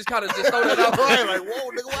 I bro. did just kind of just throw that out Right, there. like, whoa,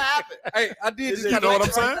 nigga, what happened? Hey, I did Is just it You kind know of. what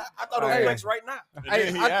I'm flex right saying? now? I thought it was Hey. flex right now. And Hey,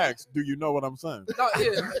 then he I- asked, do you know what I'm saying? No,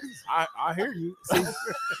 yeah. I hear you. See,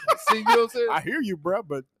 you know what I'm saying? I hear you, bro,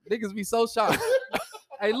 but Niggas be so shocked.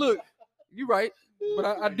 Hey, look, you right, but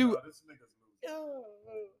I do.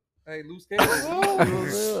 Hey, loose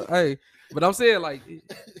cannon. Hey, but I'm saying like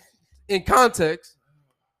in context,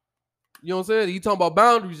 You know what I'm saying? He talking about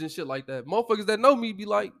boundaries and shit like that. Motherfuckers that know me be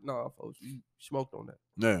like, nah, folks, you smoked on that.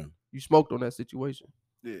 Yeah. You smoked on that situation.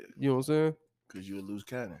 Yeah, You know what I'm saying? because you a loose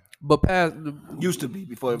cannon. But past Used to be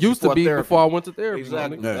before before I went to therapy.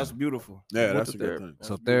 Exactly. Yeah. That's beautiful. Yeah, Went that's to a good therapy. thing.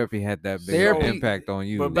 So therapy had that big Therapy- impact on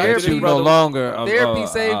you. But That back to you the no brother- longer Therapy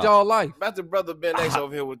saved y'all life. Back to brother Ben X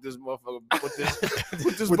over here with this motherfucker with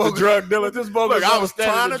this With the drug dealer. With this bogus Look, I was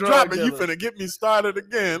understanding trying of to drug drop it. You dealers. finna get me started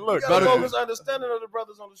again. Look, You got a brother. bogus understanding of the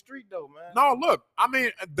brothers on the street though, man. No, look. I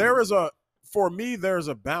mean, for me, there's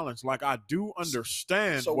a balance. Like I do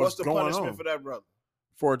understand So what's what's the going punishment on for that brother?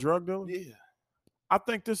 for a drug dealer. Yeah. I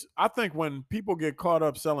think when people get caught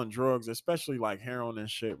up selling drugs, especially like heroin and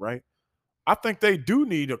shit, right? I think they do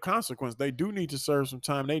need a consequence. They do need to serve some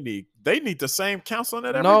time. They need the same counseling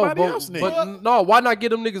that everybody else needs. But no, why not get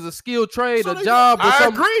them niggas a skilled trade, So a they- job, or I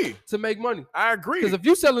something agree. to make money? I agree. Because if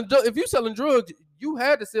you selling drugs, you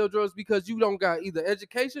had to sell drugs because you don't got either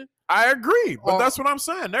education. I agree, but Or- that's what I'm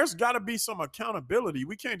saying. There's got to be some accountability.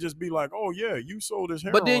 We can't just be like, "Oh yeah, you sold this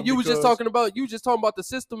heroin." But then you was just talking about the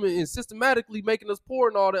system and systematically making us poor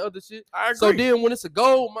and all that other shit. I agree. So then when it's a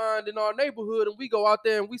gold mine in our neighborhood and we go out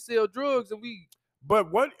there and we sell drugs and we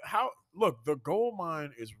But look, the gold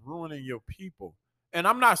mine is ruining your people. And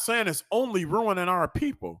I'm not saying it's only ruining our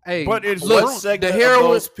people. Hey, but it's look, ruin- Segment the heroin-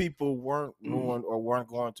 of those people weren't ruined or weren't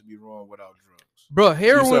going to be ruined without drugs. bro,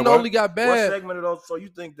 heroin what? only got What bad. segment of those? So you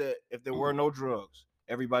think that if there were no drugs,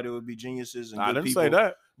 everybody would be geniuses and I good didn't people? say that.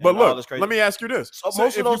 and But all look, this crazy- let me ask you this. So So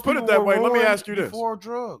most if of those you put it people that were way, let me ruined ask you this. before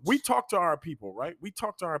drugs. We talk to our people, right? We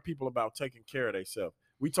talk to our people about taking care of themselves.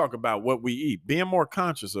 We talk about what we eat, being more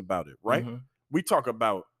conscious about it, right? Mhm. We talk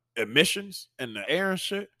about emissions and the air and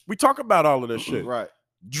shit. We talk about all of this shit. Right.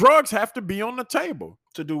 Drugs have to be on the table.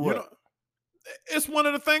 To do You what? know, it's one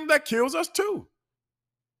of the things that kills us too.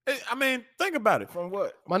 I mean, think about it. From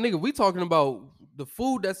what? My nigga, we talking about the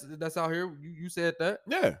food that's out here. You said that.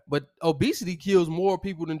 Yeah, But obesity kills more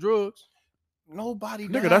people than drugs. Nobody.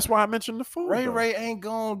 nigga, died. that's why I mentioned the food. Ray though. Ray ain't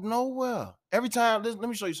gone nowhere. Every time, let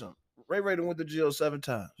me show you something. Ray Ray done went to jail 7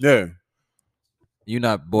 times. Yeah, You're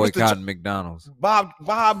not boycotting McDonald's. Bob, the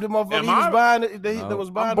motherfucker Am he was I? buying it, that No. was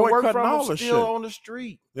I'm buying the work boycotting from all him this still shit. on the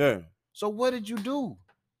street. yeah. So what did you do?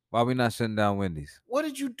 Why we not shutting down Wendy's? What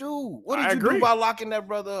did you do? What did I you agree. do by locking that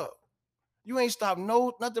brother up? You ain't stopped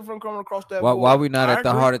nothing from coming across that Why border. we not I at the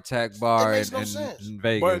agree. heart attack bar makes in, no in, sense. in But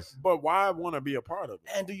Vegas? why want to be a part of it?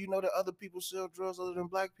 And do you know that other people sell drugs other than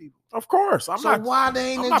black people? Of course, I'm so not. why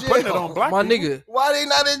they ain't I'm in not jail? putting it on black My people. nigga, Why they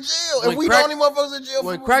not in jail? When If we crack- the only motherfuckers in jail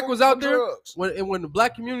when for, crack was out for there, drugs. when the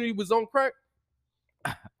black community was on crack,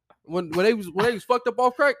 when they was fucked up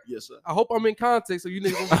off crack, Yes, sir. I hope I'm in context so you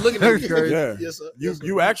niggas don't be looking at me crazy. Yeah, Yes, sir. you Yes, sir.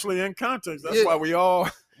 you actually in context. That's Yeah. why we all.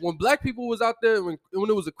 When black people was out there, when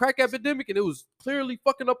it was a crack epidemic and it was clearly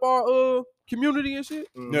fucking up our community and shit,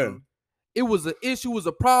 Mhm. Yeah, it was an issue, was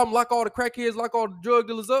a problem. Lock all the crackheads, lock all the drug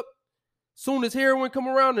dealers up. Soon as heroin come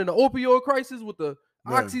around and the opioid crisis with the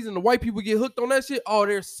Yeah. oxys and the white people get hooked on that shit, oh,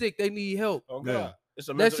 they're sick. They need help. Oh, Yeah. God. It's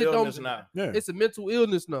a That mental shit don't- illness now. yeah, It's a mental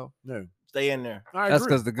illness now. yeah. Stay in there. I That's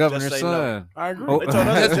agree. because the governor's say no. son. I agree. Oh, They told us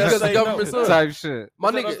That's to because just the say government's no. son. type shit. My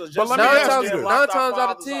They told nigga, us to just but let say me no. ask you Then this. locked our 9 times out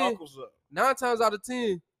of fathers and 10 uncles up. 9 times out of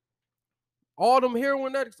 10, all them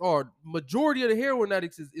heroin addicts, or majority of the heroin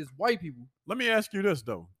addicts is white people. Let me ask you this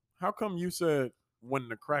though: how come you said when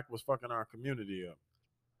the crack was fucking our community up?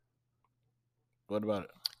 What about it?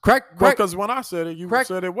 Crack. Because when I said it, you crack-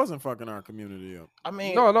 said it wasn't fucking our community up. I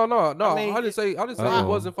mean, No. I I, mean, didn't say Uh-oh. it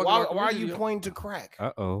wasn't fucking. why our are you community. pointing to crack?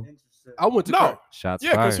 Uh-oh. I went to No, crack. Shots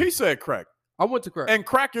yeah, because fired. he said crack, I went to crack. and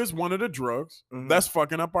crack is one of the drugs Mhm. that's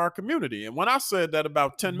fucking up our community. And when I said that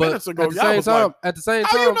about 10 But minutes ago, at the y'all same was time, like, at the same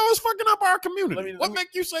 "How you time, know it's fucking up our community? Let me- what let me- make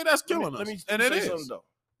you say that's killing Let me us?" And it say is. something, though.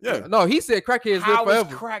 Yeah, no, he said crackheads live How is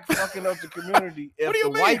forever. crack fucking up the community if What do you the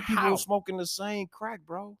mean, white people how? smoking the same crack,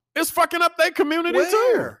 bro? it's fucking up their community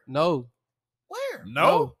too. Where? No, Where?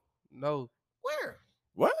 No, no. Where?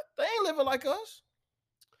 what? They ain't living like us.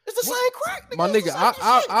 It's the same crack. My It's the nigga,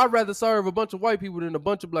 same shit. I'd rather serve a bunch of white people than a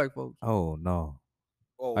bunch of black folks. Oh, no.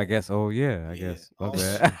 Oh, I guess. Oh, yeah. I Yeah. guess. My Oh.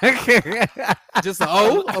 bad. Just an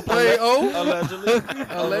O, a plain O. Allegedly.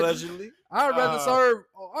 Allegedly. I'd rather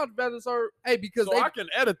serve. Hey, because So I can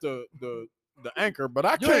edit the anchor, but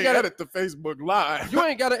I You ain't can't gotta- edit the Facebook Live. you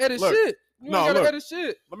ain't gotta edit Look, shit. You no, ain't gotta look. edit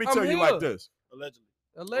shit. Let me I'm tell you here. like this. Allegedly.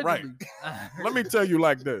 Allegedly. Let me tell you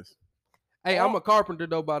like this. Hey, I'm a carpenter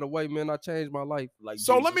though, by the way, man. I changed my life. Like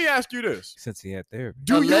So let Jesus. me ask you this: Since he had therapy.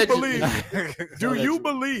 Do you Allegedly. believe? Do you Allegedly.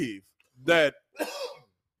 believe that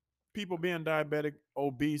people being diabetic,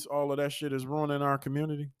 obese, all of that shit is ruining our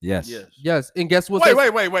community? Yes. Yes. Yes, and guess what?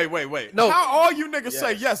 Wait. No. How all you niggas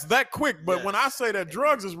say Yes. yes that quick, but when I Yes. say that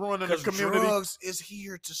drugs is ruining the Because community, drugs is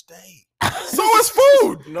here to stay. So is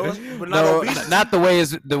food. No, but not No, obesity. not the way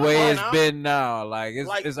it's Nah. been now. Like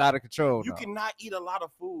it's out of control. You now. cannot eat a lot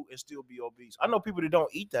of food and still be obese. I know people that don't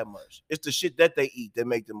eat that much. It's the shit that they eat that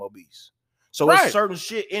make them obese. So it's certain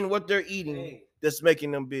shit in what they're eating that's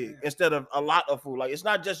making them big instead of a lot of food. Like it's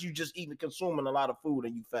not just you just eating consuming a lot of food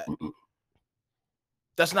and you fat.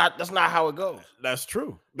 That's not how it goes. That's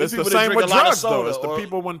true. There's It's the people that same drink with a lot of drugs, though. soda It's the or-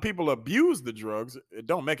 people when people abuse the drugs, it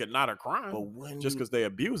don't make it not a crime But when just because they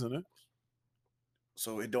abusing it.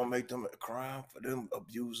 so it don't make them a crime for them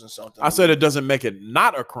abusing something. I said it doesn't make it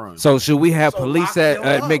not a crime. So should we have So police lock at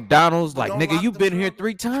them up. McDonald's? But Like, don't nigga, lock you them been here up.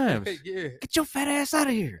 3 times. Yeah. Get your fat ass out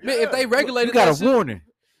of here. Man, if they regulated You got that a shit, warning.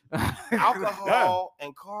 Alcohol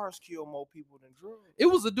and cars kill more people than drugs. it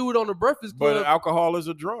was a dude on the Breakfast Club. But alcohol is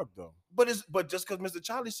a drug, though. But just because Mr.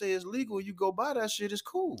 Charlie say it's legal, you go buy that shit. It's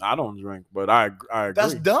cool. I don't drink, but I agree.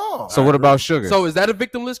 That's dumb. So what about sugar? So is that a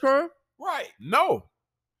victimless crime? right. No,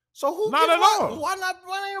 So who? Not at all. Why not?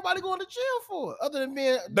 Why ain't nobody going to jail for it? Other than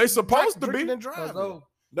being They supposed to drinking be. and driving.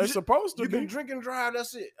 they're supposed to You be. can drink and drive.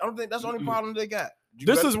 That's it. I don't think that's the only problem they got. You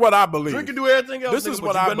This better is what I believe. drink and do everything else. This nigga, is but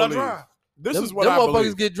what you I better not believe. drive. This them, is what them I motherfuckers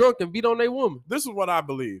believe. get drunk and beat on their woman. This is what I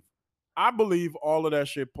believe. I believe all of that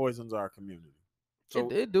shit poisons our community. So,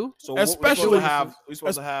 It do. so especially- we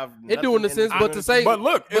supposed to have. It do in nothing the sense, this but to say, But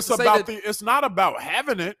look, but it's to say about that- it's not about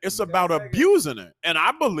having it, it's about abusing it. And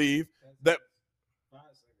I believe that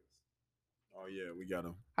oh yeah, we got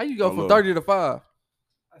him. how you go Oh, from look. 30 to 5?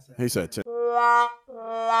 He said 10.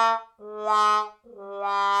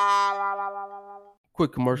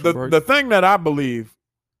 Quick commercial break. The thing that I believe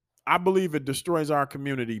it destroys our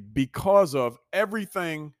community because of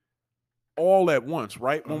everything all at once,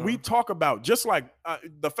 right? When we talk about, just like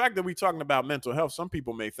the fact that we're talking about mental health, some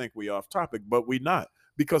people may think we off topic, but we not,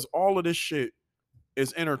 because all of this shit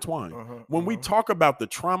is intertwined. When we talk about the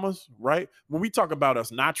traumas, right? When we talk about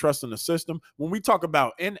us not trusting the system, when we talk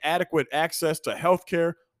about inadequate access to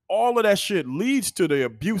healthcare, all of that shit leads to the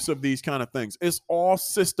abuse of these kind of things. It's all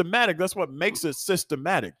systematic. That's what makes it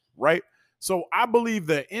systematic, right? So I believe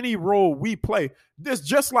that any role we play, this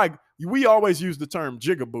just like we always use the term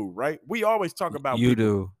jigaboo, right? We always talk about You people-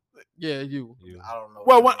 do. yeah, you. I don't know.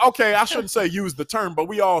 Well, okay, I shouldn't say use the term, but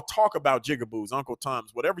we all talk about jigaboos, Uncle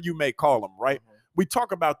Toms, whatever you may call them, right? We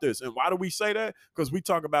talk about this. And why do we say that? Because we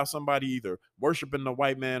talk about somebody either worshiping the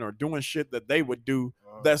white man or doing shit that they would do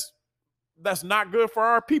that's not good for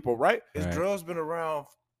our people, right? Is Right. drugs been around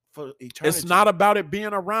for eternity? It's not about it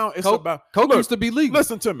being around. It's Coke- about Coke look, used to be legal.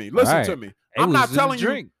 listen to me. Listen Right. to me. It I'm was not in the telling you.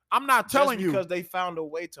 drink. I'm not Just telling you. because they found a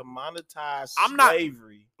way to monetize I'm not-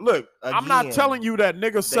 slavery. Look, I'm not Again, telling you that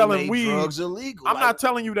niggas They selling made weed. drugs illegal. I'm Like, not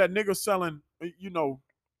telling you that niggas selling,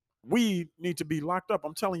 weed need to be locked up.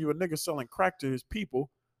 I'm telling you a nigga selling crack to his people.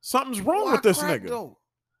 Something's wrong why with this crack, nigga. though?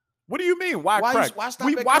 What do you mean? Why Why you- crack? why stop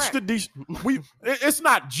We at watched crack? It's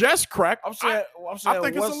not just crack. I'm saying. I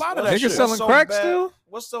think it's a lot of that Niggas shit. selling crack bad, still?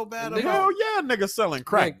 What's so bad Nigga, about? Hell yeah, nigga selling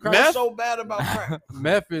crack. crack- Meth? What's so bad about crack?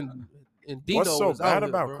 Meth and Dino What's so was out bad here,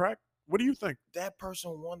 about bro. crack? What do you think? That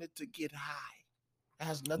person wanted to get high. It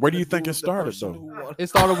has nothing Where do to you think it with the started, person though? who wanted- It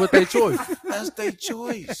started with their choice. That's their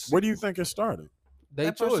choice. Where do you think it started? They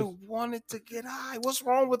That choice. person wanted to get high. What's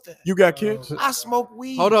wrong with that? You got kids? I smoke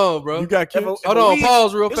weed. Hold on, bro. You got kids? Hold on. weed-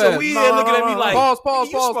 Pause real It's a fast. weed No, head no, looking at me no, like, Pause. "Nigga, you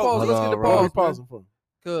smoke Let's weed." get the Hold on, What are pause. we bro. pausing for?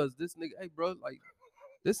 Cause this nigga, hey, bro, like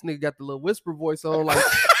this nigga got the little whisper voice on, like,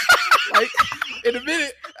 like in a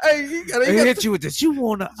minute. Hey, They he got hit you with this. You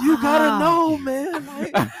wanna? you gotta Ah. know, man.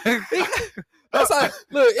 Like, that's like,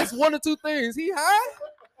 look, it's one or two things. He high?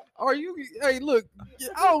 Are you? Hey, look,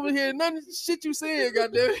 I don't hear none of the shit you said.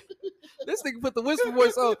 Goddamn, this nigga put the whisper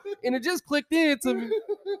voice on, and it just clicked in to me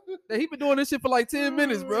that he been doing this shit for like 10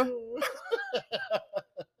 minutes, bro.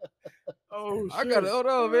 Oh, I gotta hold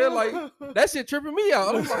on, man. Like that shit tripping me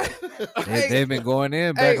out. I'm like, hey, They've been going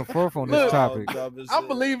in Hey, back and forth on look. this topic. I'm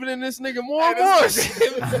believing in this nigga more Hey, and more. this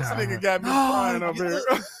nigga got me crying up here.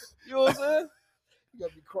 You know what I'm saying? You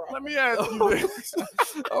gotta be crying. Let me ask you this.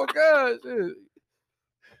 Oh god, shit.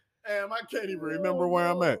 Damn, I can't even remember where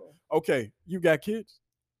I'm at. Okay, you got kids?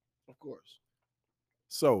 Of course.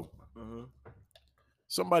 So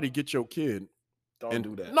somebody get your kid. Don't and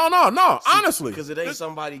do that. No, honestly. Because it ain't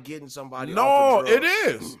somebody getting somebody. No, off of it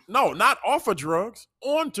drugs. is. No, not off of drugs,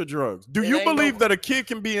 onto drugs. Do It you ain't believe no- that a kid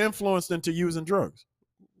can be influenced into using drugs?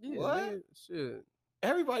 Yeah, What? man, shit.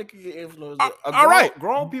 Everybody can get influenced. All right.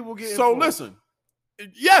 Grown people get So influenced. listen,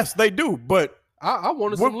 yes, they do, but I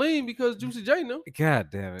wanted What- some lean because Juicy J knew. God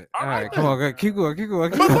damn it! All All right right, come on, go- keep going, keep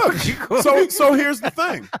going. but look. keep going. So here's the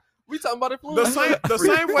thing. We talking about The influence.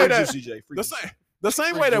 same way that CJ, the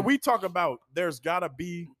same way that we talk about there's gotta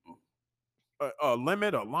be a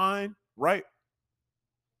limit, a line, right?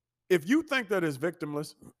 if you think that is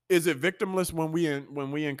victimless, is it victimless when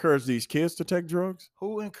we encourage these kids to take drugs?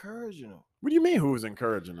 Who encouraging them? What do you mean? Who's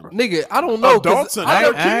encouraging them? Nigga, I don't know. Adults and I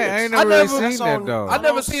other ain't kids. never really seen that's that on- though. I never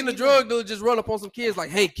don't seen the see drug dealer just run up on some kids like,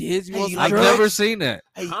 "Hey kids, you Hey, want you some I've like drugs?" never seen that.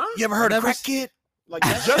 Hey, Huh? you ever heard of Never Crack s- Kid? Like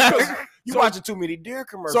that? Just 'cause- you so- watching too many Deer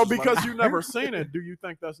commercials. So my because nigga. you never seen it, do you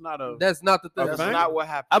think that's not a? That's not the thing. Okay. that's not what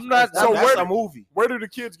happened. I'm not- That's, so that's where a do- movie. Where do the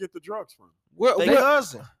kids get the drugs from? They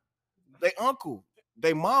cousin, they uncle,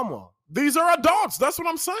 they mama. These are adults. That's what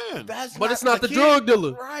I'm saying. That's But it's not the kid. drug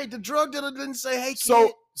dealer. Right? The drug dealer didn't say, "Hey,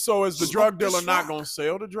 kid." So is the Smoke drug this dealer not rock. gonna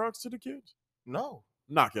sell the drugs to the kids? No,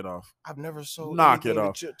 Knock it off. I've never sold. Knock it anything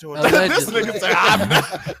off. to a Allegedly. This nigga say, "I'm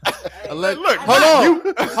not." Look, Hold on,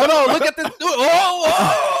 hold on. Look at this.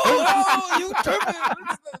 Oh, you tripping?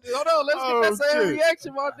 Hold on, let's Oh, get that same shit.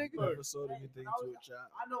 reaction, my nigga. Never sold anything to a child.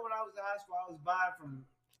 I know when I was in high school, I was buying from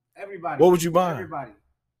everybody. What would you buy? Everybody.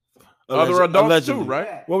 Other adults Allegedly. too, right?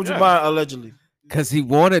 Yeah. What would you Yeah. buy allegedly? Because he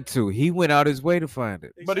wanted to. He went out his way to find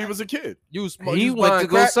it. But he was a kid. You was He you was went buying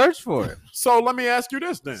to go crack? search for it. So let me ask you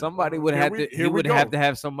this then. Somebody would Here have we- to. here He we would go. have to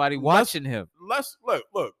have somebody watching him. Let's look.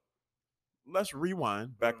 Let's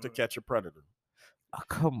rewind back to Catch a Predator. Oh,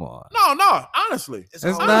 come on. No, honestly. It's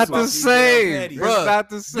all not about the these same. damn It's petty. Bruh, not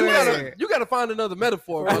the You gotta same. find another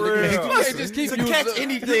metaphor, For my nigga. real. You can't just keep to using catch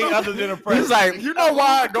anything other than a He's predator. like, You know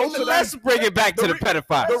why I go to that? let's bring it back to the The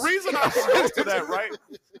pedophiles. reason I go to that, right?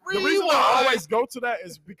 The reason I always go to that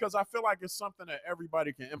is because I feel like it's something that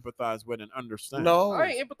everybody can empathize with and understand. No, I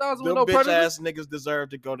ain't empathizing with them no bitch predator. ass niggas deserve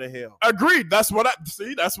to go to hell. Agreed. That's what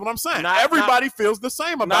I'm saying. Not- Everybody feels the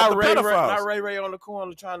same about Not the Ray, pedophiles. not Ray on the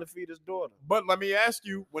corner trying to feed his daughter. But let me ask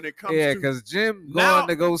you, when it comes Yeah, to because Jim Now- going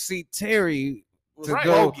to go see Terry Was to Right.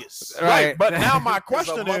 go. bogus. right, but now my He's a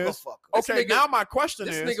question is, motherfucker. okay, nigga- now my question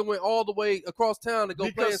This is, nigga went all the way across town to go play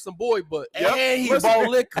in Because- some boy butt. Yep. And he Listen, bought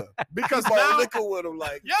liquor. because Bought now, liquor with him.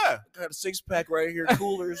 Like, yeah, got a 6-pack right here,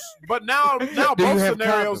 coolers. but now Do you both have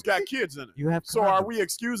scenarios condoms? got kids in it. You have So are condoms. we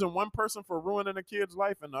excusing one person for ruining a kid's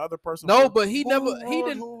life and the other person? No, for, but he Who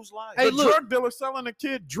didn't. whose life? Hey, the look. drug dealer selling a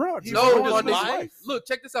kid drugs. He He's No, ruining my his nigga. life. Look,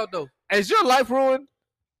 check this out though. Is your life ruined?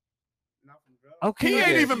 Okay. He ain't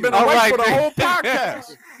then. even been All awake right, for the then. whole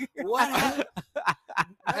podcast. What happened?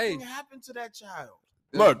 Hey. Nothing happened to that child.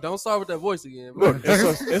 Look. Don't start with that voice again. Bro. Look,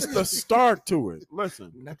 it's the start to it.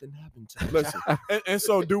 Listen, Nothing happened to that listen. And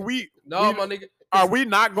so do we? No, we- my nigga. Are we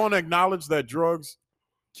not going to acknowledge that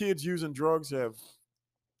kids using drugs have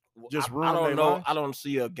just I ruined don't their know. life? I don't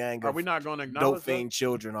see a gang Are of we not going to dope acknowledge that? fiend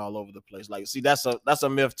children all over the place. Like, see, that's a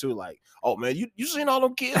myth too. Like, oh man, you seen all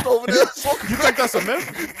them kids over there? You think that's a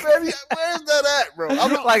myth? Man, where's that at, bro?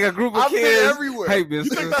 I'm like a group of I've been kids. everywhere. Hey, You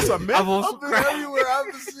mister. think that's a myth? I'm on I've some been crack. everywhere. I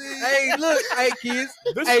haven't seen. Hey, look, hey kids.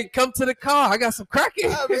 This- Hey, come to the car. I got some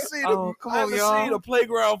cracking. I haven't seen. Oh, come on, y'all. seen a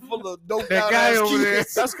playground full of dope That guy ass over there.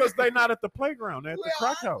 kids. That's because they're not at the playground. They're at the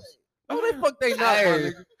Where crack are house. Who the fuck they not, my Hey.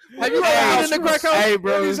 nigga? Have you Hey, ever been in the crack house? Hey,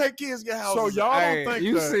 Where bro. these kids get houses? So y'all Hey, don't think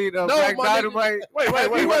you that seen No, Black my nigga.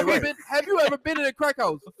 Dynamite? Have you ever been in a crack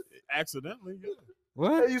house? accidentally? Yeah.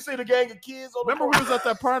 What? Hey, you see the gang of kids on Remember the we was at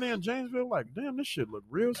that party in Janesville? Like, damn, this shit look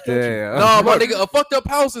real sketchy. Yeah. No, my nigga, a fucked up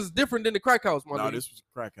house is different than the crack house, my No, nigga. this was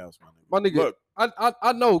a crack house, man. My nigga, Look,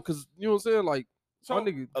 I know, cause you know what I'm saying. Like, So, my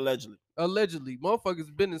nigga, allegedly. allegedly,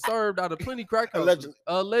 motherfuckers been and served out of plenty crack houses. Allegedly.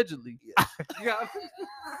 Allegedly.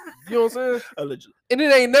 You know what I'm saying? Allegedly. And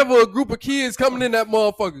it ain't never a group of kids coming in that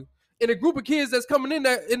motherfucker. And a group of kids that's coming in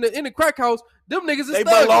that in the crack house, them niggas is They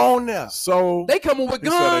thugging. belong there. so They coming with He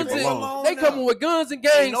said guns they and belong. they coming with guns and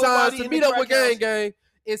gang Ain't nobody signs to in meet the up with crack gang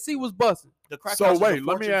and see what's busting. The crack So house is a wait,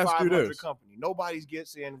 let me Fortune ask you 500 this. Company. Nobody's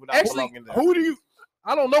gets in without Actually, belonging there. who do you?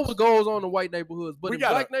 I don't know what goes on in white neighborhoods, but We in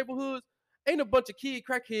gotta- black neighborhoods, ain't a bunch of kid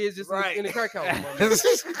crackheads just Right. in the crack house. my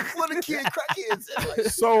nigga. What the kid crackheads at? Like,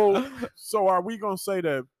 So are we gonna say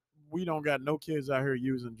that we don't got no kids out here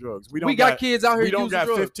using drugs? We don't We got kids out here we don't using got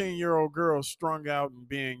drugs. 15-year-old girls strung out and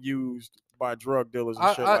being used by drug dealers and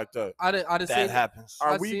I- shit I- like that. I didn't see that happens.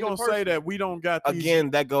 Are I we seen gonna the say person. that we don't got these? Again,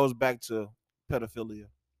 that goes back to pedophilia.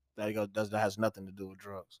 That has nothing to do with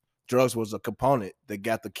drugs. Drugs was a component that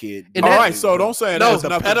got the kid. And All that- right, so don't say it No, has the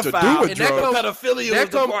nothing to do pedophile with and that drugs. comes- pedophilia that was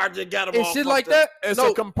the come- part that got him and all shit like fucked up. that. It's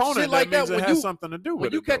no, a component shit like that means that, it when has you- something to do with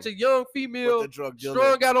When you it. catch though. a young But female the drug dealer,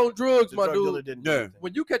 strung out on drugs, the my drug dude. dealer didn't do Yeah. anything.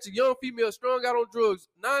 When you catch a young female strung out on drugs,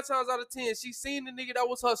 9 times out of 10, she seen the nigga that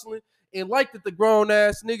was hustling and liked it, the grown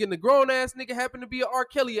ass nigga, and the grown ass nigga happened to be an R.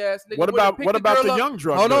 Kelly ass nigga. What went and about picked what about girl the up. young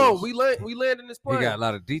drug Hold dealers? on, we land in this He plane. got a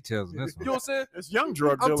lot of details in this You know one. what I'm saying? It's young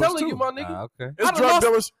drug I'm dealers telling too. you, my nigga. Okay. It's I done drug lost-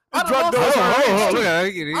 dealers. I It's done drug lost- dealers. Hold on, our hold on, age, Look too.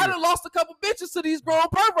 at it. I done lost a couple bitches to these grown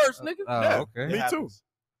perverts, nigga. Oh, Yeah. okay. Me It too. happens.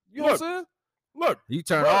 You know what I'm Look, saying? Look, You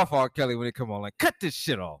turn off R. Kelly when it come on, like cut this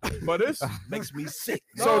shit off. but it's Makes me sick.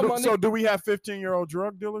 so do we have 15-year-old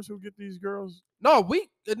drug dealers who get these girls? No, we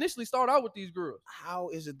initially start out with these girls. How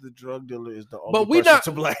is it the drug dealer is the only But we person not-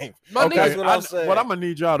 to blame? My Okay, niggas, what I'm saying. what I'm gonna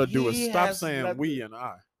need y'all to do He is stop has saying nothing- we and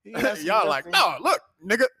I. He has Y'all like, nothing- no, look,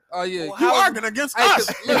 nigga, oh yeah, Well, you how- arguing against Hey, us.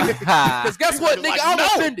 Cause guess what, Niggas nigga, like, I'm no.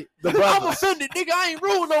 offended. I'm offended, nigga. I ain't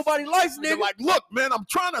ruined nobody's life, They're nigga. like, look, man, I'm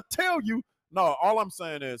trying to tell you. No, all I'm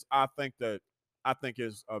saying is I think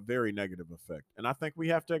it's a very negative effect, and I think we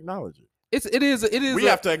have to acknowledge it. It is. We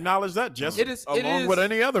have to acknowledge that just it is- it along is- with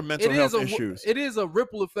any other mental health issues. It is a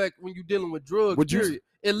ripple effect when you're dealing with drugs. Would you- period.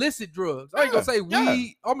 Illicit drugs. I ain't gonna say weed. yeah.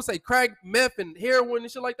 I'm gonna say crack, meth, and heroin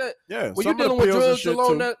and shit like that. Yeah, When some you're of dealing the with pills and drugs shit,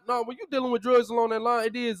 along too. that, no, when you're dealing with drugs along that line,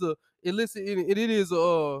 it is a illicit. It is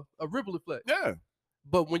a ripple effect. Yeah,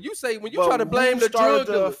 But when you But try to blame who the started drug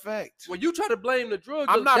dealer, effect? when you try to blame the drug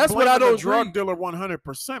I'm dealer, not that's what blaming I don't the drug agree. dealer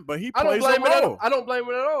 100%, but he I don't plays blame a it. role. I don't blame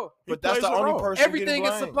it at all. He But that's plays the a only role. person. Everything getting is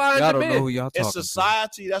blamed. supply and Y'all don't know who demand. y'all talking It's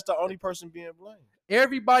society. That's the only person being blamed.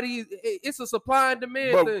 Everybody, it's a supply and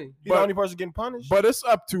demand But- thing. He's the only person getting punished. But it's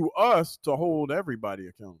up to us to hold everybody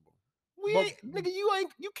accountable. we ain't, nigga,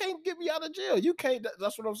 you can't get me out of jail. You can't.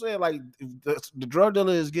 That's what I'm saying. Like the drug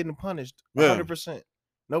dealer is getting punished Yeah. 100%.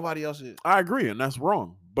 Nobody else is. I agree, and that's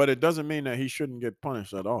wrong. But it doesn't mean that he shouldn't get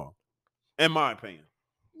punished at all, in my opinion.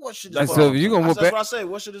 What should That's his so punishment- you gonna that's whoop what I say.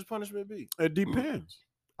 What should his punishment be? It depends.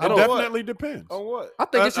 I It don't- definitely depends. On what? I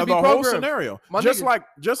think it should be the whole programmed. scenario. My Just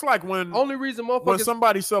nigga. like when Only reason when motherfuckers.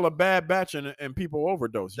 somebody sell a bad batch and people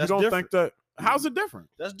overdose. You That's don't different. think that? How's it different?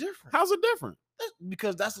 That's different. How's it different?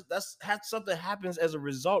 Because that's something happens as a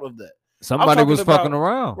result of that. Somebody talking was about- fucking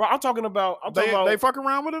around. Well, I'm talking about. They fuck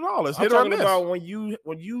around with it all. It's I'm hit or talking miss. about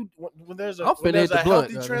when there's a I'm when finna there's hit a the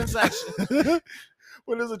blunt, healthy goddamn. transaction.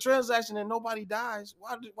 When there's a transaction and nobody dies,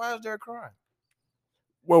 why is there a crime?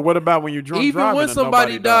 Well, what about when you're drunk Even driving when and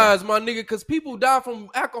somebody nobody dies? dies, my nigga, because people die from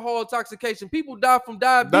alcohol intoxication. People die from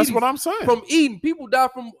diabetes. That's what I'm saying. From eating. People die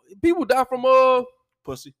from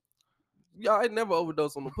Pussy. Yeah, I ain't never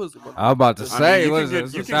overdosed on the pussy. My nigga. I'm about to I mean, say, you what can is get- it? you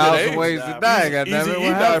It's can a get thousand AIDS. ways to die. Easy- Goddamn it, Easy what E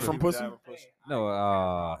died happened? from pussy.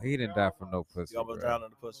 No, he didn't die from no pussy. He almost bro. drowned in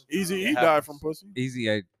the pussy. Easy It E died happens. from pussy.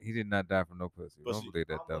 Easy, he did not die from no pussy. Pussy. Don't believe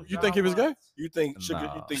that though. You think he was gay? You think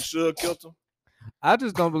Nah. Suge killed him? I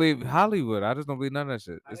just don't believe Hollywood. I just don't believe none of that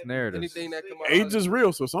shit. It's narrative. Anything that come out. AIDS is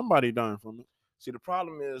real, so somebody dying from it. See, the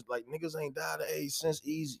problem is like niggas ain't died of AIDS since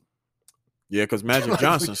Easy. Yeah, because Magic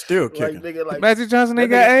Johnson still Like kicking. nigga, like Magic Johnson ain't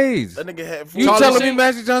that got nigga- AIDS. that nigga had. You Charlie telling me Sheen-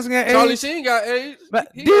 Magic Johnson got Charlie AIDS? Sheen got AIDS.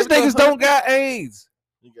 These He niggas don't got AIDS.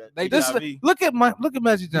 You got They just HIV. look at Magic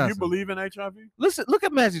Do Johnson. you believe in HIV? Listen, look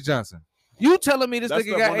at Magic Johnson. You telling me this That's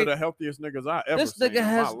nigga got one of AIDS? the healthiest niggas I ever This seen nigga in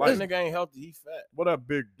has- my life. That nigga ain't healthy. He fat. What up,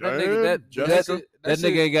 big That Dave? nigga, that Jessica? that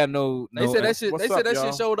nigga ain't got no. They said that shit. What's They said up, that y'all?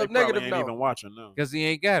 shit showed They up probably negative ain't now. even watching now. because he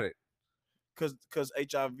ain't got it. Cause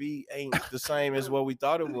HIV ain't the same as what we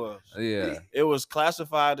thought it was. Yeah. It was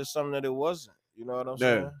classified as something that it wasn't. You know what I'm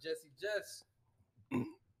saying? Jesse Jess.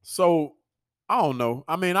 So I don't know.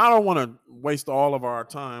 I mean, I don't want to waste all of our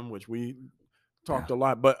time, which we talked a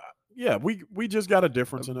lot, but yeah, we just got a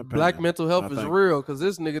difference in opinion. Black mental health I is think. real because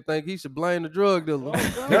this nigga think he should blame the drug dealer.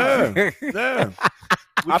 Yeah, yeah.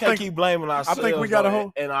 We I can't think- keep blaming ourselves. think we gotta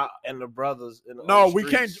though, hold- and the brothers. In the, No, on the we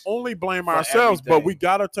can't streets. only blame for ourselves, but everything. we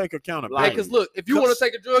gotta take accountability. Because look, if you want to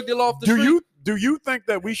take a drug dealer off the do street, you think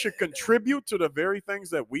that we should contribute to the very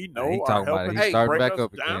things that we know he are talking about helping it. to He starting break back us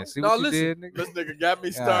up down? again. See No, what you listen. did, nigga? This nigga got me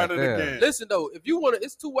God started damn. again. listen though, if you want to,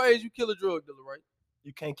 it's two ways you kill a drug dealer, right?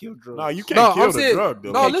 You can't kill drugs. No, you can't No, kill I'm the saying- drug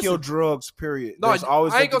dealer. no, You can't listen. kill drugs. Period. No, There's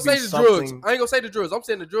always I ain't have gonna to say be the drugs. something- I ain't gonna say the drugs. I'm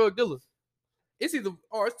saying the drug dealers. It's either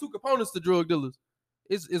or it's two components to drug dealers.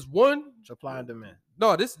 It's one. Supply and demand.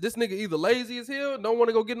 No, this nigga either lazy as hell, don't want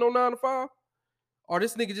to go get no 9 to 5, or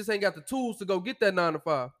this nigga just ain't got the tools to go get that 9 to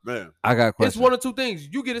 5. Man, I got a It's question. one of two things.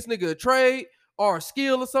 You get this nigga a trade or a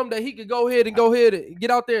skill or something that he could go ahead and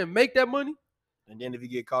get out there and make that money. And then if he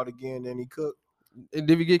get caught again, then he cook.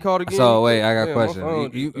 And if you get caught again. So wait, I got a damn, my question.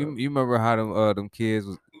 phone You just died. remember how them kids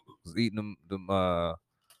was eating them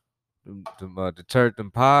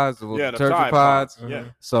detergent pods, the yeah, the detergent Tide pods? Pods. Yeah,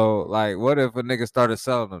 So like, what if a nigga started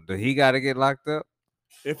selling them? Did he got to get locked up?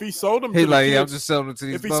 if he sold them, He to like, the yeah, I'm kids, just selling them to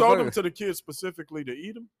these. if he sold them motherfuckers. to the kids specifically to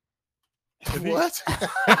eat them, What?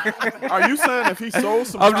 are you saying if he sold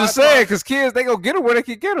some? I'm just Tide saying, Pods- because kids they go get them where they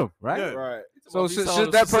can get them, right? Yeah. Right. So He should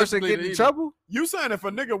told that us person specifically get to in eat it. trouble? You saying if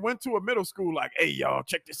a nigga went to a middle school like, hey y'all,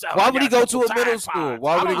 check this out. Why I would he got go couple to a middle Tide school? Pods.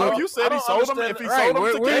 Why I would he don't go? know. You said I he don't sold them. If understand he that. sold them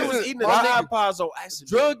Right, to where They is kids, was it? eating the Why Tide Pods on accident.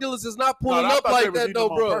 Drug dealers is not no, pulling I up thought they like was that eating though,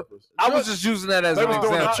 them on bro. purpose. I was just using that as They an was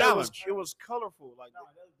doing a example. challenge. It was colorful. Like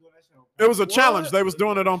It was a What? challenge. They was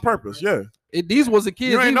doing it on purpose. Yeah. These wasn't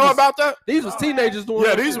kids. You ain't these know was, about that? These was teenagers doing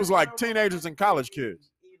Yeah, that these shit. was like teenagers and college kids.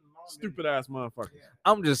 Stupid ass motherfuckers.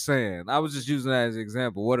 I'm just saying. I was just using that as an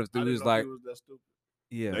example. What if I dude didn't is know like, he was that stupid.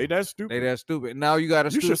 yeah, They that stupid. they that stupid. Now you got to.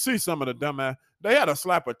 You should see some of the dumbass. They had a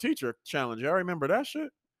slap a teacher challenge. I remember that shit.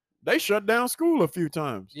 They shut down school a few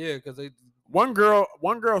times. Yeah, because they One girl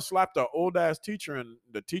slapped an old ass teacher, and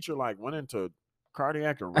the teacher like went into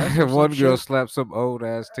cardiac arrest. Or One some girl shit. slapped some old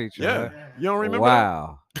ass teacher. Yeah, you don't remember?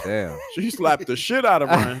 Wow. Damn. That? She slapped the shit out of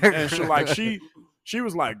her, and she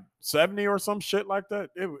was like 70 or some shit like that.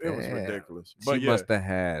 It was Damn. ridiculous. She But yeah, must have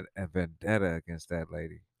had a vendetta against that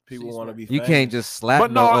lady. People want to be. You famous. can't just slap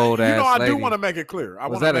but no no, old you ass know, I lady. do want to make it clear. I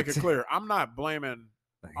Was want to that a make it clear. I'm not blaming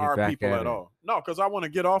He our back people at it. all. No, because I want to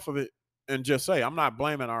get off of it and just say I'm not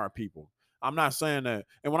blaming our people. I'm not saying that.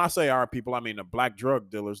 And when I say our people, I mean the black drug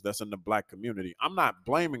dealers that's in the black community. I'm not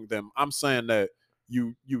blaming them. I'm saying that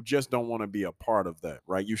you just don't want to be a part of that,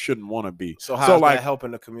 right? You shouldn't want to be. So how's like that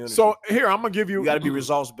helping the community? So here I'm gonna give you. you got to be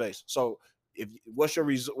results based. So what's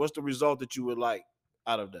the result that you would like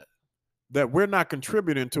out of that? that we're not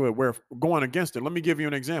contributing to it. We're going against it. Let me give you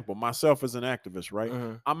an example. Myself as an activist, right?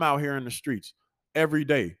 I'm out here in the streets every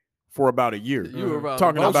day for about a year. You were around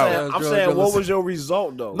talking the about. I'm saying, what was your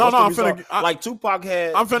result though? No, What's no, the I'm result? finna. Like Tupac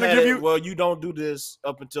had. I'm finna had give it, you. Well, you don't do this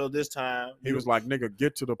up until this time. He was like, "Nigga,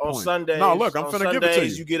 get to the point." On Sundays. No, look, I'm on finna give Sundays, it to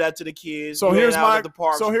you. You get out to the kids. So you here's hang out my. at the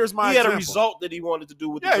parks. So here's my. He had a example. result that he wanted to do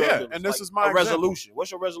with the Yeah, drug yeah, dealers, and this like is my a example. resolution.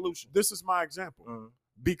 What's your resolution? This is my example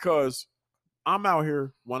because I'm out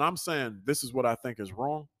here when I'm saying this is what I think is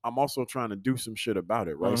wrong. I'm also trying to do some shit about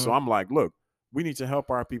it, right? So I'm like, look. We need to help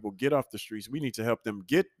our people get off the streets. We need to help them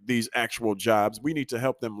get these actual jobs. We need to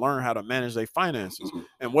help them learn how to manage their finances.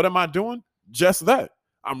 And what am I doing? Just that.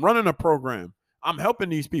 I'm running a program. I'm helping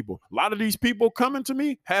these people. A lot of these people coming to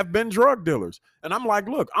me have been drug dealers. And I'm like,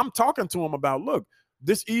 look, I'm talking to them about, look,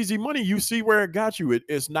 this easy money, you see where it got you.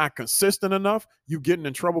 It's not consistent enough. You getting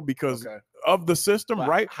in trouble because of the system, But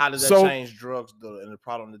right? How does that So- change drugs and the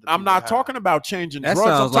problem that the I'm people not have? talking about changing That drugs.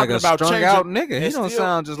 I'm sounds like talking a about strung changing. out nigga. He It's don't still-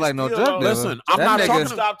 sound just like no it's drug still- dealer. Listen, I'm That not nigga- talking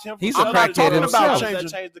Stop him from he's a selling crackhead drugs. himself. How does Changing-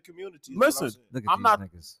 that change the community? Listen, Look at I'm these not-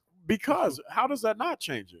 niggas. because how does that not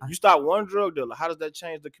change it? You stop one drug dealer. How does that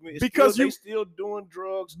change the community? Because they you- still doing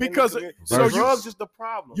drugs. Because in the community. so you- drugs is the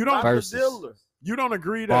problem. you don't- not the Versus. dealer. You don't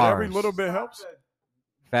agree that every Bars. little bit helps?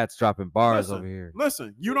 Fats dropping bars Listen, over here.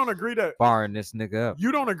 Listen, you don't agree that Barring this nigga up.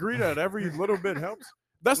 you don't agree that every little bit helps?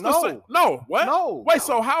 That's the No. same. No, what? No. Wait,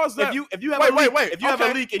 so how is that? If you have Wait, a leak, wait. if you have a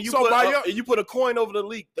Okay, leak and you so put by a, your- and you put a coin over the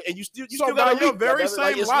leak and you still So got by a your leak, very goddammit,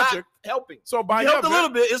 same it's logic- not helping. so by You your helped a little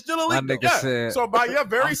bit, it's still a My leak. nigga though. said, so by your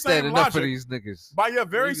very I'm same standing up for logic, these niggas. by your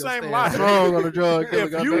very Niggas same stand logic, strong on the drug killer,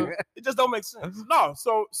 if you goddamn. It just don't make sense. no,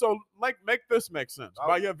 so like make this make sense.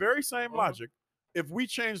 By your very same logic, if we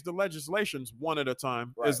change the legislations one at a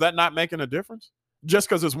time, Right. is that not making a difference? Just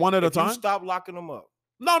because it's one at a If you time? stop locking them up,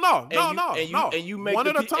 No, and you make one the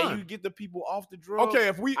at a and time. you get the people off the drugs. Okay,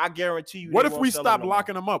 if we I guarantee you. what they if won't we sell stop them no more.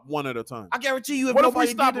 locking them up one at a time? I guarantee you. If What if we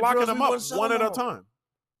nobody stop did the locking drugs, them we up wouldn't sell one them at a no more. time?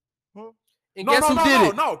 And No, guess no, who no, did no,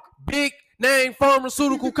 it? no. Big name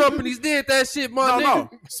pharmaceutical companies did that shit, my No,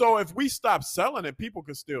 nigga. no. So if we stop selling it, people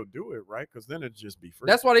can still do it, right? Because then it'd just be free.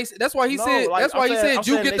 That's why he No, said. like, That's why he I'm said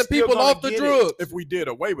you saying get they the still people gonna off the get it. drugs. if we did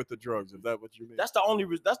away with the drugs, if that's what you mean. That's the only.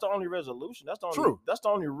 That's the only resolution. That's the only. True. That's the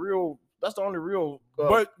only real. That's the only real.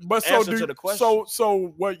 But so answer to the question.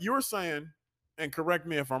 so what you're saying, and correct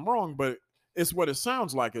me if I'm wrong, but it's what it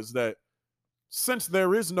sounds like is that since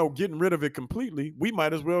there is no getting rid of it completely, we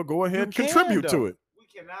might as well go ahead You and can, contribute though. to it. We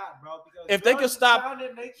cannot, bro. Because If they could drugs is stop- found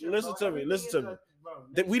in nature, listen bro. to me, Everything listen is to me. bro,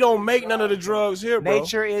 That we nature don't is make none of the drugs, drugs here, bro.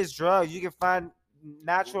 Nature is drugs. You can find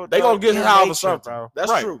natural. They gonna drugs get in high nature, for something. bro. That's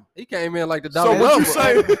Right. true. He came in like the So Dalai what you Lama.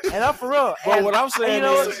 say? And I'm for real. But And what I'm you saying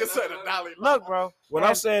know, is, look, bro. what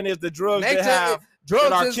I'm saying is the drugs Nature they have is- drugs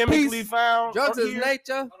that are is chemically peace. found. Drugs is here,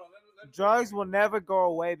 nature. Drugs will never go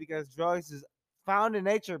away because drugs is found in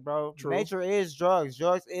nature, bro. True. Nature is drugs.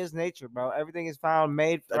 Drugs is nature, bro. Everything is found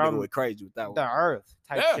made That nigga from went crazy with that one. the earth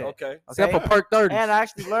type Yeah, shit. Okay. Except for perk 30. And I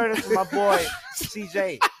actually learned this from my boy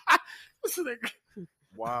CJ.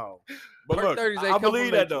 Wow. But Perk look, 30s ain't I come believe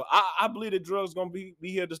from that nature. though. I believe that drugs gonna be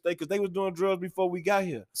here to stay because they was doing drugs before we got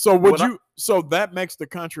here. so would What I- you? So that makes the The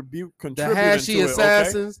contributing hashy to it, okay?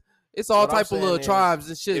 assassins. It's all What I'm type of saying little is, tribes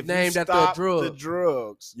and shit if you named after a stop drug. the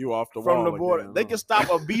drugs You off the from wall the border, again, they huh? can stop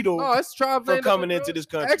a beetle No, it's tribe from named after coming into drugs. this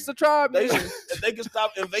country. Extra tribe, They, man. if they can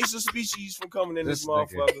stop invasive species from coming in this This nigga.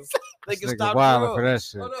 motherfucker. They This can nigga stop wild for that drugs.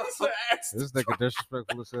 shit. Oh, no, This nigga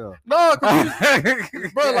disrespectful as hell. No,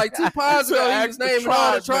 bro, like 2 pods He said, ago, he "Ask was the naming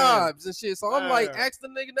all the tribe man." tribes and shit. So I'm like, Man. ask the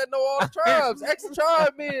nigga that know all the tribes. Ask the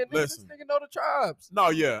tribe man. Nigga, this Listen. nigga know the tribes. No,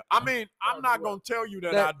 yeah. I mean, I'm not gonna tell you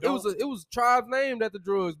that I It don't. was tribes named after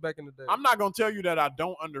drugs back in the day. I'm not gonna tell you that I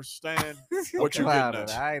don't understand what you Clown getting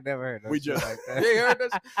it. at. I ain't never heard no We shit just- like Yeah, that. you heard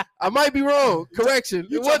that? I might be wrong. Correction.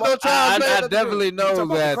 you It wasn't no talking tribes named I after definitely drugs. know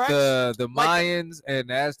talking about the that cracks? the Mayans and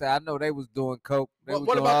the Aztecs, I know they was doing coke. They was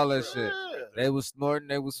What doing about- all that shit. Yeah. They was snorting.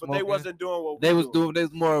 They was But smoking. they wasn't doing what They we was doing. They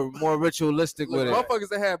was more ritualistic Look, with it. motherfuckers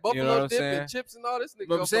that had buffalo know what I'm dip saying? and chips and all this nigga.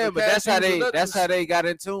 But I'm saying, but that's how they got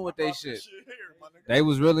in tune with their shit. They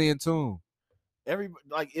was really in tune.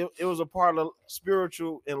 It was a part of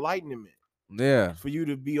spiritual enlightenment Yeah. for you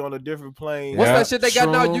to be on a different plane. What's Yeah. that shit they got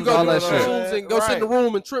now? You Shrooms, go all to the that shit. shrooms and go sit in the Right.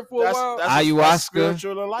 room and trip for a while. That's Ayahuasca.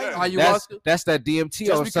 spiritual enlightenment. Ayahuasca. That's that DMT I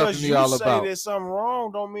Just was talking because to you y'all say about. there's something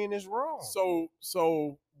wrong, don't mean it's wrong.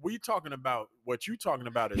 So we talking about what you talking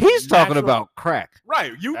about is He's talking natural- about crack.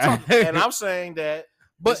 right. You talking And I'm saying that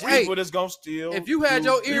But there's hey, people that's gonna steal. if you had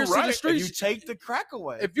your ears to right. the If if you streets, take the crack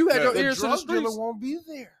away, if you had Yeah. your the ears to the drug dealer streets, won't be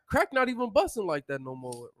there. crack not even busting like that no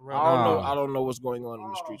more. I Around don't know. No. I don't know what's going on in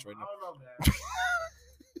the streets right now.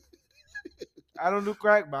 I don't do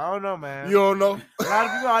crack, but I don't know, man. You don't know? A lot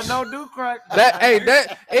of people I know do crack.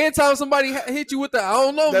 that anytime somebody hit you with the I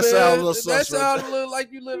don't know, That man. sound a little That sus right sound there. a little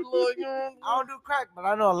like you little, you know. I don't do crack, but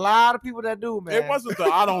I know a lot of people that do, man. It wasn't the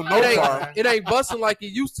I don't know It part. ain't, it ain't busting like it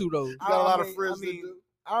used to though. You got a lot of friends I that mean, do.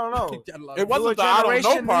 I don't know. Got a lot It of- wasn't the Newer I don't know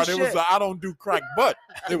generation, part. new It was shit. the I don't do crack, but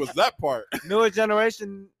it was that part. Newer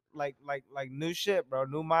generation, like new shit, bro.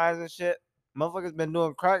 New minds and shit. Motherfuckers been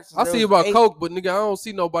doing crack since I they see was about 8. coke, but nigga, I don't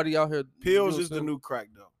see nobody out here. Pills doing is the something. new crack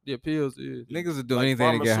though. Yeah, pills is. Niggas will do Like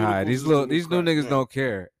anything to get high. pharmaceuticals These is the little new these new crack, niggas yeah. don't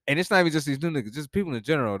care. And it's not even just these new niggas, just people in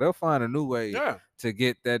general. They'll find a new way Yeah. to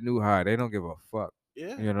get that new high. They don't give a fuck.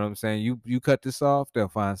 Yeah. You know what I'm saying? You cut this off, they'll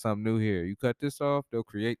find something new here. You cut this off, they'll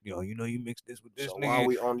create, you mix this with this So why nigga.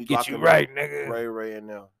 we only Get you locking right, up nigga. Ray and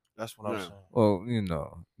them? That's what I'm Yeah. saying.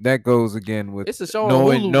 Well, that goes again with It's a show on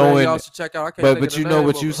knowing- Hulu, man. knowing- Y'all should check out. I can't but- think but of the you know name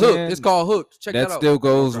what of you it. Hooked. saying? It's called Hooked. Check that that out. still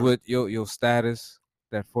goes Okay. with your status,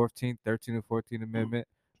 that 13th and 14th Amendment.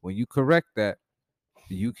 When you correct that,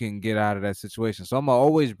 you can get out of that situation. So I'm gonna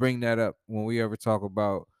always bring that up when we ever talk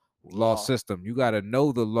about law Law. system. You gotta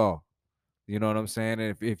know the law. You know what I'm saying?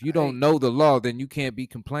 And if you don't know the law, then you can't be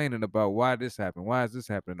complaining about why this happened. Why is this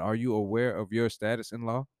happening? Are you aware of your status in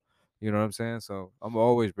law? You know what I'm saying? So I'm gonna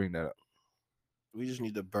always bring that up. We just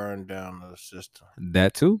need to burn down the system.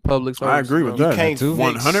 That too. Public service. I agree with You that. can't too.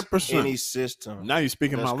 fix 100%. any system. Now you're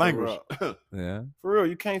speaking my That's language. Yeah. For real,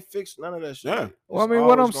 you can't fix none of that shit. Yeah. Well, I It's mean, what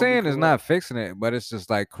always I'm gonna be saying is not corrupt. fixing it, but it's just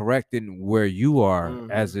like correcting where you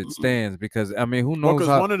are as it stands. Because I mean, who Well, knows 'cause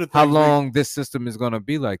how, one of the how things we- long this system is gonna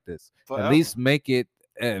be like this? Forever. At least make it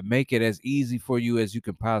as easy for you as you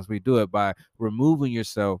can possibly do it by removing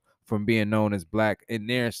yourself from being known as black in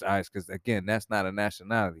their eyes. Because again, that's not a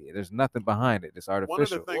nationality. There's nothing behind it. It's One of the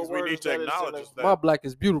artificial. things What we word need is to that? It's in acknowledge the- is that My black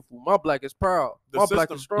is beautiful. My black is proud. The My black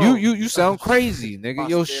system- is strong. You sound crazy, nigga.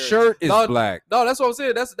 Your Posterity. shirt is No, black. No, that's what I'm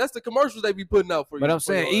saying. That's the commercials they be putting out for you. But I'm for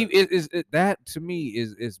saying your even that to me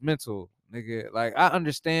is mental, nigga. Like I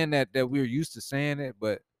understand that we're used to saying it,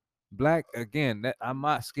 but black again, that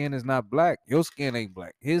my skin is not black. Your skin ain't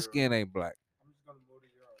black. His skin ain't black.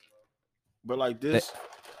 But like this,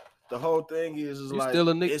 the whole thing is You like still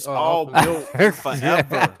a nigga- it's oh, all I'm built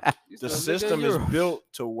forever. You The still a nigga system in is Europe. built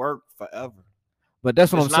to work forever. But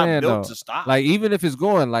that's what It's I'm not saying built though. to stop. Like even if it's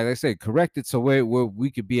going, like I say, correct it so where we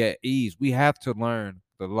could be at ease. We have to learn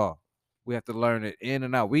the law. We have to learn it in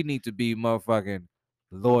and out. We need to be motherfucking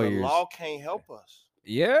lawyers. The law can't help us.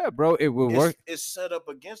 Yeah, bro, it will work It's set up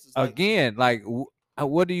against us. Like, again. Like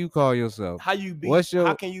what do you call yourself? how you beat? What's your-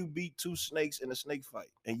 How can you beat two snakes in a snake fight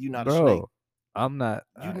and you not a Bro, snake? I'm not.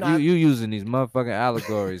 You not- you using these motherfucking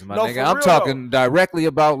allegories, my No, nigga. for I'm real, talking directly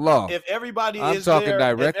about law. If everybody I'm is talking there,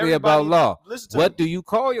 if directly about everybody- law. Listen to What me. do you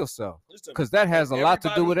call yourself? Listen to me. Because that has a If lot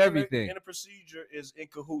to do with everybody everything. in a procedure is in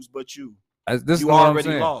cahoots, but you. This is you what I'm already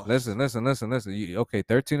saying. lost. Listen. Okay,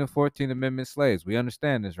 13 and 14 Amendment slaves. We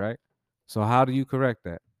understand this, right? So how do you correct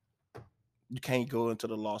that? You can't go into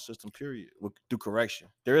the law system. Period. Do correction.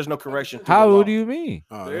 There is no correction. To How the law. do you mean?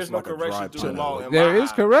 There is no correction to the law. in There my is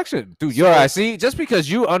eyes. correction through So- your eyes. See, just because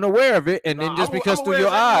you unaware of it, and Nah, then just I'm because through aware your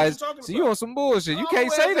exactly what eyes, you're talking see you about. on some bullshit. You I'm can't aware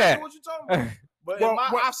say exactly that. What you talking about. But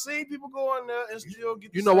Well, I've seen people go in there and still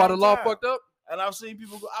get. You know why the same law time. fucked up? And I've seen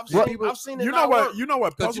people go. I've seen it. You know what? You know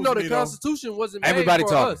what? Because you know the me, though? Constitution wasn't made Everybody for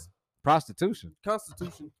talking. us. Prostitution.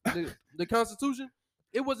 Constitution. The Constitution.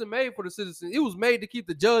 It wasn't made for the citizens. It was made to keep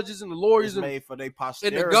the judges and the lawyers It's made for their and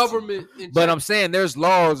posterity. the government. In But check. I'm saying there's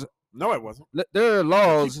laws. No, it wasn't. There are Keep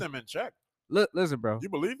laws. them in check. Listen, bro. You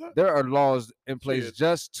believe that? There are laws in place Shit.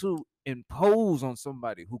 just to impose on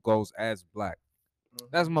somebody who goes as black.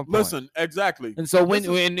 That's my point. Listen, exactly. And so when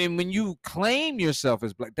This is- when you claim yourself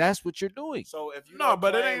as black, that's what you're doing. So if you No, don't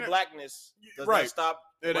but it claim ain't- blackness, does right. that stop?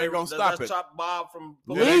 It ain't gonna does stop that it. stop Bob from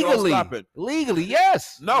It ain't gonna Legally, stop it. legally,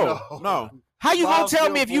 yes. No. How you gonna Bob's tell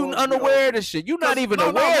still me if you full, unaware of this shit? You're not 'Cause- even no,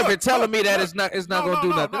 aware of look, it, telling look, me that look. it's not No, gonna do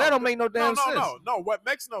no, nothing. no. That don't make no damn sense. No. What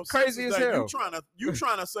makes no Crazy sense as is that hell. you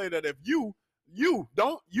trying to say that if you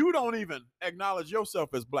don't even acknowledge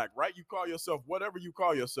yourself as black, right? You call yourself whatever you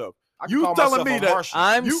call yourself. I can You call telling myself me a that Martian.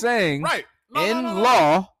 I'm You- saying right? No, in no.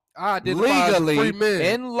 law, I identify as a free legally, man.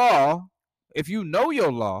 in law, if you know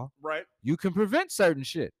your law, right? you can prevent certain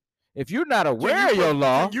shit. If you're not Can aware of you your pre-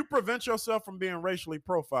 law, can you prevent yourself from being racially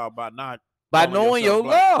profiled by not by calling knowing your yourself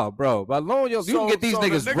black? law, bro, by knowing your, you So- can get these so the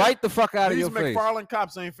niggas niggas- right the fuck out of These your face. McFarland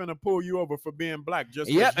cops ain't finna pull you over for being black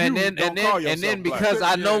just Yeah, 'cause and you then don't call yourself black. because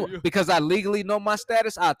I know Yeah. because I legally know my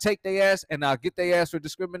status, I'll take their ass and I'll get their ass for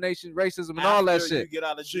discrimination, racism, and all that After you shit. get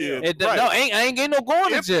out of Shit. jail. It, Right. No, I ain't getting no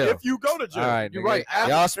going to if, jail. if you go to jail, All right, You're nigga. right.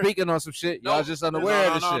 Y'all speaking on some shit. Y'all No, just unaware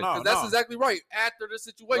of this shit. no. 'Cause that's exactly right. After the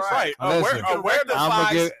situation. right? Listen. You can Awareness. I'ma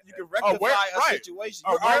rectify, give- you can rectify a right. situation.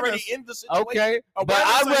 You're Awareness. already in the situation. Okay, but Awareness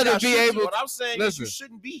I'd ain't rather got be shit to able. What I'm saying is you Listen,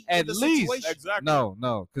 shouldn't be at in the least- situation. Exactly. No,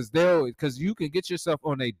 because you can get yourself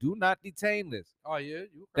on a do not detain list. Oh yeah.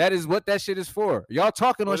 You That is what that shit is for. Y'all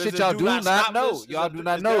talking on But is shit it y'all do do not not stop know. list? Is Y'all it- do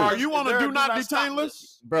not is there- know. Are you on is a there do not stop detain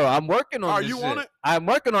list? Bro, I'm working on Are this you shit. on it? I'm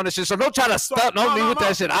working on this shit. So don't try to stunt on me with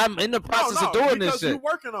that shit. I'm in the process of doing this because you shit.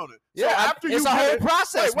 working on it. So Yeah, after it's you a get whole it-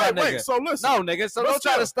 process, wait, my wait. nigga. So listen. No, nigga. So But don't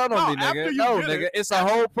try to still, stunt on me, no, after nigga. you No, get nigga. it- It's a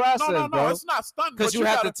whole process, no, bro. it's not stunting. Because but you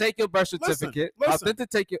have gotta, to take your birth certificate, listen.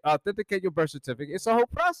 authenticate your birth certificate. It's a whole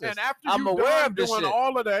process. And after I'm you aware done of this doing shit.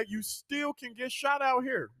 all of that, you still can get shot out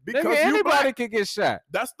here because Nigga, you anybody black. can get shot.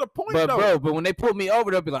 That's the point, But though. but when they pull me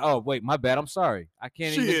over, they'll be like, "Oh, wait, my bad. I'm sorry. I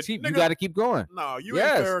can't even Shit, keep. You nigga. got to keep going." No, you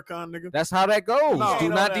Yes. ain't Farrakhan, nigga. That's how that goes. No. Do Ain't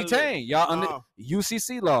not on that detain. Y'all under No.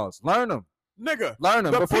 UCC laws. Learn them. Nigga, Learn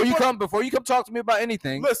them The before you people- come talk to me about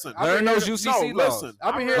anything. listen. I've Learn been those hearing- UCC laws. listen.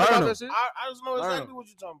 I've been I hearing learn about them. that shit. I just know Learn exactly them. what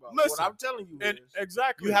you're talking about. Listen. What I'm telling you And is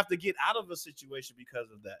exactly. you have to get out of a situation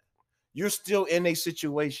because of that. You're still in a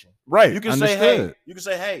situation. right. You can say, hey, Understood. you can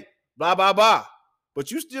say, hey, blah, blah, blah.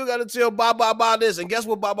 But you still got to tell blah, blah, blah this. And guess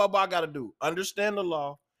what blah, blah, blah got to do? Understand the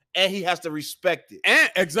law, and he has to respect it. And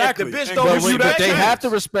exactly. If the bitch And don't give But, you respect that they chance. have to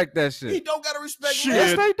respect that He shit. don't got to respect Shit.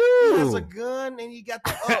 Yes, nothing. they He has a do. gun and he got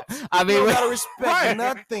the ups. I He mean, don't got to respect Right.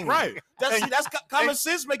 nothing. Right. That's common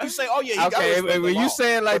sense make you say, oh, yeah, he got to Okay, respect when the you law.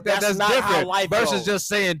 say it like But that, that's not how different. life Versus goes. just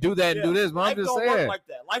saying do that and do Yeah. this. But Life I'm just don't saying. work like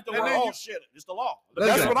that. Life don't And work. then Oh, you- shit. It's the law.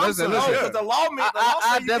 Listen, That's what I'm listen, saying. listen. Yeah. Because the law means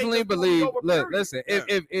I definitely believe. Listen, Yeah.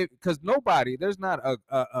 if because nobody, there's not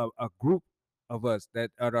a group of us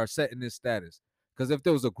that are set in this status. Because if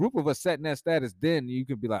there was a group of us set in that status, then you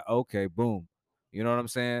could be like, okay, boom, you know what I'm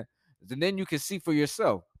saying? And then you can see for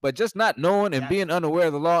yourself. But just not knowing and being unaware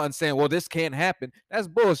of the law and saying, well, this can't happen, that's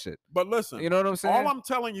bullshit. But listen, You know what I'm saying? all I'm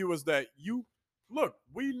telling you is that you look.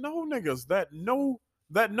 We know niggas that know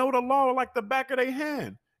the law like the back of their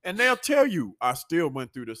hand, and they'll tell you, I still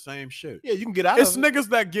went through the same shit. Yeah, you can get out It's of it. niggas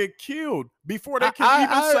that get killed before they can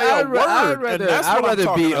even say a word, I'd and that's I'd what I'm rather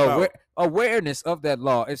talking be about. awareness of that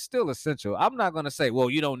law. It's still essential. I'm not gonna say, well,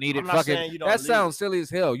 you don't need it. I'm not Fucking saying you don't that need sounds it. silly as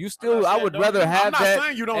hell. You not still, I saying would don't rather need it. have I'm not that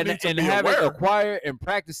saying you don't and need to and be have it aware. acquire and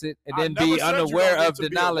practice it, and I then never be said you don't unaware need of to the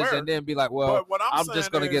be knowledge, aware. and then be like, well, But what I'm saying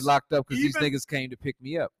just gonna get is, locked up because these even- niggas came to pick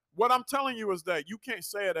me up. What I'm telling you is that you can't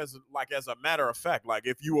say it as a matter of fact. Like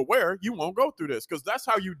if you aware, you won't go through this because that's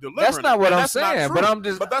how you deliver. That's not what and I'm that's not saying, but true. I'm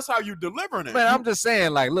just, But that's how you delivering it. man, I'm just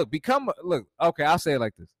saying, like, look, okay, I'll say it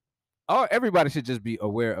like this. Everybody should just be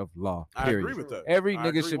aware of law. I Period. agree with that. Every I nigga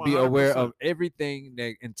agree should be aware 100%. of everything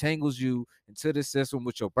that entangles you into the system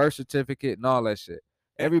with your birth certificate and all that shit.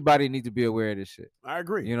 Everybody needs to be aware of this shit. I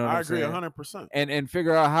agree. You know what I I'm agree saying? 100%. And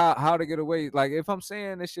figure out how to get away. Like if I'm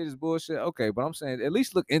saying this shit is bullshit, okay, but I'm saying at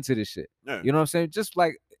least look into this shit. Yeah. You know what I'm saying? Just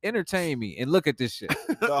like entertain me and look at this shit.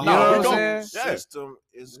 The know whole what I'm saying? system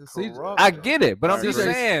is See, corrupt. I get it, but I'm I just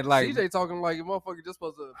agree. saying, like, CJ talking like a motherfucker just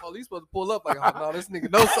police supposed to pull up like, oh no, this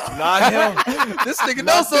nigga knows something. Not him. This nigga Not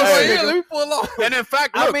knows something. that Yeah, nigga. let me pull off. And in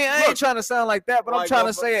fact, I look, mean, I ain't trying to sound like that, but I'm Like trying to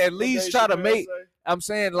that say at what least Dave try to Chappelle make say? I'm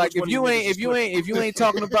saying like Which if one you you niggas ain't is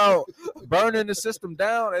talking about burning the system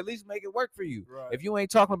down, at least make it work for you. Right. If you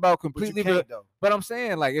ain't talking about But you completely, can't though. but I'm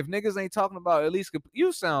saying like if niggas ain't talking about at least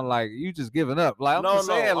you sound like you just giving up. Like I'm No, just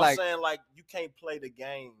saying I'm like, saying like you can't play the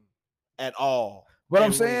game at all. but I'm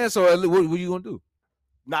and saying win. so what you gonna do?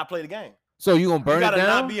 Not play the game. So you gonna You burn it gotta down?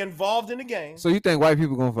 not be involved in the game. So you think white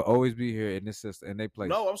people gonna always be here in this system and they play?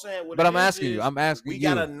 No, I'm saying. What But it I'm is asking you. is I'm asking we you.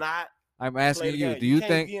 gotta not I'm play asking the you. game. Do you can't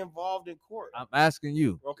think? be involved in court? I'm asking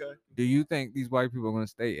you. Okay. Do you think these white people are gonna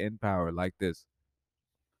stay in power like this?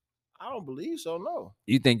 I don't believe so. No.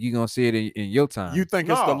 You think you're gonna see it in your time? You think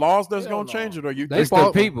it's the No, laws that's hell gonna no. change it, or you? They It's think the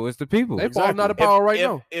fall- people. It's the people. They falling out of Exactly. power right if,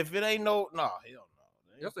 now. If it ain't no, hell no.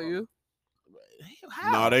 Yes, they is.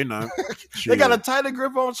 How? No, they not. They got a Shit. tighter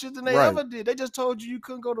grip on shit than they Right. ever did. They just told you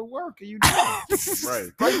couldn't go to work and you didn't.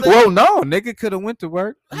 Right. First they- Well, no, nigga could have went to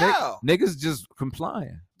work. How? Niggas just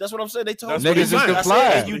complying. That's what I'm saying. They told That's you what he's you saying. didn't. I said,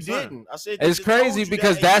 Comply. and you He's saying. didn't. I said they It's just told crazy you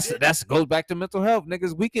because that, and you that's goes back to mental health,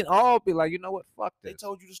 niggas. We can all be like, you know what, fuck They this.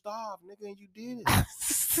 told you to starve, nigga, and you did it.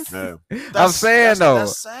 Yeah. I'm saying though,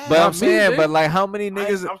 that's sad. but I'm Not me, saying, nigga. but like, how many I ain't-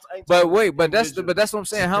 niggas? I ain't But talking wait, but that's individual. what I'm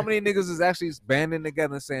saying. How many niggas is actually banding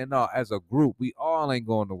together and saying, no, as a group, we all ain't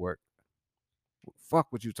going to work. Fuck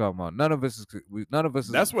what you talking about. None of us is.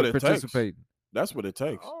 That's is what it takes. participating. That's what it I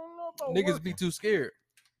takes. don't know about Niggas working. be too scared.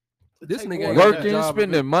 It This take nigga more ain't than got that. Working, job,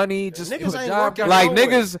 spending nigga. money, just Niggas ain't job working. got like no way.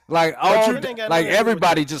 niggas, like But all you you, ain't got nothing like to do with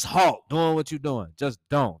everybody that. just halt doing what you doing. Just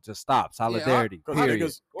don't. Just stop. Solidarity. Because period.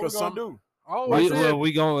 niggas, What we because gonna some do? I always We, said, well,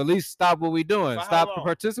 we gonna at least stop what we doing. For how Stop long? if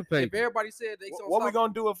participating. everybody said they What we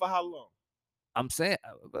gonna do it for how long? I'm saying,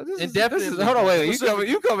 this is Indefinitely. hold on, wait, Specific.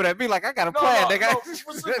 you coming at me like I got a plan, nigga.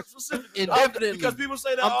 Specific. Indefinitely. Because people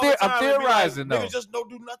say that I'm all the I'm time. They be like, theorizing, though. Niggas just don't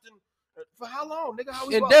do nothing. For how long, nigga? How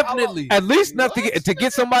we Indefinitely. At least enough to What?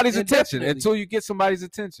 get somebody's attention. Indefinitely. Until you get somebody's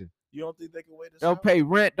attention. You don't think they can wait this Don't out? pay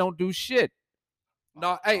rent. Don't do shit,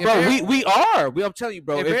 No, hey, if bro. every- We are. I'm telling you,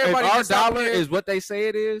 bro. If If everybody our just stop dollar paying- is what they say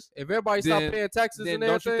it is, if everybody stop then- paying taxes then and don't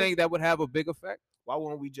everything, you think that would have a big effect? Why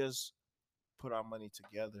wouldn't we just put our money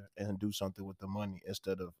together and do something with the money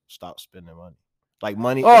instead of stop spending money? Like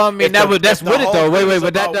money. Oh, I if mean the- that's if the with it whole though. Wait, thing wait, is but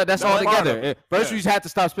about- that's that's all part together. of it. First, Yeah. you have to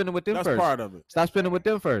stop spending with them that's first. part of it. Stop spending with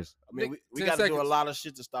them first. I mean, we 10 got to do a seconds. lot of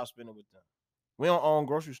shit to stop spending with them. We don't own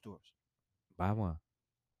grocery stores. Buy one.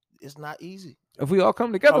 It's not easy. If we all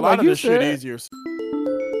come together, A lot like of you this shit said. easier.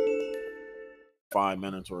 5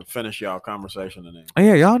 minutes or finish y'all conversation and then. Oh,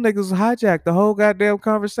 yeah, y'all niggas hijacked the whole goddamn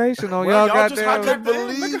conversation on Well, y'all y'all just goddamn. I can't Goddamn,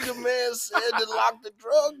 believe the man said to lock the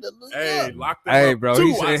drug dealers Hey, up. lock them Hey, up. bro, Two,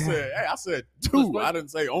 he I said- said. Hey, I said two. I didn't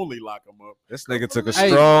say only lock them up. This nigga took a Hey,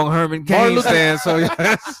 strong Herman Martin Cain Luther- stand. So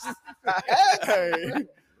Hey,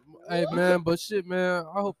 hey man, but shit, man.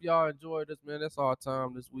 I hope y'all enjoyed this, man. That's our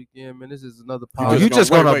time this weekend, man. This is another Oh, podcast. you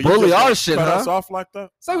just gonna wait, bully just our gonna shit, cut huh? us off like that?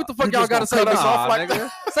 Say what the fuck You y'all just gotta say, gonna cut us nigga. off like nigga.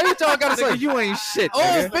 that? Say what y'all gotta say. Nigga, you ain't shit. Oh,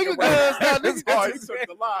 nigga. finger guns, now, nigga. Oh, he took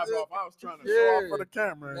the live off. I was trying to show off for the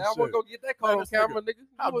camera. And Now I'm gonna shit. go get that call on this camera, nigga.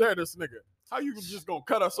 How dare this nigga? How you just gonna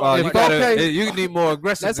cut us Oh, off? you like gotta. that? Okay. You need more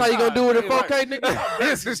aggressive. That's how you gonna do it in Right. 4K, nigga. How dare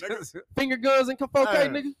you, nigga? Finger guns and 4K, Hey.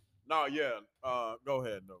 nigga. No, yeah. Go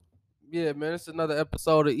ahead, though. Yeah, man. It's another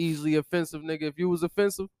episode of Easily Offensive, nigga. If you was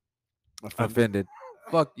offensive, offended.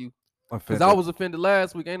 fuck you. Cause Offended. I was offended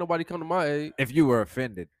last week. Ain't nobody come to my aid. If you were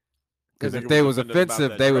offended, because if Nigga they was offended about offensive,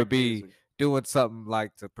 that they would Drake be music. doing something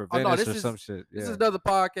like to prevent no, us this or is- some shit. This Yeah. is another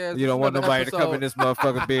podcast. You don't want This is nobody another to come in episode- this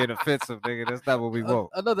motherfucker being offensive, nigga. That's not what we want.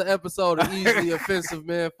 Another episode of Easily Offensive,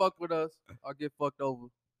 man. Fuck with us. I'll get fucked over.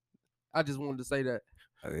 I just wanted to say that.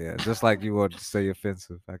 Yeah, just like you wanted to say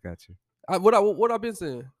offensive. I got you. What I been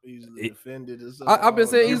saying? Easily offended. Or I've been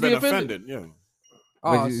saying You've easily been offended. offended. Yeah. But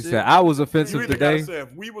Oh, you shit. said I was You offensive either today. gotta say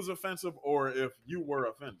if we was offensive or if you were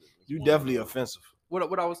offended. You definitely offensive.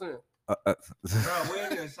 What I was saying? Bro, we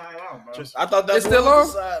ain't even sign out, bro. Just- I thought that's It's still what on?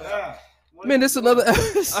 was decided. Yeah. Man, this another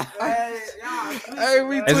episode. Hey, y'all, Hey,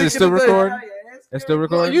 we Is it tweaking still today. recording? Yeah, It's still Bro,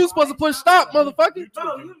 recording. you supposed to push stop, motherfucker.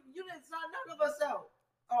 Bro, you didn't sign none of us out.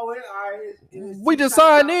 Oh, all right. We just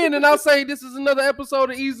signed in, and I say this is another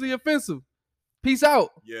episode of Easily Offensive. Peace out.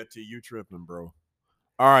 Yeah, T, you tripping, bro.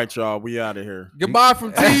 All right, y'all. We out of here. Goodbye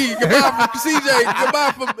from T. Goodbye from CJ.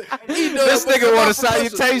 Goodbye from E-Dub. This nigga Goodbye want a from Pusha.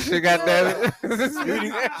 salutation,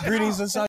 goddammit. Greetings and